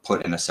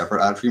put in a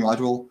separate auditory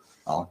module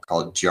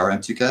called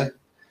GRM2K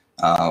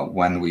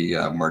when we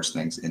merge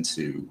things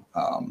into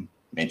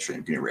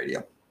mainstream GNU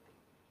Radio.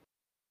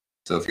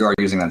 So if you are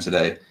using them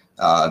today,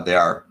 they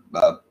are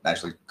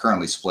actually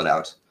currently split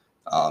out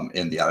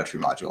in the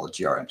auditory module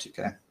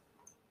GRM2K.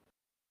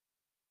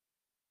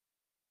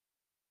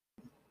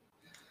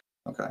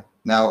 Okay,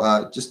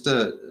 now just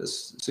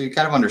so you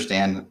kind of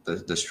understand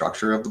the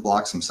structure of the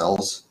blocks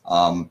themselves,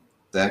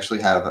 they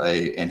actually have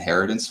a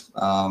inheritance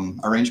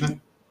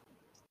arrangement.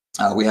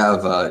 We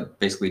have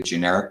basically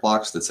generic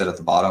blocks that sit at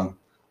the bottom,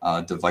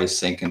 device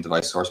sync and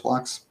device source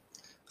blocks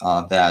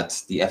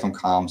that the FM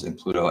comms and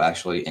Pluto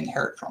actually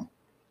inherit from.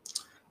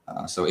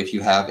 So if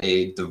you have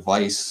a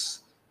device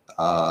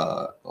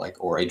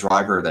or a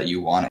driver that you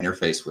want to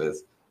interface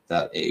with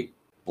that a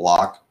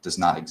block does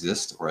not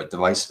exist, or a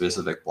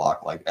device-specific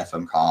block like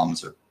FM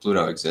comms or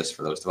Pluto exists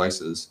for those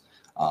devices,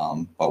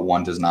 but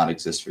one does not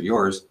exist for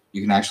yours,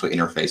 you can actually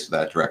interface with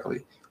that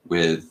directly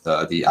with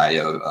the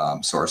IO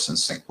source and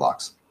sync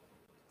blocks.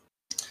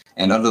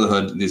 And under the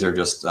hood, these are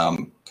just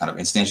kind of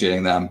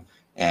instantiating them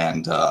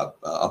and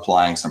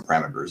applying some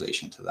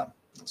parameterization to them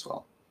as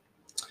well.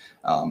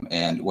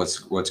 And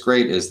what's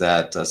great is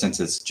that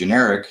since it's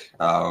generic,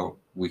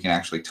 we can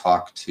actually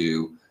talk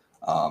to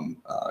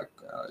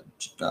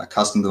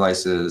custom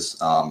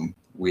devices.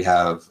 We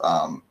have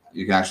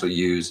you can actually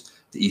use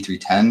the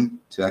E310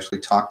 to actually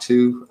talk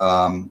to.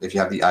 If you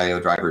have the IO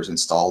drivers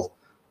installed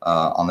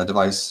on the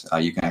device,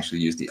 you can actually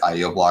use the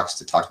IO blocks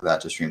to talk to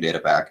that to stream data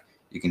back.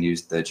 You can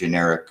use the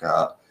generic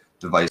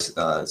device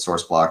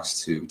source blocks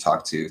to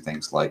talk to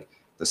things like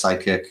the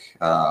SideKiq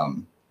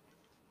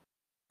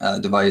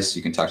device.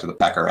 You can talk to the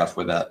PAC-RF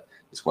with that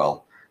as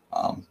well.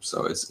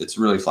 So it's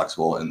really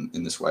flexible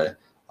in this way.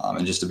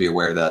 And just to be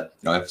aware that,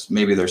 if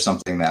maybe there's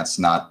something that's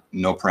no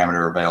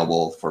parameter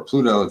available for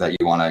Pluto that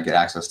you want to get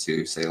access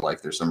to, say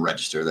like there's some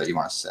register that you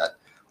want to set,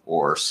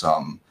 or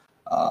some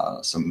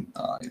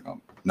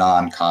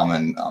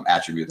non-common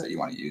attribute that you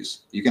want to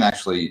use, you can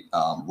actually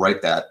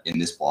write that in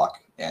this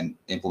block and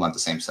implement the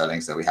same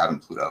settings that we have in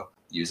Pluto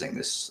using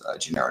this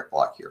generic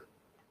block here.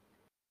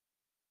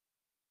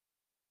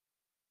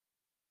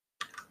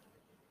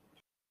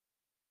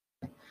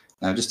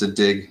 Now, just to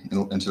dig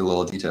into the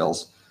little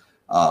details.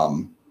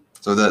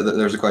 So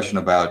there's a question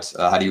about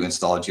how do you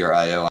install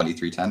GRIO on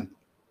E310?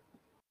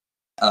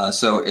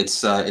 So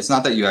it's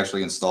not that you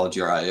actually install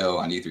GRIO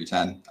on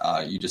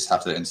E310. You just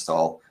have to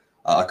install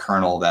a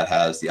kernel that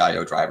has the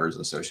I/O drivers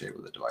associated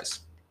with the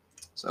device.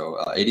 So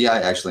ADI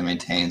actually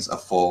maintains a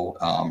full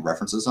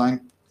reference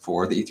design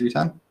for the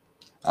E310,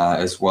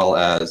 as well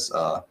as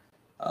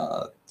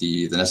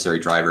the necessary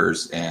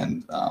drivers,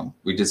 and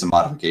we did some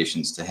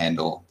modifications to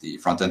handle the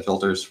front-end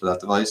filters for that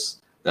device.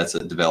 That's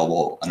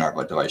available in our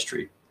device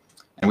tree.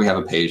 And we have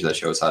a page that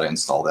shows how to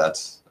install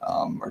that,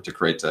 or to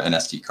create an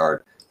SD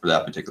card for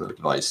that particular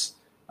device,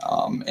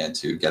 and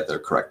to get the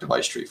correct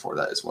device tree for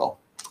that as well.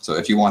 So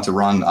if you want to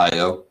run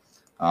I/O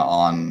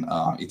on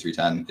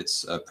E310,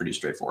 it's a pretty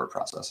straightforward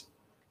process.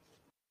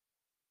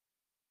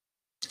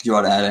 Do you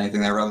want to add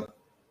anything there, Rob?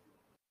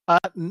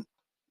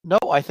 No,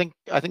 I think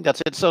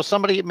that's it. So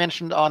somebody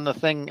mentioned on the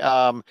thing,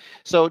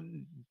 so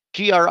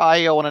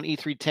GRIO on an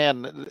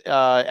E310,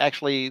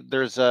 actually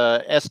there's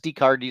a SD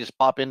card you just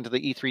pop into the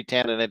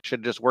E310 and it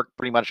should just work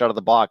pretty much out of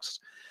the box,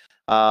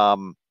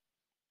 and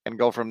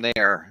go from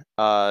there.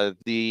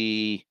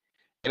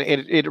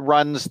 It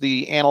runs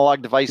the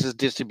analog devices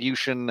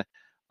distribution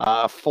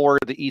for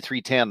the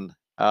E310,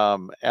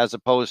 as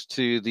opposed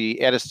to the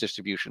Ettus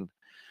distribution.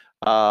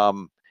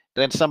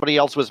 Then somebody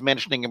else was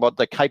mentioning about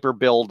the Kuiper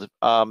build.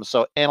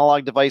 So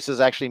Analog Devices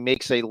actually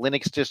makes a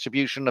Linux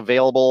distribution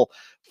available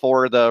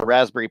for the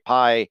Raspberry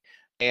Pi,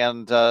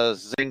 and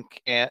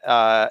Zinc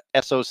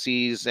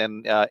SoCs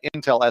and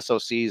Intel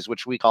SoCs,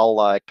 which we call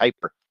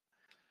Kuiper.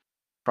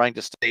 Trying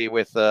to stay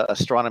with the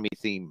astronomy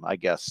theme, I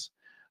guess.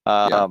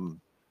 Yeah.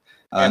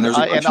 And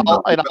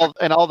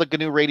all the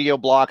GNU Radio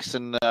blocks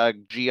and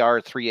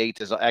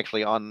GR38 is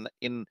actually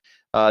in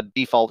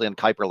default in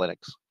Kuiper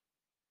Linux.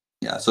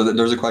 Yeah, so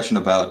there's a question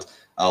about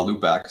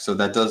loopback. So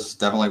that does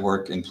definitely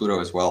work in Pluto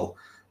as well.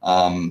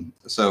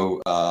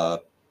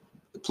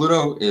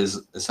 Pluto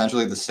is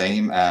essentially the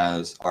same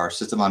as our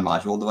system on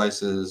module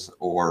devices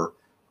or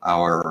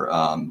our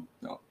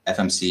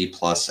FMC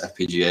plus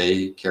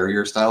FPGA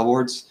carrier style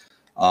boards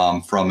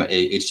from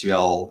a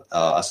HTML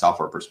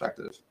software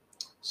perspective.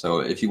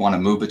 So if you want to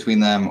move between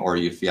them, or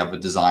if you have a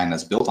design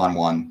that's built on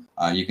one,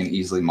 you can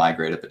easily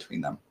migrate it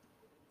between them.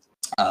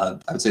 I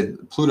would say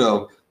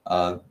Pluto,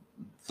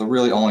 the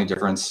really only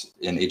difference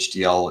in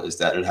HDL is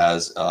that it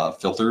has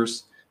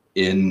filters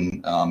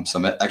in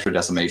some extra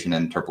decimation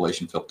and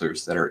interpolation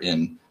filters that are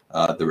in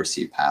the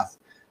receive path,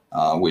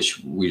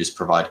 which we just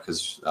provide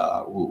because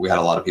we had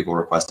a lot of people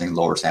requesting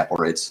lower sample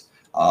rates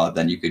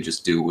than you could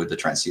just do with the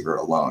transceiver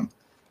alone.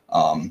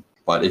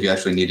 But if you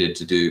actually needed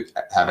to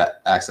have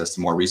access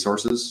to more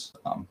resources,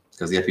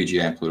 because the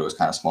FPGA in Pluto is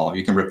kind of small,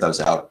 you can rip those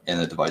out and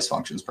the device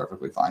functions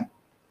perfectly fine.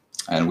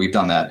 And we've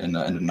done that in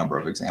a number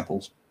of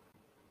examples.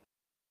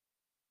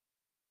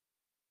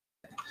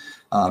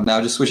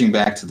 Now, just switching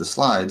back to the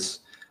slides,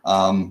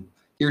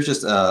 here's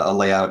just a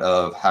layout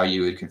of how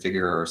you would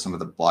configure some of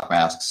the block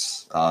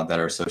masks that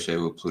are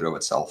associated with Pluto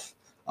itself.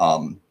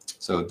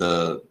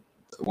 So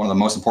one of the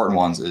most important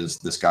ones is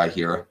this guy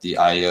here, the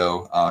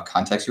IIO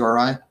context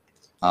URI.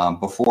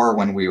 Before,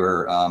 when we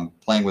were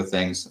playing with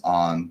things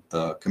on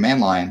the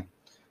command line,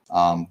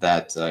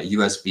 that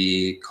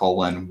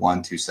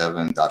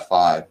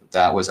USB:127.5,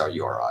 that was our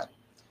URI.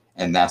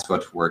 And that's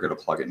what we're going to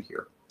plug in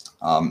here.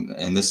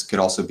 And this could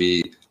also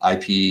be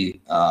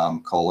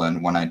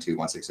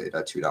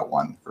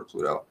IP:192.168.2.1 for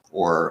Pluto,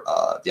 or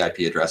the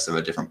IP address of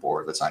a different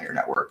board that's on your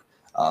network,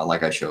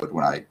 like I showed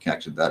when I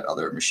connected that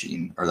other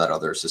machine or that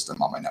other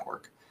system on my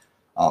network.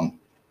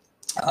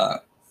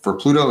 For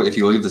Pluto, if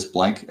you leave this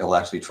blank, it will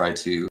actually try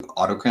to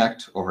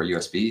auto-connect over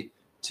USB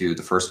to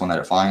the first one that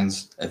it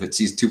finds. If it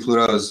sees two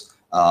Plutos,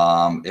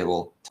 it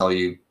will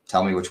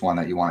tell me which one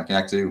that you want to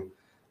connect to.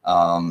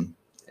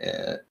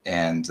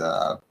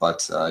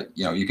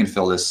 You can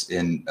fill this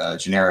in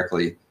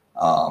generically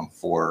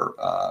for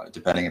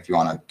depending if you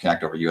want to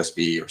connect over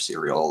USB or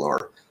serial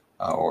or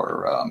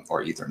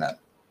Ethernet.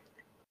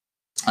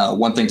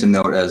 One thing to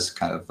note, as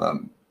kind of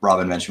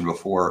Robin mentioned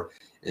before,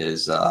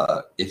 is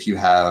if you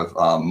have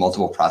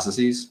multiple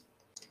processes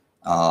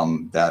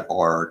that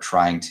are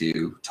trying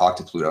to talk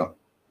to Pluto,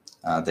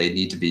 they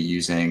need to be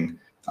using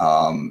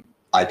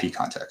IP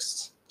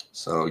contexts.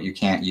 So you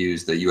can't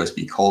use the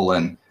USB:,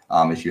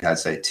 if you had,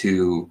 say,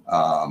 two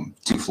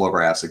flow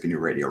graphs of GNU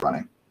Radio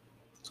running.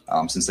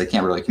 Since they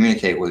can't really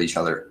communicate with each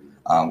other,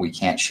 we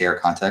can't share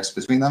context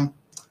between them.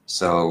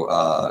 So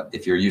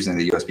if you're using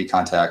the USB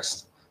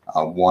context,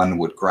 one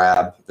would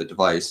grab the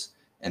device,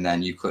 and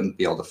then you couldn't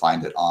be able to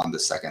find it on the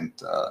second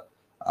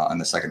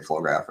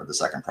flow graph or the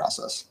second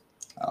process.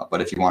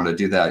 But if you wanted to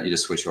do that, you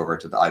just switch over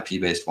to the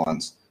IP-based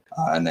ones,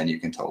 and then you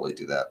can totally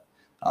do that.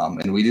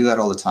 And we do that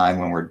all the time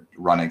when we're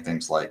running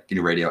things like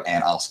GNU Radio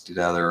and ALSC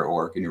together,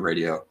 or GNU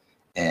Radio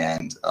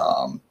and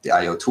the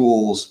IO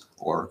tools,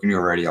 or GNU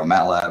Radio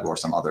MATLAB, or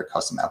some other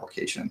custom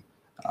application.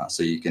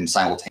 So you can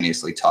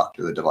simultaneously talk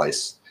to the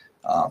device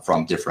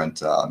from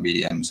different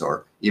mediums,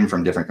 or even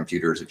from different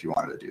computers if you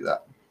wanted to do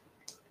that.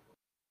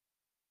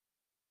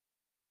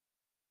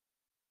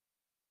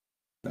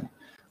 Okay.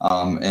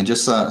 And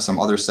just some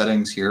other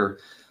settings here.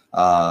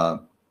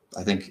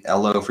 I think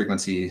LO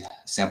frequency,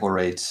 sample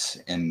rates,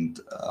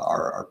 and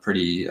are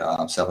pretty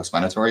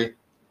self-explanatory.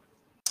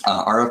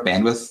 RF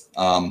bandwidth.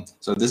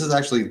 So this is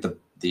actually the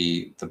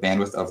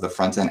bandwidth of the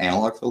front-end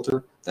analog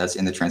filter that's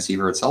in the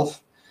transceiver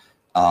itself.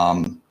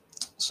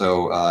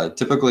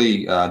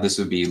 Typically, this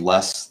would be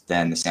less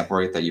than the sample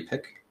rate that you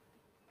pick.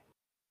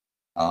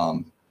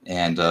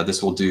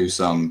 This will do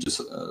some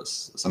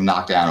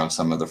knockdown of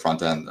some of the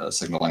front-end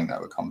signaling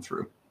that would come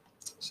through.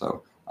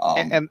 So.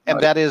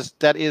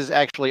 That is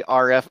actually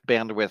RF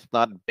bandwidth,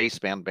 not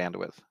baseband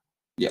bandwidth.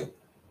 Yeah.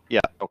 Yeah.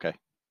 Okay.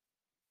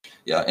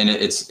 Yeah, and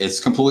it's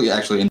completely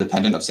actually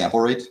independent of sample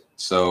rate.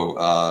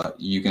 So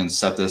you can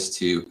set this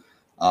to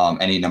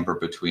any number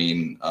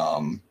between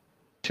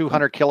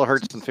 200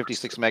 kilohertz and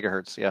 56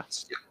 megahertz. Yeah.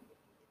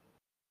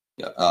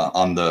 Yeah.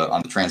 On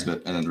the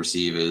transmit, and then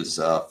receive is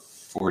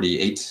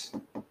 48.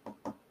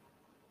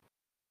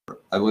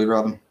 I believe,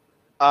 Robin.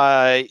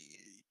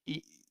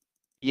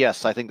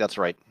 Yes, I think that's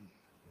right.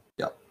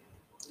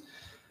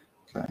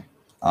 Okay.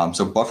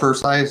 So buffer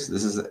size,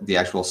 this is the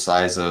actual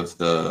size of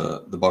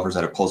the buffers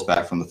that it pulls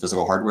back from the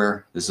physical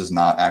hardware. This is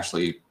not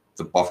actually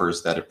the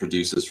buffers that it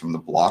produces from the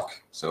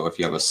block. So if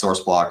you have a source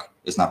block,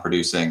 it's not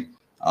producing,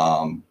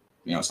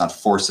 it's not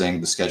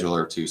forcing the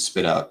scheduler to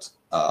spit out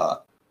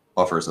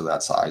buffers of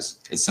that size.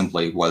 It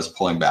simply was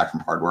pulling back from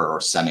hardware or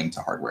sending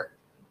to hardware.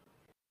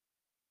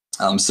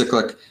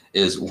 Cyclic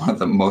is one of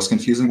the most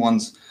confusing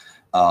ones.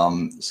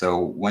 So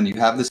when you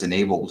have this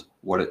enabled,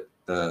 what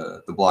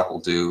the block will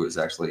do is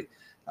actually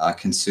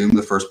consume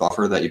the first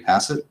buffer that you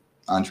pass it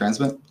on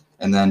transmit,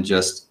 and then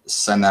just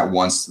send that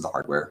once to the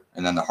hardware,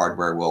 and then the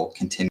hardware will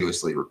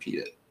continuously repeat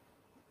it.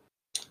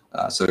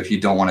 So if you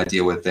don't want to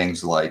deal with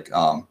things like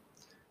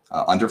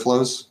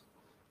underflows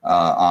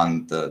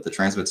on the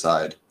transmit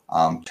side,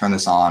 turn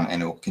this on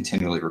and it will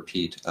continually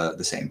repeat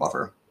the same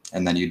buffer.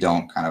 And then you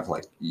don't kind of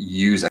like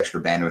use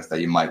extra bandwidth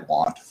that you might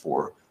want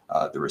for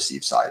the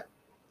receive side.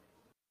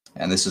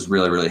 And this is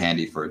really, really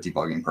handy for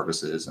debugging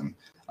purposes and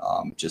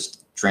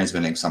just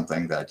transmitting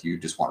something that you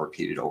just want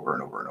repeated over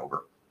and over and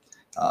over.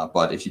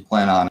 But if you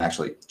plan on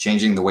actually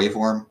changing the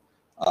waveform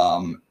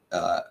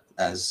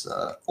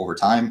over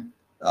time,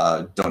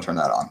 don't turn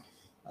that on.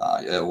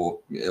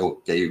 It'll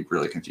get you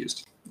really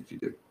confused if you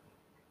do.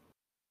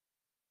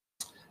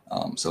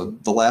 So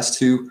the last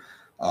two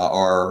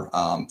are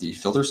the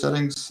filter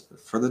settings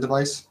for the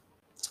device.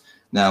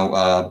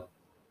 Now,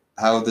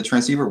 how the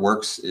transceiver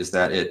works is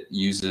that it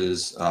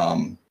uses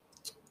a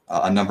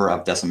number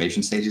of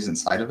decimation stages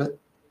inside of it.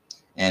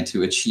 And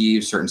to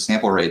achieve certain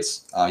sample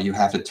rates, you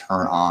have to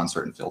turn on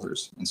certain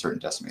filters and certain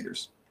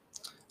decimators.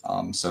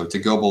 So to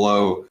go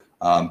below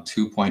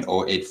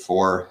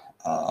 2.084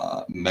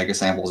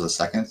 megasamples a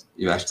second,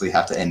 you actually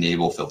have to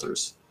enable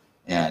filters.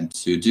 And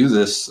to do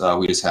this,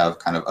 we just have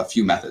kind of a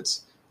few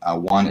methods.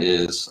 One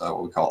is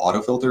what we call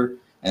auto filter,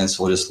 and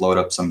so we'll just load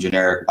up some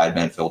generic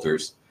wideband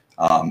filters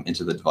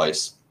into the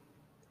device.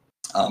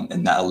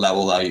 And that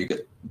will allow you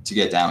to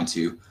get down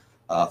to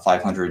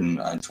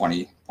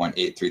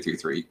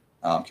 520.8333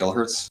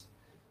 kilohertz.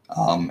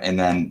 And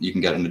then you can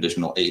get an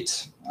additional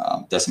 8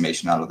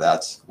 decimation out of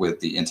that with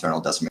the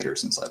internal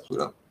decimators inside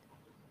Pluto.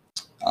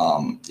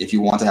 If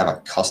you want to have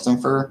a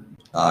custom FIR,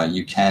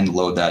 you can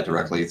load that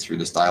directly through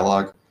this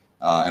dialog.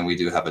 And we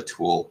do have a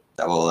tool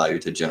that will allow you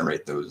to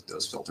generate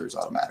those filters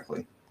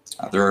automatically.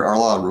 There are a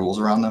lot of rules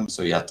around them,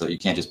 so you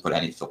can't just put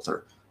any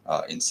filter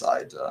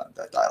inside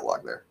that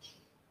dialog there.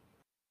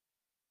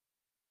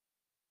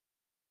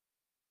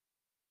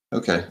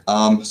 Okay,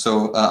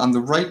 so on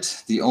the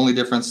right, the only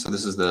difference, so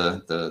this is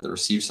the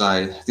receive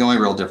side, the only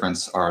real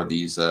difference are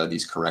these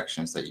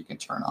corrections that you can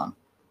turn on.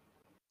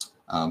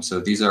 So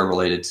these are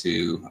related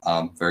to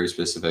very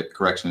specific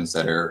corrections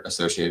that are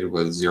associated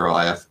with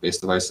 0IF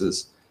based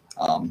devices.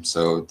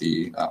 So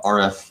the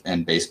RF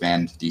and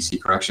baseband DC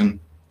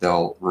correction,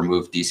 they'll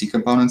remove DC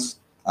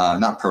components,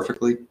 not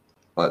perfectly,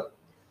 but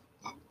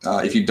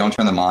if you don't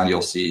turn them on,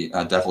 you'll see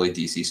definitely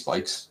DC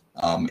spikes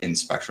in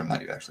spectrum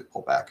that you actually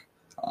pull back.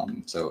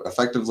 So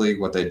effectively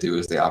what they do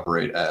is they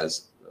operate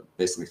as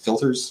basically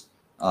filters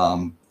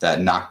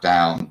that knock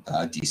down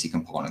DC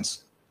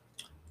components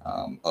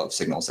of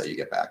signals that you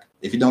get back.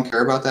 If you don't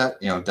care about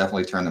that,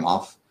 definitely turn them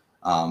off.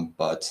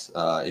 But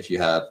if you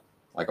have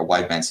like a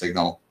wideband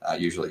signal,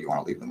 usually you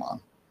want to leave them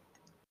on.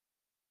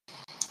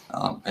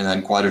 And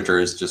then quadrature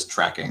is just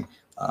tracking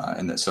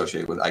and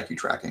associated with IQ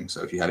tracking.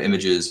 So if you have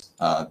images,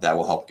 that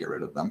will help get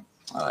rid of them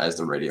as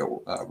the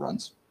radio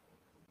runs.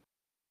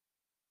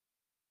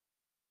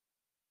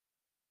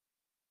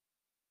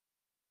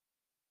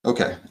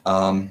 Okay.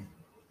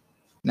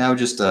 Now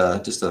just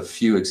a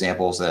few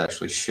examples that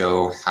actually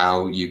show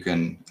how you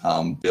can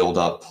build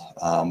up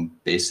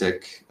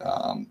basic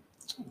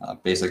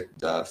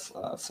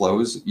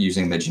flows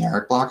using the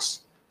generic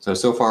blocks.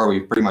 So far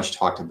we've pretty much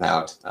talked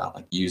about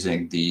like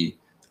using the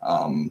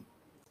like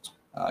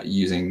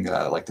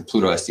the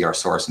Pluto SDR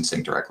source and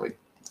sync directly.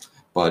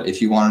 But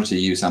if you wanted to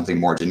use something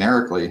more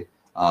generically,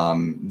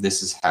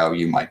 this is how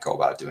you might go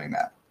about doing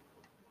that.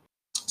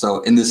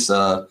 So in this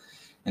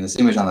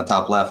image on the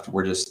top left,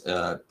 we're just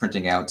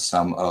printing out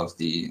some of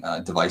the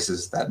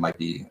devices that might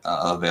be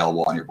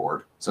available on your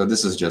board. So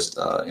this is just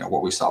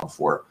what we saw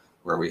before,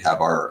 where we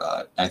have our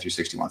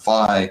 9361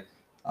 PHY,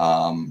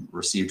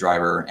 receive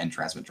driver, and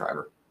transmit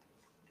driver.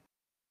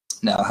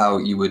 Now, how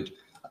you would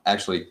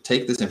actually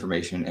take this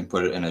information and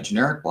put it in a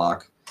generic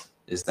block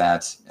is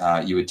that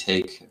you would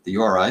take the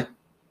URI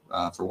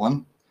for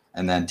one,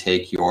 and then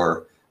take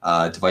your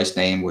device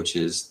name, which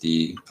is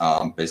the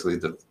basically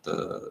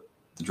the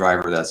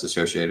driver that's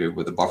associated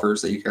with the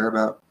buffers that you care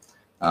about.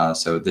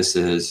 So this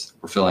is,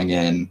 we're filling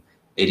in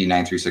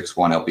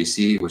 89361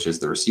 LPC, which is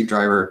the receive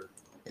driver.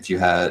 If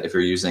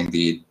you're using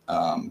the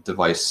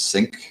device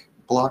sync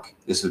block,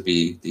 this would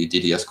be the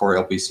DDS core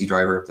LPC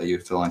driver that you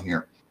would fill in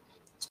here.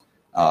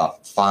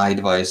 PHY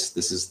device,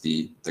 this is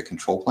the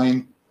control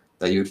plane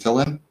that you would fill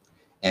in,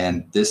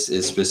 and this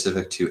is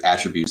specific to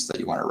attributes that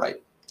you want to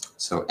write.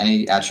 So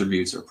any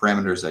attributes or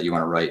parameters that you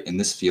want to write in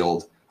this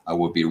field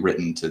will be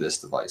written to this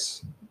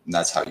device, and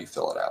that's how you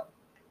fill it out.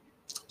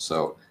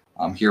 So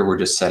here we're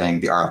just setting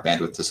the RF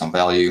bandwidth to some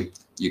value.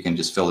 You can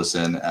just fill this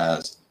in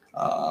as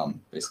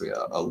basically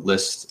a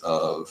list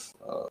of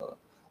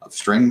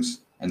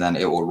strings, and then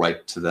it will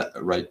write to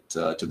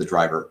the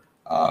driver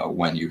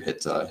when you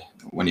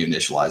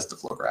initialize the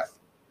flow graph.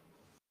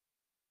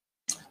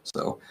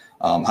 So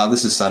how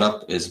this is set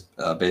up is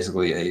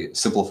basically a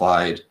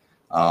simplified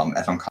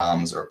FM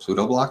comms or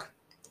Pluto block,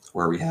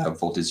 where we have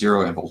voltage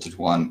 0 and voltage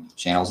 1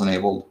 channels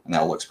enabled, and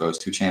that will expose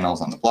 2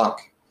 channels on the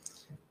block.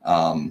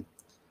 And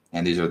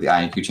these are the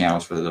INQ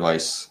channels for the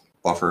device.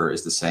 Buffer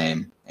is the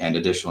same, and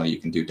additionally, you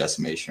can do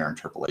decimation or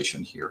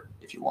interpolation here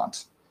if you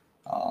want.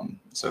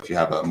 So if you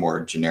have a more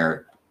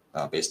generic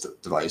based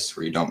device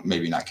where you don't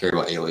maybe not care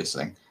about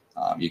aliasing,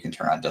 you can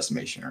turn on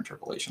decimation or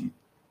interpolation.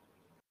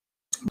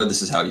 But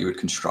this is how you would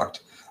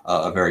construct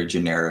a very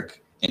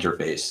generic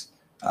interface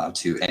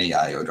to any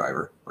IIO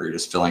driver, where you're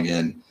just filling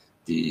in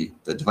the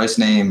device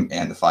name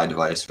and the PHY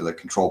device for the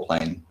control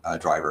plane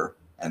driver,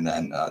 and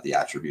then the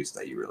attributes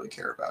that you really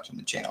care about and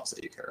the channels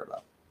that you care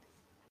about.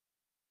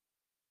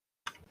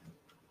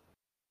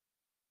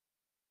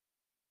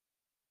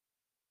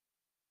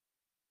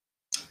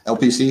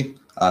 LPC,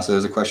 so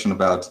there's a question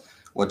about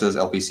what does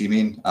LPC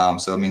mean?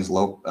 So it means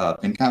low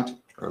pin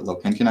count or low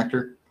pin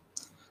connector.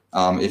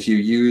 If you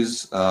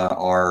use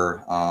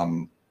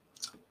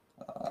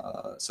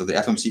so the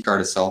FMC card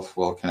itself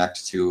will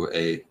connect to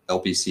a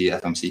LPC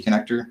FMC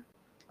connector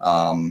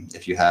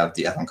if you have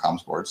the FM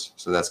comms boards.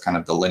 So that's kind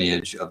of the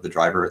lineage of the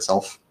driver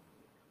itself.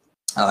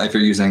 If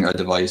you're using a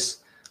device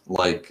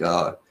like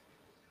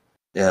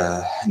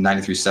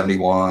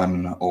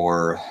 9371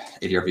 or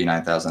ADRV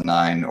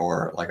 9009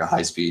 or like a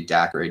high-speed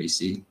DAC or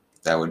ADC,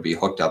 that would be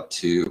hooked up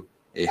to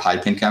a high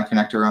pin count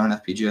connector on an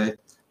FPGA,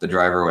 the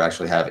driver would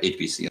actually have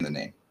HPC in the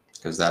name,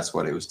 because that's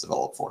what it was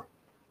developed for.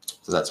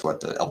 So that's what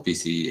the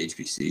LPC,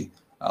 HPC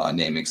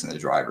namings and the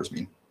drivers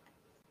mean.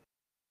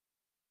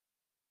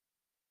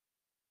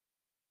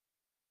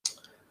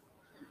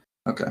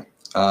 Okay,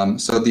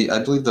 so I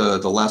believe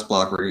the last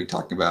block we're going to be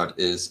talking about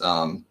is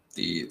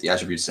the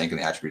attribute sync and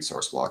the attribute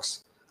source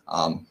blocks.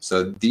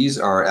 So these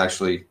are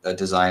actually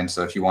designed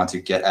so if you want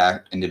to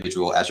get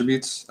individual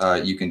attributes,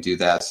 you can do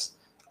that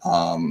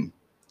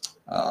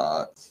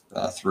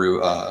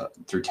through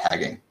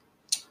tagging.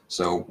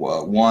 So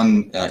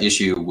one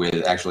issue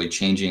with actually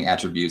changing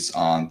attributes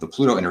on the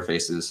Pluto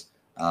interfaces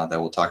that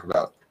we'll talk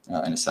about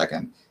in a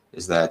second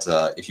is that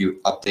if you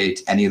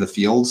update any of the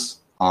fields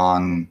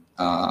on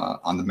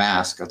the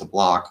mask of the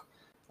block,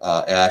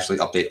 it actually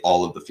update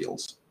all of the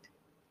fields.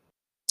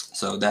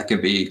 So that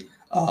could be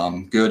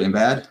good and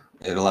bad.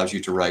 It allows you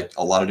to write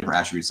a lot of different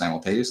attributes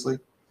simultaneously,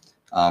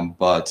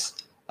 but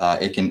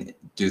it can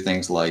do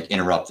things like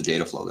interrupt the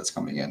data flow that's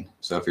coming in.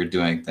 So if you're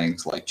doing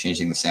things like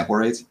changing the sample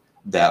rate,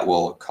 that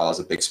will cause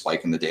a big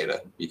spike in the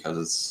data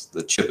because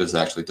the chip is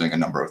actually doing a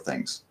number of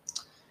things.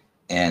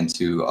 And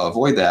to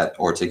avoid that,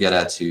 or to get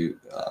at to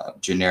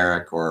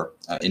generic or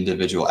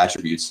individual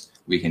attributes,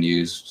 we can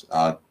use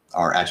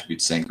our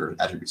attribute sync or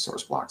attribute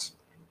source blocks.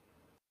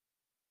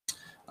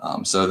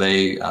 So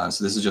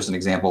this is just an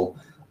example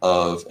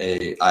of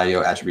a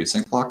IIO attribute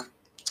sync block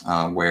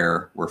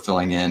where we're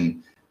filling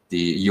in the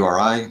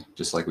URI,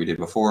 just like we did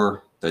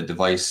before, the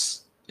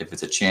device, if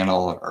it's a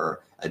channel,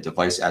 or a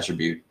device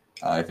attribute.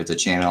 If it's a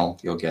channel,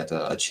 you'll get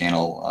a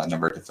channel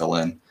number to fill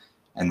in.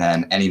 And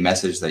then any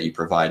message that you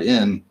provide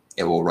in,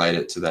 it will write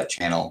it to that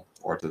channel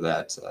or to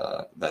that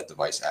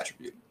device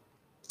attribute.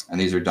 And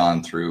these are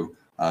done through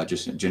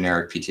just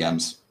generic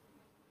PTMs.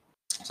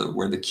 So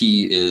where the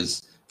key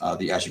is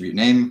the attribute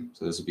name.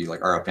 So this would be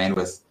like RF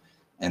bandwidth.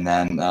 And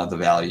then the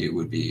value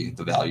would be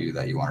the value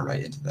that you want to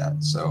write into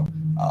that. So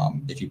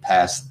if you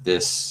pass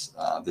this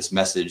this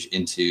message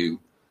into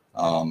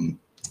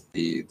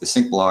the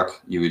sync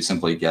block, you would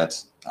simply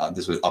get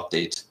this would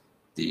update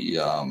the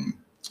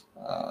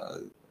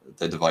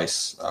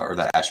device or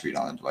that attribute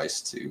on the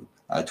device to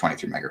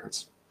 23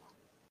 megahertz.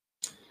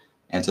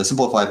 And to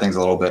simplify things a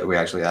little bit, we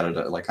actually added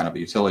like kind of a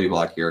utility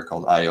block here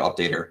called IIO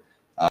Updater,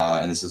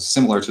 and this is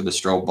similar to the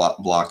strobe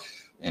block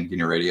in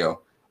GNU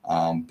Radio.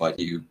 But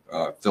you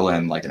fill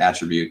in like an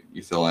attribute,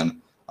 you fill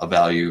in a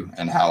value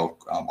and how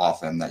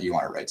often that you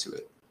want to write to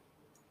it.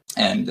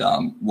 And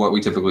what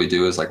we typically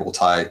do is like we'll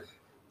tie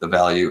the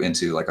value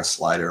into like a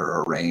slider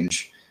or a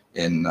range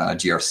in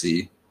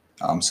GRC,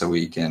 so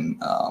we can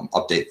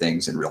update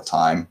things in real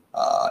time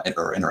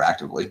or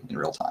interactively in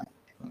real time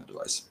on the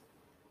device.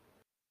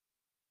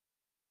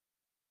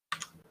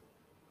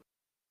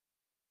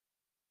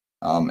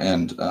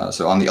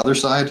 So on the other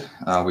side,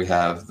 we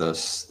have the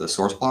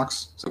source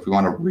blocks. So if we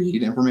want to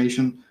read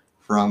information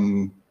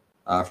from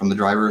the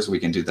drivers, we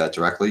can do that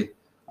directly.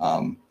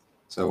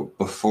 So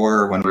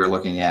before, when we were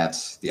looking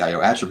at the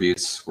IO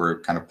attributes, we're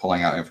kind of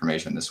pulling out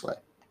information this way,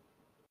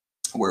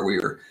 where we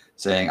were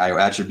saying IO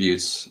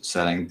attributes,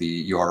 setting the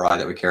URI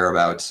that we care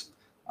about.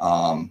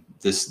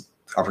 This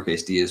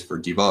uppercase D is for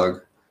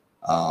debug.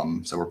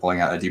 So we're pulling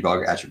out a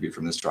debug attribute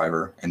from this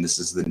driver, and this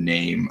is the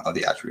name of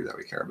the attribute that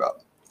we care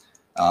about.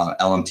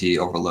 LMT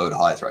overload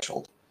high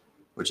threshold,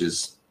 which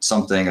is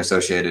something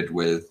associated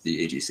with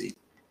the AGC.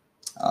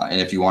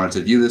 And if you wanted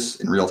to view this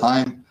in real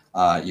time,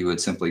 you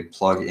would simply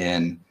plug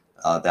in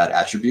that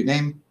attribute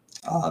name,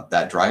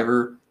 that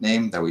driver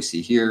name that we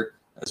see here,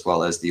 as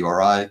well as the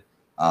URI,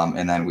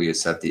 and then we would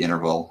set the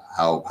interval,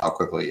 how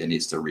quickly it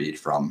needs to read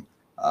from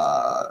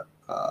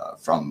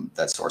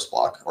that source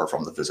block or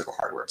from the physical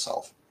hardware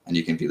itself. And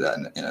you can view that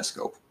in a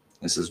scope.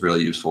 This is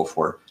really useful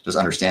for just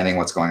understanding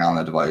what's going on in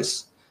the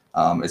device.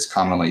 It's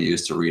commonly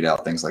used to read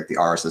out things like the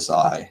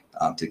RSSI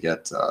to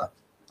get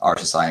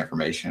RSSI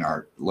information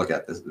or look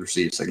at the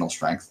received signal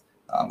strength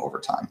over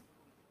time.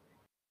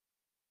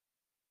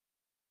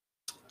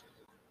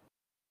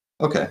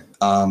 Okay,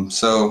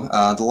 so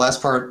the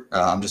last part,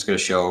 I'm just going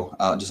to show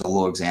just a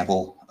little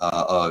example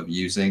of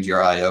using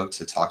GRIO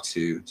to talk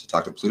to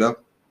Pluto.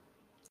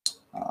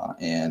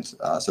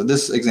 So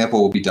this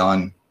example will be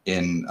done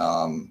in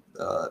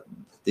the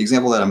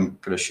example that I'm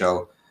going to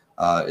show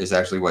is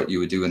actually what you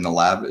would do in the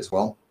lab as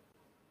well.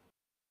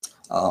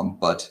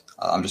 But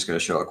I'm just going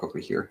to show it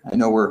quickly here. I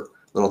know we're a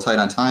little tight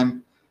on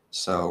time,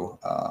 so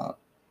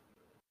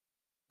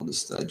we'll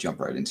just jump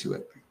right into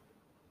it.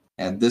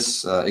 And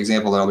this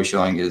example that I'll be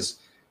showing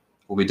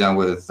will be done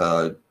with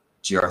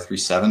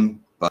GR37,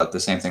 but the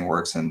same thing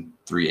works in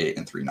 3.8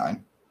 and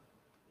 3.9.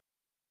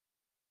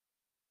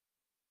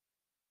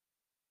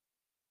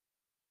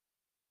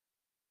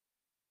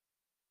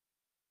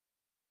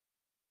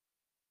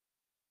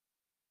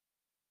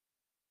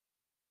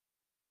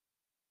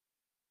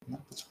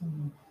 Not this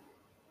one.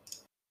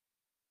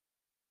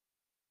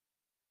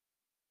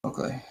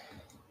 Okay.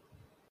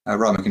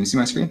 Robin, can you see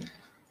my screen?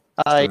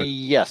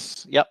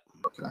 Yes. Yep.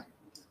 Okay.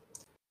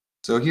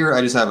 So here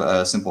I just have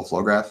a simple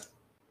flow graph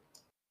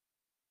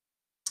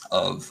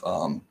of,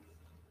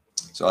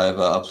 so I have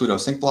a Pluto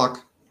sync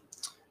block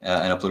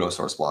and a Pluto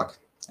source block,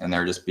 and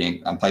they're just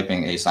I'm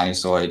piping a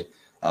sinusoid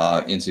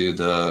into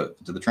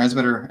the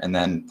transmitter and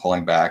then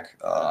pulling back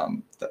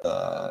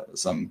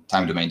some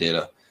time domain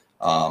data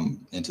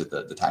into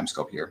the time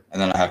scope here.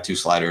 And then I have two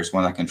sliders,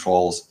 one that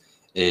controls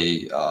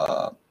a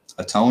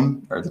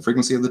tone or the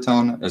frequency of the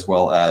tone, as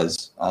well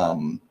as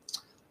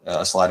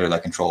a slider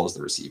that controls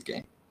the receive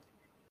gain.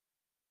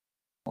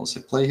 I'll just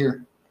hit play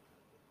here.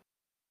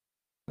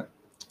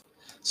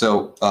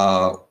 So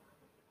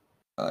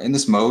in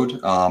this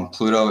mode,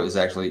 Pluto is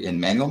actually in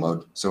manual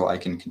mode, so I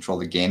can control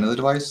the gain of the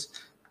device.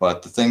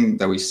 But the thing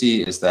that we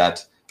see is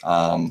that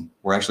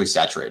we're actually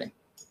saturating.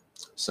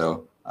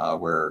 So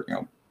we're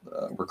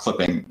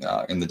clipping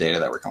in the data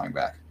that we're coming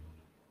back.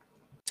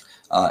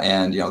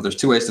 And there's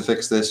two ways to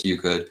fix this. You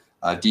could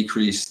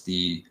decrease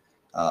the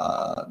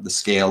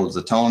scale of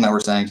the tone that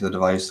we're sending to the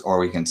device, or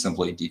we can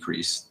simply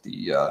decrease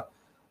the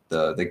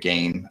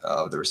gain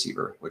of the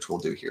receiver, which we'll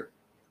do here.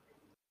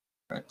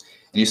 Right.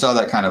 And you saw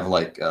that kind of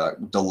like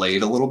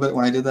delayed a little bit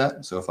when I did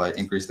that. So if I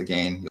increase the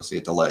gain, you'll see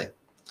a delay.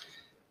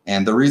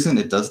 And the reason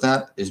it does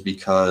that is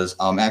because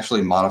I'm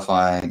actually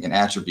modifying an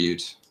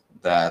attribute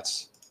that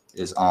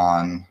is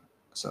on.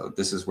 So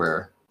this is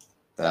where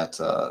that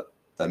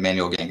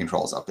manual gain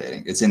control is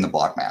updating. It's in the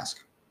block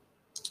mask.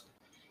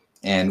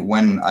 And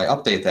when I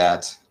update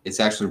that, it's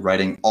actually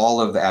writing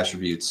all of the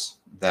attributes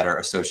that are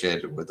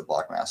associated with the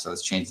block mask. So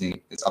it's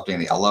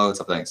updating the LO, it's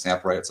updating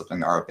snap rate, it's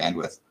updating the RF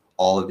bandwidth,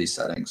 all of these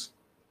settings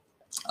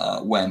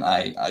when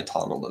I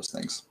toggle those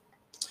things.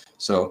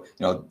 So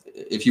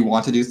if you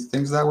want to do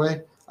things that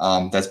way,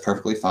 that's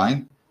perfectly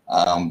fine.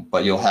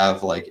 But you'll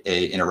have like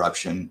a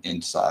interruption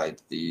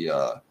inside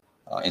the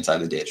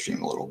data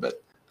stream a little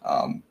bit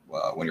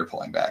when you're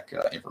pulling back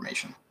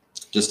information.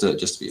 Just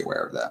to be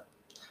aware of that.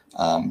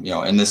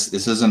 And this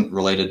isn't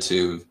related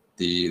to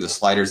the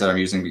sliders that I'm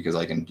using, because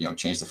I can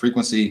change the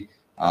frequency,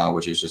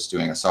 which is just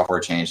doing a software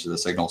change to the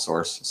signal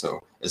source.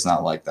 So it's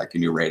not like that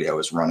GNU radio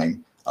is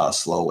running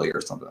slowly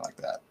or something like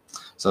that.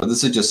 So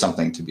this is just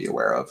something to be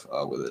aware of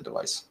with the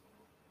device.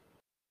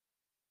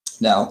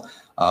 Now,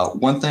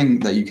 one thing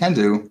that you can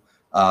do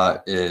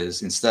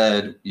is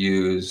instead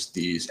use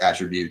these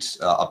attributes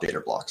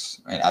updater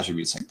blocks and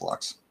attribute sync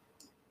blocks.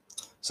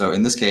 So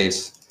in this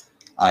case,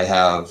 I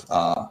have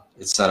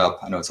it set up.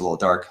 I know it's a little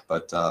dark,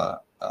 but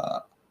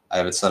I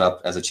have it set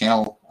up as a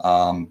channel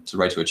to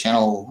write to a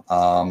channel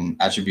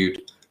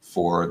attribute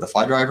for the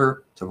fly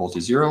driver to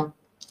voltage 0.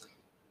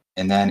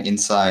 And then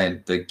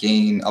inside the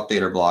gain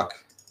updater block,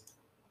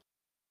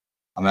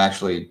 I'm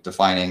actually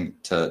defining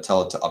to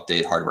tell it to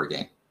update hardware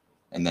gain.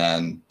 And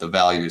then the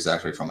value is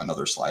actually from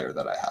another slider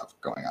that I have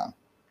going on.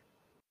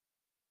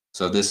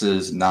 So this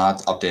is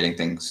not updating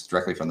things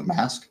directly from the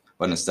mask,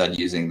 but instead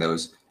using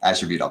those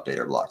attribute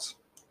updater blocks.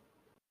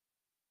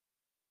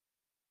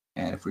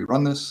 And if we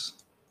run this,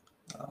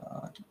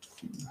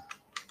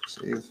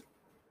 save.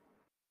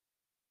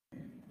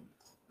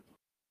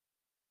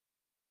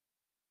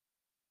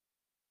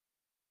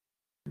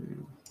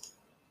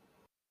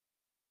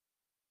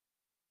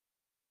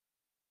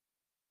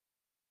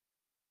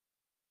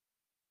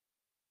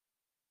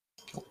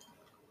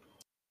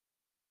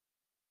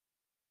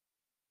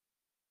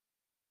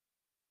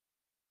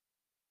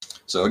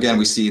 So again,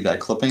 we see that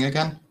clipping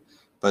again,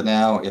 but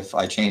now if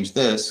I change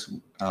this,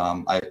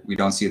 we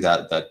don't see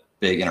that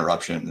big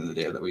interruption in the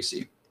data that we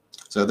see.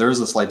 So there is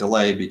a slight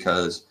delay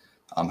because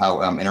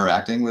how I'm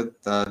interacting with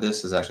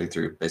this is actually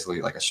through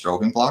basically like a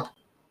strobing block,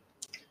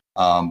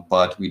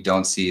 but we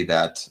don't see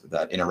that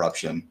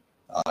interruption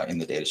in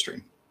the data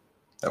stream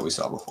that we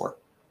saw before.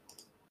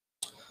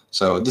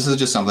 So this is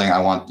just something I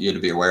want you to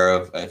be aware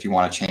of if you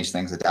want to change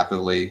things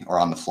adaptively or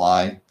on the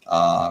fly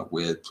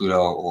with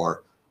Pluto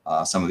or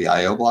some of the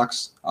IO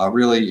blocks.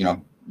 Really,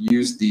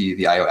 use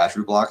the IO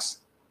attribute blocks.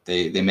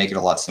 They make it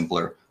a lot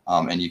simpler,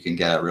 and you can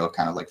get a real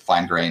kind of like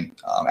fine-grained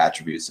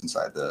attributes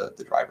inside the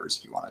drivers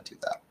if you want to do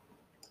that.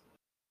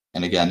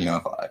 And again,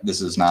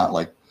 this is not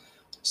like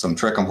some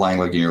trick I'm playing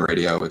with GNU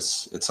Radio.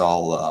 It's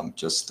all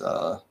just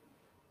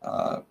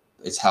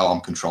it's how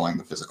I'm controlling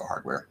the physical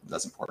hardware.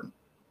 That's important.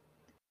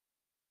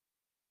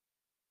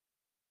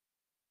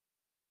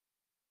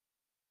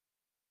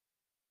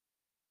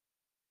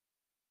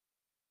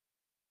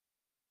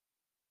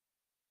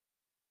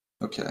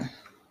 Okay,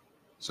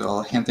 so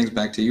I'll hand things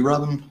back to you,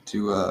 Robin,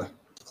 to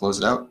close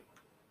it out.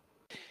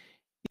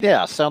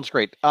 Yeah, sounds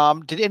great.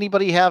 Did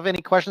anybody have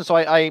any questions? So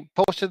I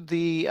posted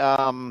the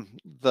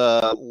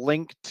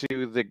link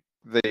to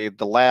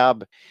the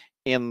lab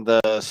in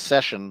the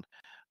session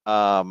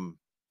in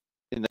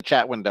the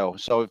chat window.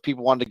 So if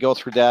people wanted to go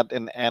through that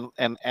and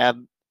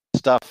add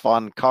stuff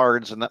on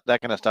cards and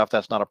that kind of stuff,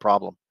 that's not a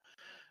problem.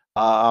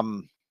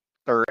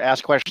 Or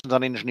ask questions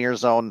on Engineer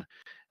Zone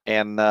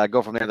and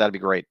go from there. That'd be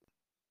great.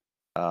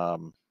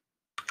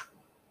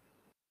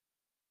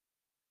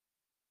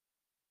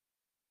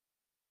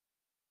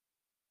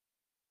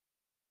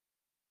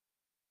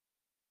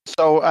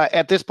 So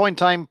at this point in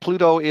time,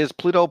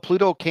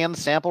 Pluto can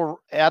sample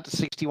at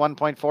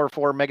 61.44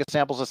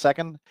 megasamples a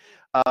second,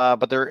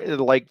 but they're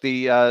like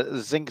the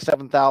Zinc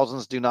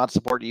 7000s do not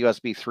support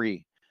USB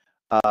 3.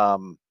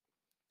 And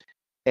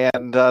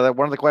one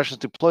of the questions,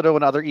 do Pluto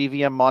and other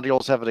EVM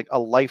modules have a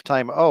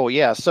lifetime? Oh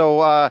yeah,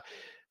 so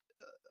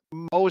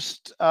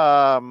most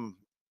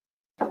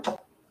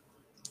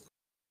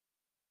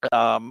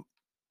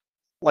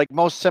like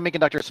most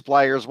semiconductor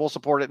suppliers will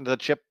support it until the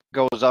chip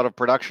goes out of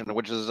production,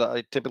 which is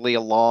typically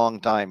a long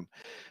time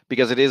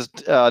because it is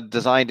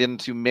designed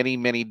into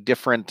many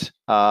different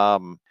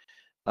long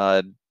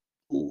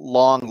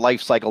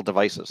life cycle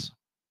devices.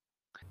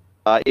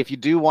 If you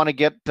do want to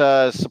get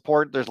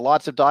support, there's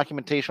lots of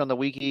documentation on the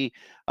wiki.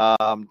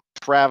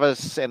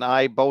 Travis and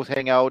I both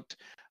hang out,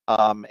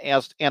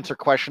 answer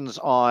questions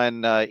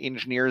on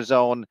Engineer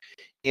Zone.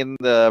 In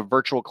the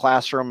virtual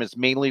classroom is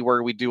mainly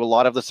where we do a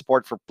lot of the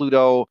support for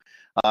Pluto.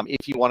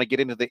 If you want to get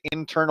into the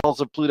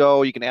internals of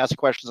Pluto, you can ask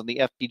questions on the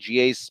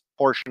FPGA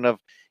portion of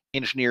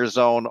Engineer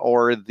Zone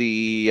or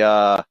the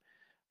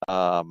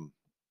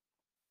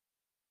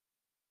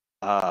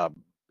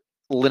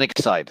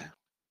Linux side.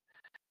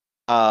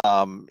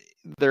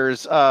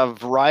 There's a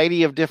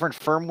variety of different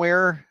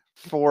firmware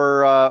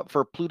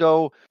for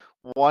Pluto.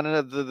 One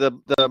of the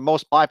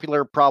most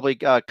popular, probably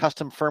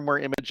custom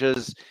firmware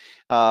images,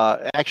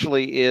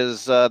 actually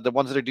is the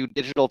ones that do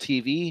digital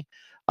TV.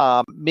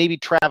 Maybe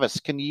Travis,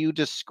 can you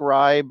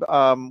describe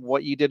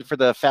what you did for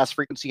the fast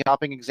frequency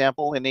hopping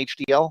example in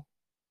HDL?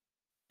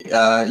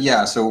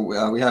 Yeah, so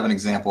we have an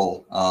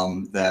example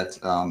that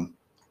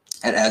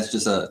it adds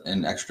just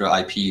an extra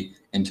IP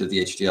into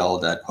the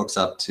HDL that hooks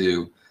up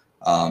to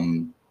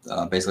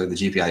basically the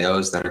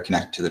GPIOs that are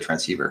connected to the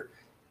transceiver.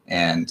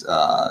 And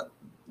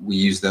we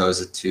use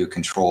those to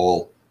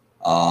control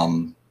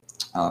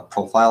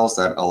profiles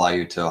that allow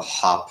you to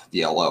hop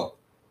the LO.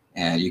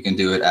 And you can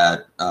do it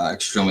at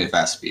extremely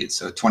fast speeds,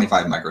 so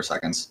 25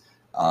 microseconds.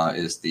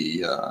 is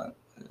the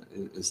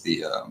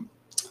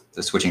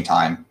switching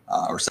time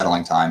or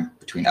settling time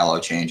between LO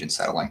change and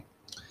settling.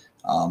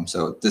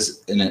 So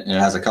this and it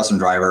has a custom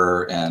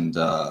driver, and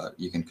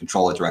you can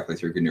control it directly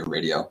through GNU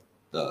Radio,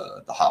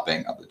 the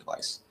hopping of the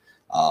device.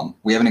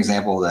 We have an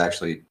example that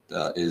actually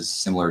is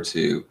similar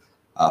to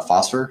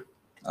Phosphor,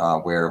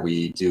 where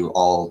we do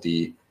all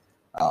the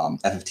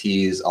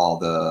FFTs, all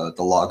the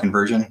log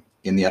conversion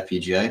in the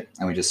FPGA,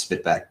 and we just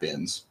spit back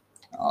bins,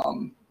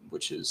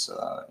 which is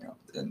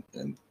and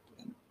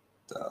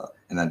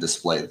then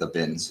display the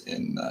bins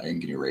in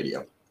GNU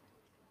Radio,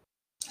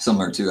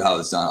 similar to how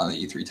it's done on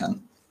the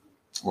E310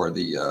 or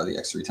the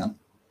X310.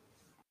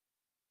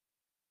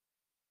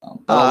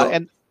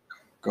 And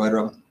go ahead,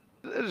 Robin.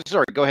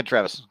 Sorry, go ahead,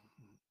 Travis.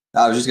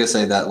 I was just gonna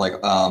say that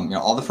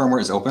all the firmware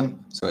is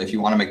open. So if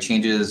you want to make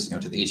changes,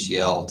 to the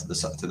HDL,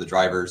 to the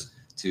drivers,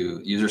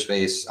 to user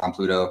space on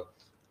Pluto,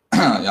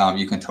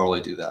 you can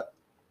totally do that.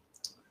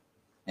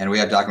 And we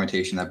have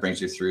documentation that brings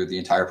you through the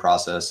entire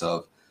process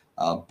of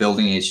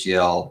building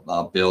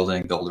HDL,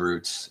 building build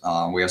routes.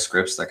 We have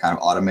scripts that kind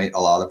of automate a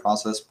lot of the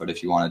process. But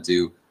if you want to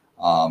do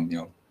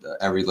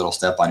every little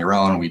step on your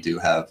own, we do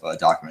have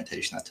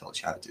documentation that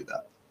tells you how to do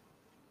that.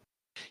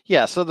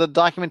 Yeah, so the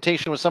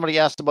documentation, when somebody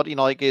asked about,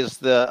 is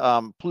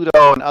the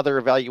Pluto and other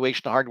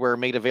evaluation hardware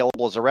made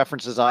available as a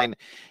reference design?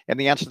 And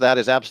the answer to that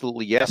is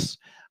absolutely yes.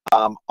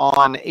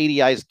 On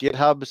ADI's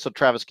GitHub. So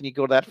Travis, can you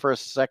go to that for a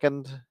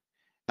second?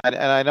 And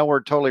I know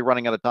we're totally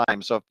running out of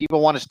time. So if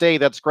people want to stay,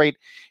 that's great.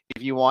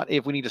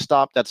 If we need to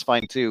stop, that's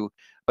fine too.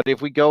 But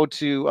if we go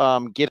to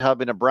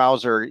GitHub in a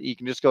browser, you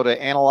can just go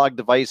to analog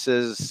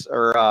devices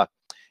or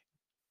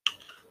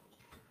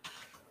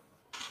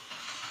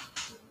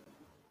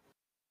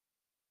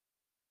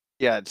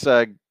it's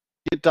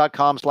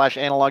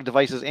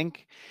git.com/analogdevicesinc,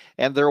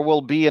 and there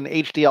will be an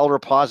HDL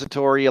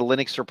repository, a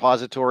Linux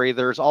repository.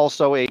 There's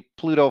also a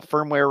Pluto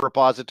firmware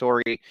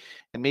repository,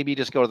 and maybe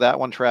just go to that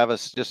one,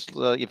 Travis. Just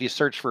if you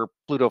search for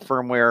Pluto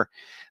firmware,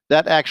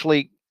 that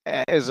actually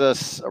is a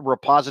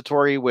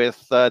repository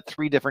with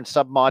 3 different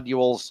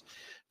submodules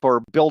for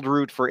build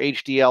root, for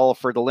HDL,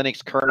 for the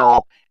Linux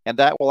kernel, and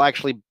that will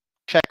actually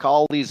check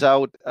all these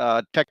out,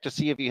 check to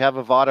see if you have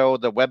Avado,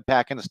 the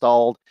Webpack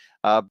installed,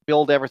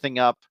 build everything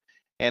up,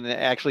 and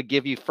actually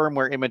give you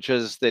firmware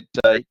images that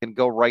can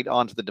go right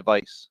onto the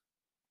device.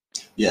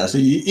 Yeah, so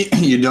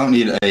you don't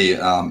need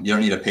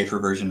a paper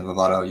version of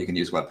Avado. You can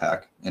use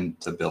Webpack and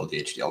to build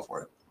the HDL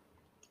for it.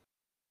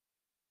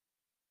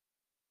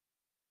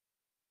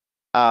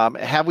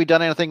 Have we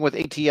done anything with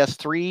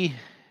ATS3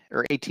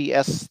 or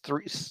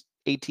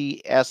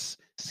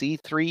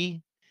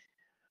ATSC3?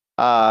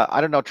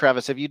 I don't know,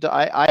 Travis. Have you done?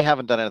 I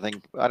haven't done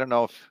anything. I don't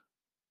know if.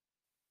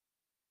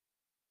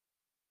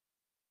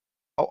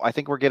 Oh, I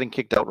think we're getting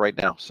kicked out right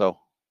now. So,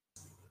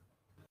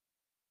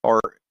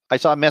 or I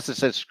saw a message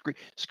that says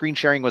screen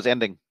sharing was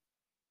ending.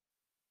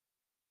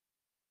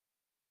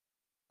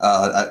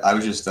 I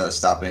was just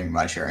stopping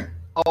my sharing.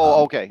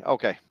 Oh, okay.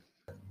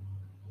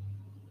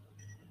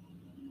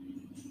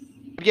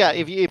 Yeah,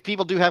 if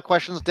people do have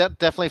questions,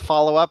 definitely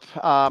follow up.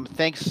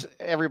 Thanks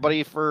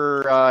everybody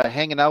for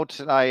hanging out.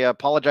 And I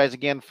apologize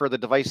again for the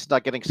device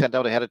not getting sent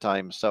out ahead of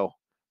time. So,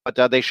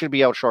 but they should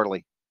be out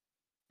shortly.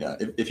 Yeah,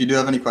 if you do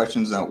have any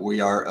questions, we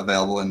are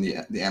available in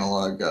the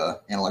analog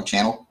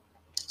channel.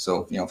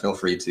 So feel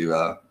free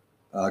to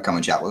come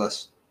and chat with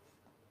us.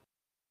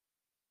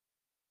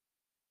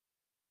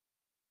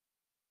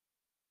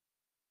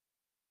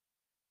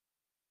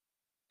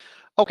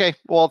 Okay,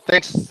 well,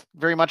 thanks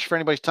very much for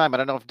anybody's time. I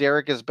don't know if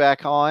Derek is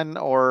back on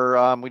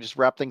or we just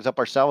wrap things up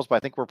ourselves, but I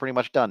think we're pretty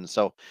much done.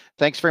 So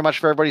thanks very much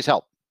for everybody's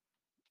help.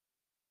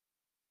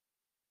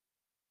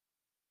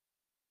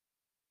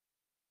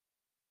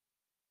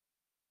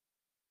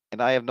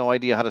 And I have no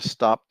idea how to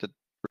stop the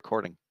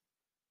recording.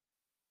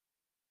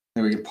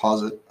 Maybe we can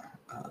pause it.